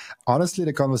the honestly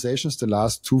the conversations the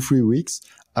last 2-3 weeks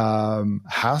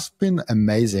has been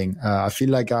amazing. I feel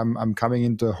like I'm coming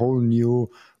into a whole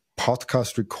new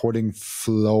podcast recording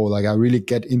flow. Like I really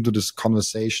get into this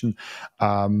conversation.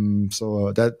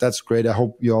 So that's great. I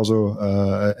hope you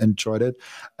also enjoyed it.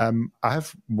 I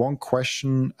have one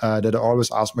question that I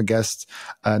always ask my guests,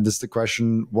 and this is the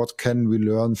question: what can we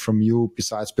learn from you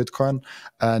besides Bitcoin,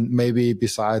 and maybe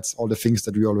besides all the things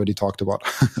that we already talked about?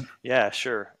 Yeah,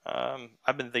 sure.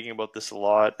 I've been thinking about this a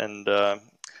lot, and I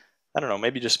don't know,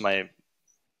 maybe just my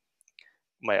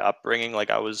upbringing.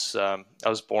 Like I was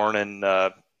born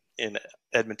in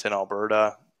Edmonton,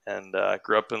 Alberta, and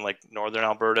grew up in like northern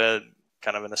Alberta,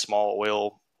 kind of in a small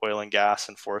oil and gas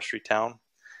and forestry town.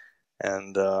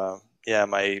 And yeah,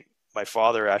 my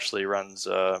father actually runs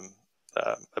a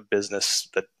business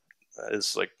that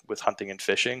is like with hunting and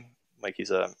fishing. Like he's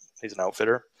an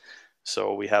outfitter.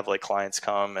 So we have like clients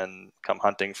come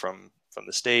hunting from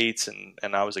the States,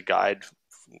 and I was a guide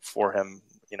for him,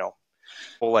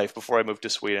 whole life. Before I moved to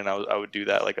Sweden, I would do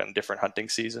that like on different hunting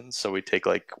seasons. So we take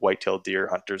like white-tailed deer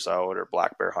hunters out or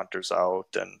black bear hunters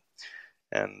out,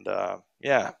 and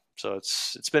yeah. So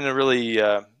it's been a really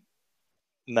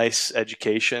nice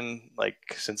education, like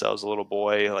since I was a little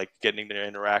boy, like getting to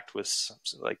interact with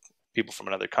like people from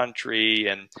another country,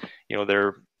 and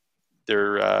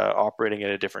they're operating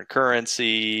in a different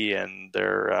currency, and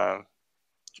they're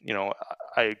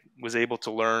I was able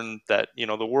to learn that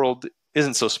the world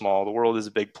isn't so small. The world is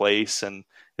a big place, and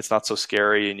it's not so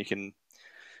scary, and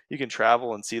you can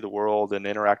travel and see the world and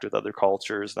interact with other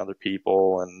cultures and other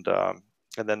people, and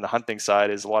then the hunting side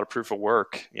is a lot of proof of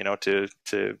work, to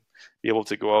be able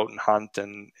to go out and hunt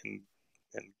and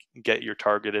get your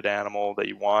targeted animal that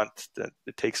you want. That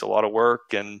it takes a lot of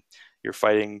work, and you're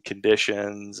fighting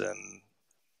conditions and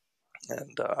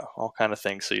all kind of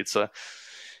things. So it's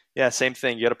same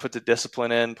thing. You got to put the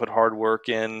discipline in, put hard work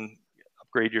in,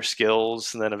 upgrade your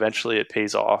skills, and then eventually it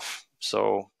pays off.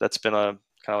 So that's been a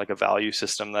kind of like a value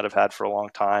system that I've had for a long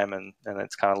time, and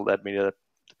it's kind of led me to the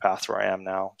path where I am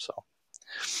now. So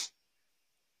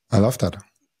I love that.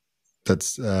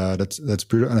 That's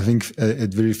beautiful, and I think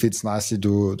it really fits nicely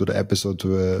to the episode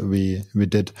we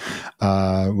did,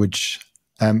 which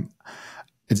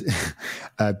it's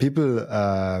people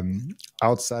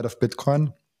outside of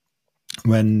Bitcoin.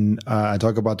 When I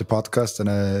talk about the podcast and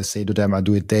I say to them I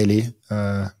do it daily,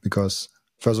 because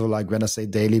first of all, like when I say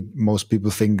daily, most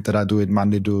people think that I do it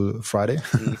Monday to Friday.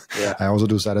 Yeah. I also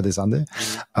do Saturday, Sunday.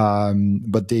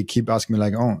 But they keep asking me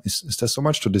like, oh, is there so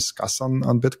much to discuss on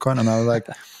Bitcoin? And I was like,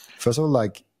 first of all,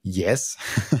 like, yes.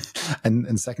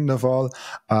 and second of all,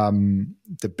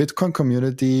 the Bitcoin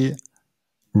community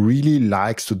really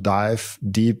likes to dive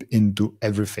deep into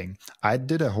everything. I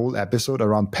did a whole episode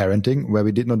around parenting where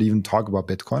we did not even talk about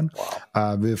Bitcoin.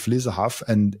 Wow. With Lisa Huff,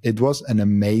 and it was an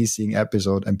amazing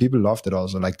episode, and people loved it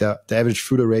also. Like the average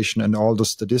food duration and all the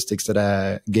statistics that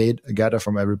I gather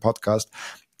from every podcast,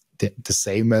 the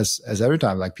same as every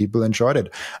time. Like people enjoyed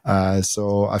it.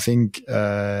 So I think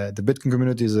the Bitcoin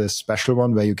community is a special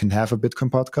one where you can have a Bitcoin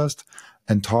podcast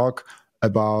and talk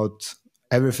about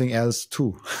everything else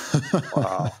too.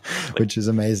 Wow. Which is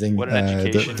amazing. What an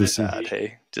education is that,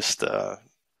 hey? Just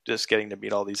getting to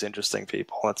meet all these interesting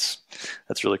people. That's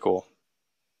really cool.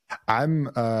 I'm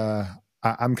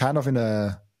kind of in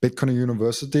a Bitcoin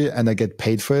university, and I get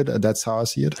paid for it. That's how I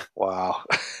see it. Wow.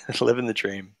 Living the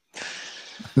dream.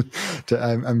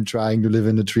 I'm trying to live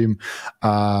in the dream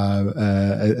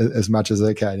as much as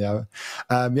I can. Yeah,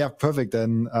 perfect.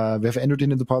 Then we have ended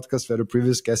in the podcast where the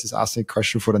previous guest is asking a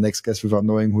question for the next guest without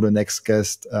knowing who the next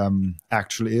guest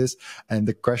actually is, and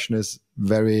the question is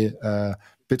very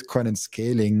Bitcoin and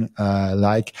scaling.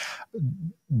 Like,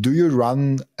 do you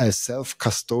run a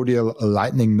self-custodial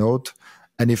Lightning node,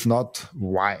 and if not,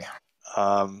 why?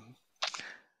 I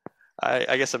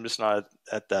guess I'm just not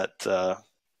at that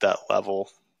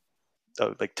level.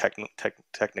 Like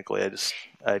technically,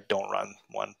 I don't run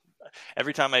one.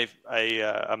 Every time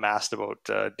I'm asked about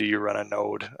do you run a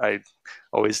node, I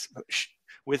always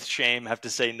with shame have to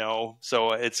say no.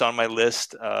 So it's on my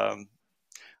list.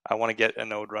 I want to get a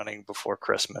node running before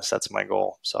Christmas. That's my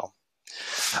goal. So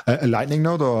a Lightning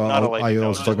node, or not a Lightning are you node,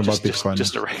 also talking about Bitcoin?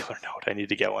 Just a regular node. I need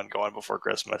to get one going before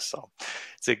Christmas. So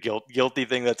it's a guilty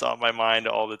thing that's on my mind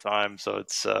all the time. So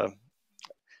it's I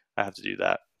have to do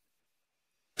that.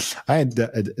 And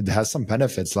it has some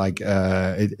benefits. Like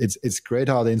it's great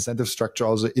how the incentive structure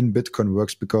also in Bitcoin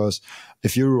works, because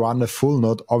if you run a full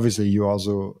node, obviously you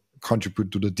also contribute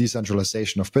to the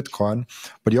decentralization of Bitcoin,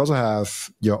 but you also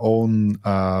have your own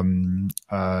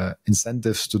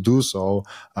incentives to do so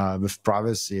with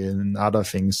privacy and other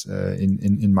things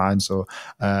in mind. So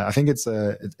I think it's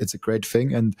a great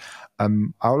thing, and I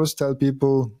always tell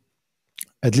people,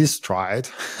 at least try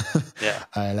it. Yeah.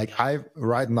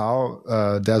 Right now,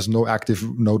 there's no active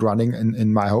node running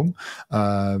in my home,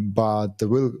 but there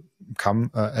will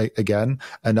come again,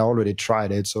 and I already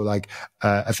tried it. So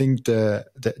I think the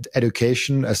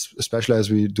education, especially as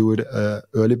we do it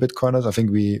early Bitcoiners, I think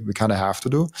we kind of have to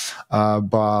do.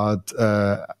 But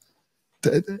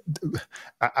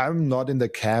I'm not in the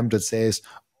camp that says,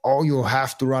 oh, you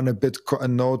have to run a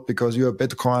Bitcoin node because you're a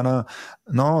Bitcoiner.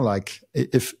 No,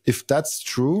 if that's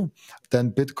true,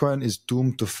 then Bitcoin is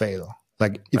doomed to fail.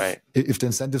 If the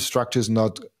incentive structure is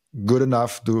not good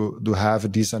enough to have a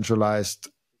decentralized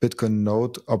Bitcoin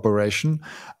node operation,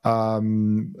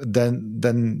 then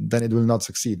it will not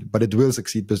succeed. But it will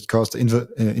succeed because the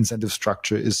incentive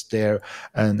structure is there,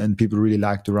 and people really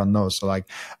like to run nodes. So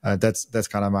that's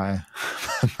kind of my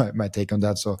my take on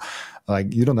that. So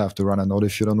you don't have to run a node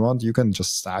if you don't want. You can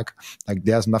just stack.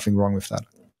 There's nothing wrong with that.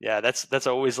 Yeah, that's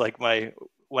always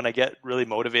when I get really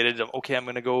motivated, okay, I'm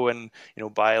going to go and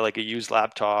buy a used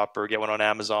laptop or get one on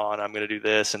Amazon. I'm going to do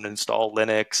this and install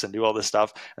Linux and do all this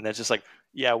stuff, and then it's just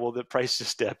yeah, well, the price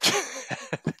just dipped.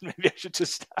 maybe I should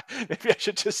just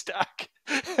stack.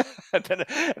 and then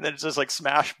it's just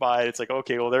smash buy. It's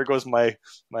okay, well, there goes my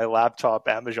laptop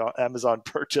Amazon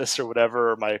purchase or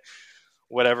whatever, or my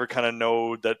whatever kind of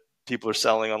node that people are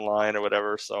selling online or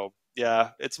whatever. So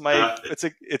yeah,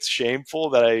 it's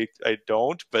shameful that I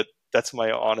don't, but that's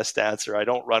my honest answer. I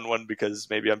don't run one because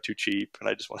maybe I'm too cheap and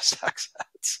I just want to stack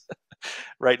sats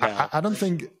right now. I don't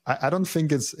think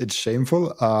it's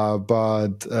shameful,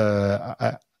 but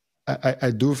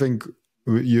I do think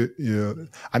you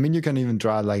you can even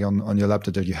try on your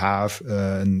laptop that you have,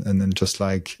 and then just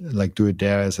do it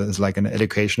there as an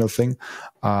educational thing.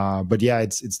 But yeah,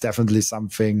 it's definitely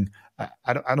something.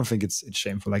 I don't think it's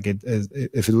shameful.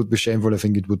 If it would be shameful, I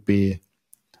think it would be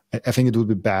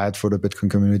bad for the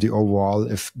Bitcoin community overall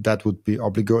if that would be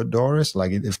obligatory,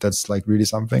 if that's really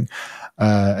something.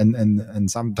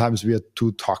 And sometimes we are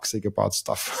too toxic about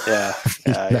stuff. Yeah,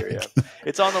 I hear you.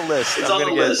 It's on the list. I'm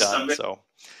going to get it done. So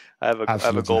I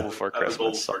have a goal before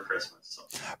Christmas.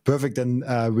 Perfect. Then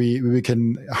we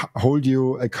can hold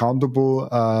you accountable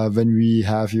when we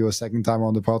have you a second time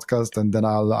on the podcast, and then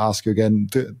I'll ask you again,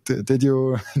 did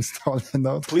you install the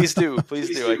node? Please do.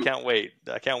 I can't wait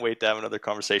to have another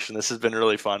conversation. This has been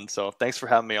really fun. So thanks for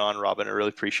having me on, Robin. I really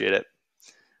appreciate it.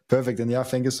 Perfect. And yeah,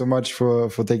 thank you so much for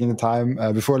taking the time.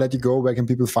 Before I let you go, where can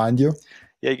people find you?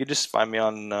 Yeah, you can just find me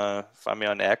on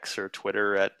X or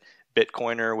Twitter at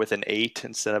Bitcoiner with an 8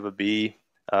 instead of a B.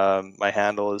 My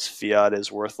handle is Fiat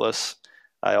is worthless.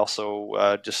 I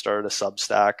also just started a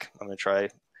Substack. I'm going to try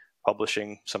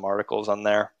publishing some articles on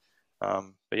there.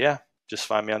 But yeah, just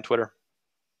find me on Twitter.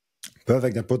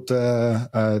 Perfect. I put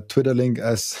the Twitter link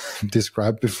as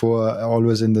described before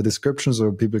always in the description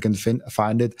so people can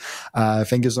find it.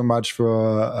 Thank you so much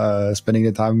for spending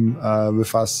the time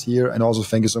with us here. And also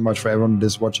thank you so much for everyone that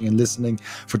is watching and listening,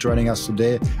 for joining us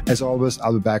today. As always,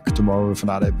 I'll be back tomorrow with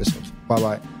another episode.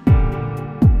 Bye-bye.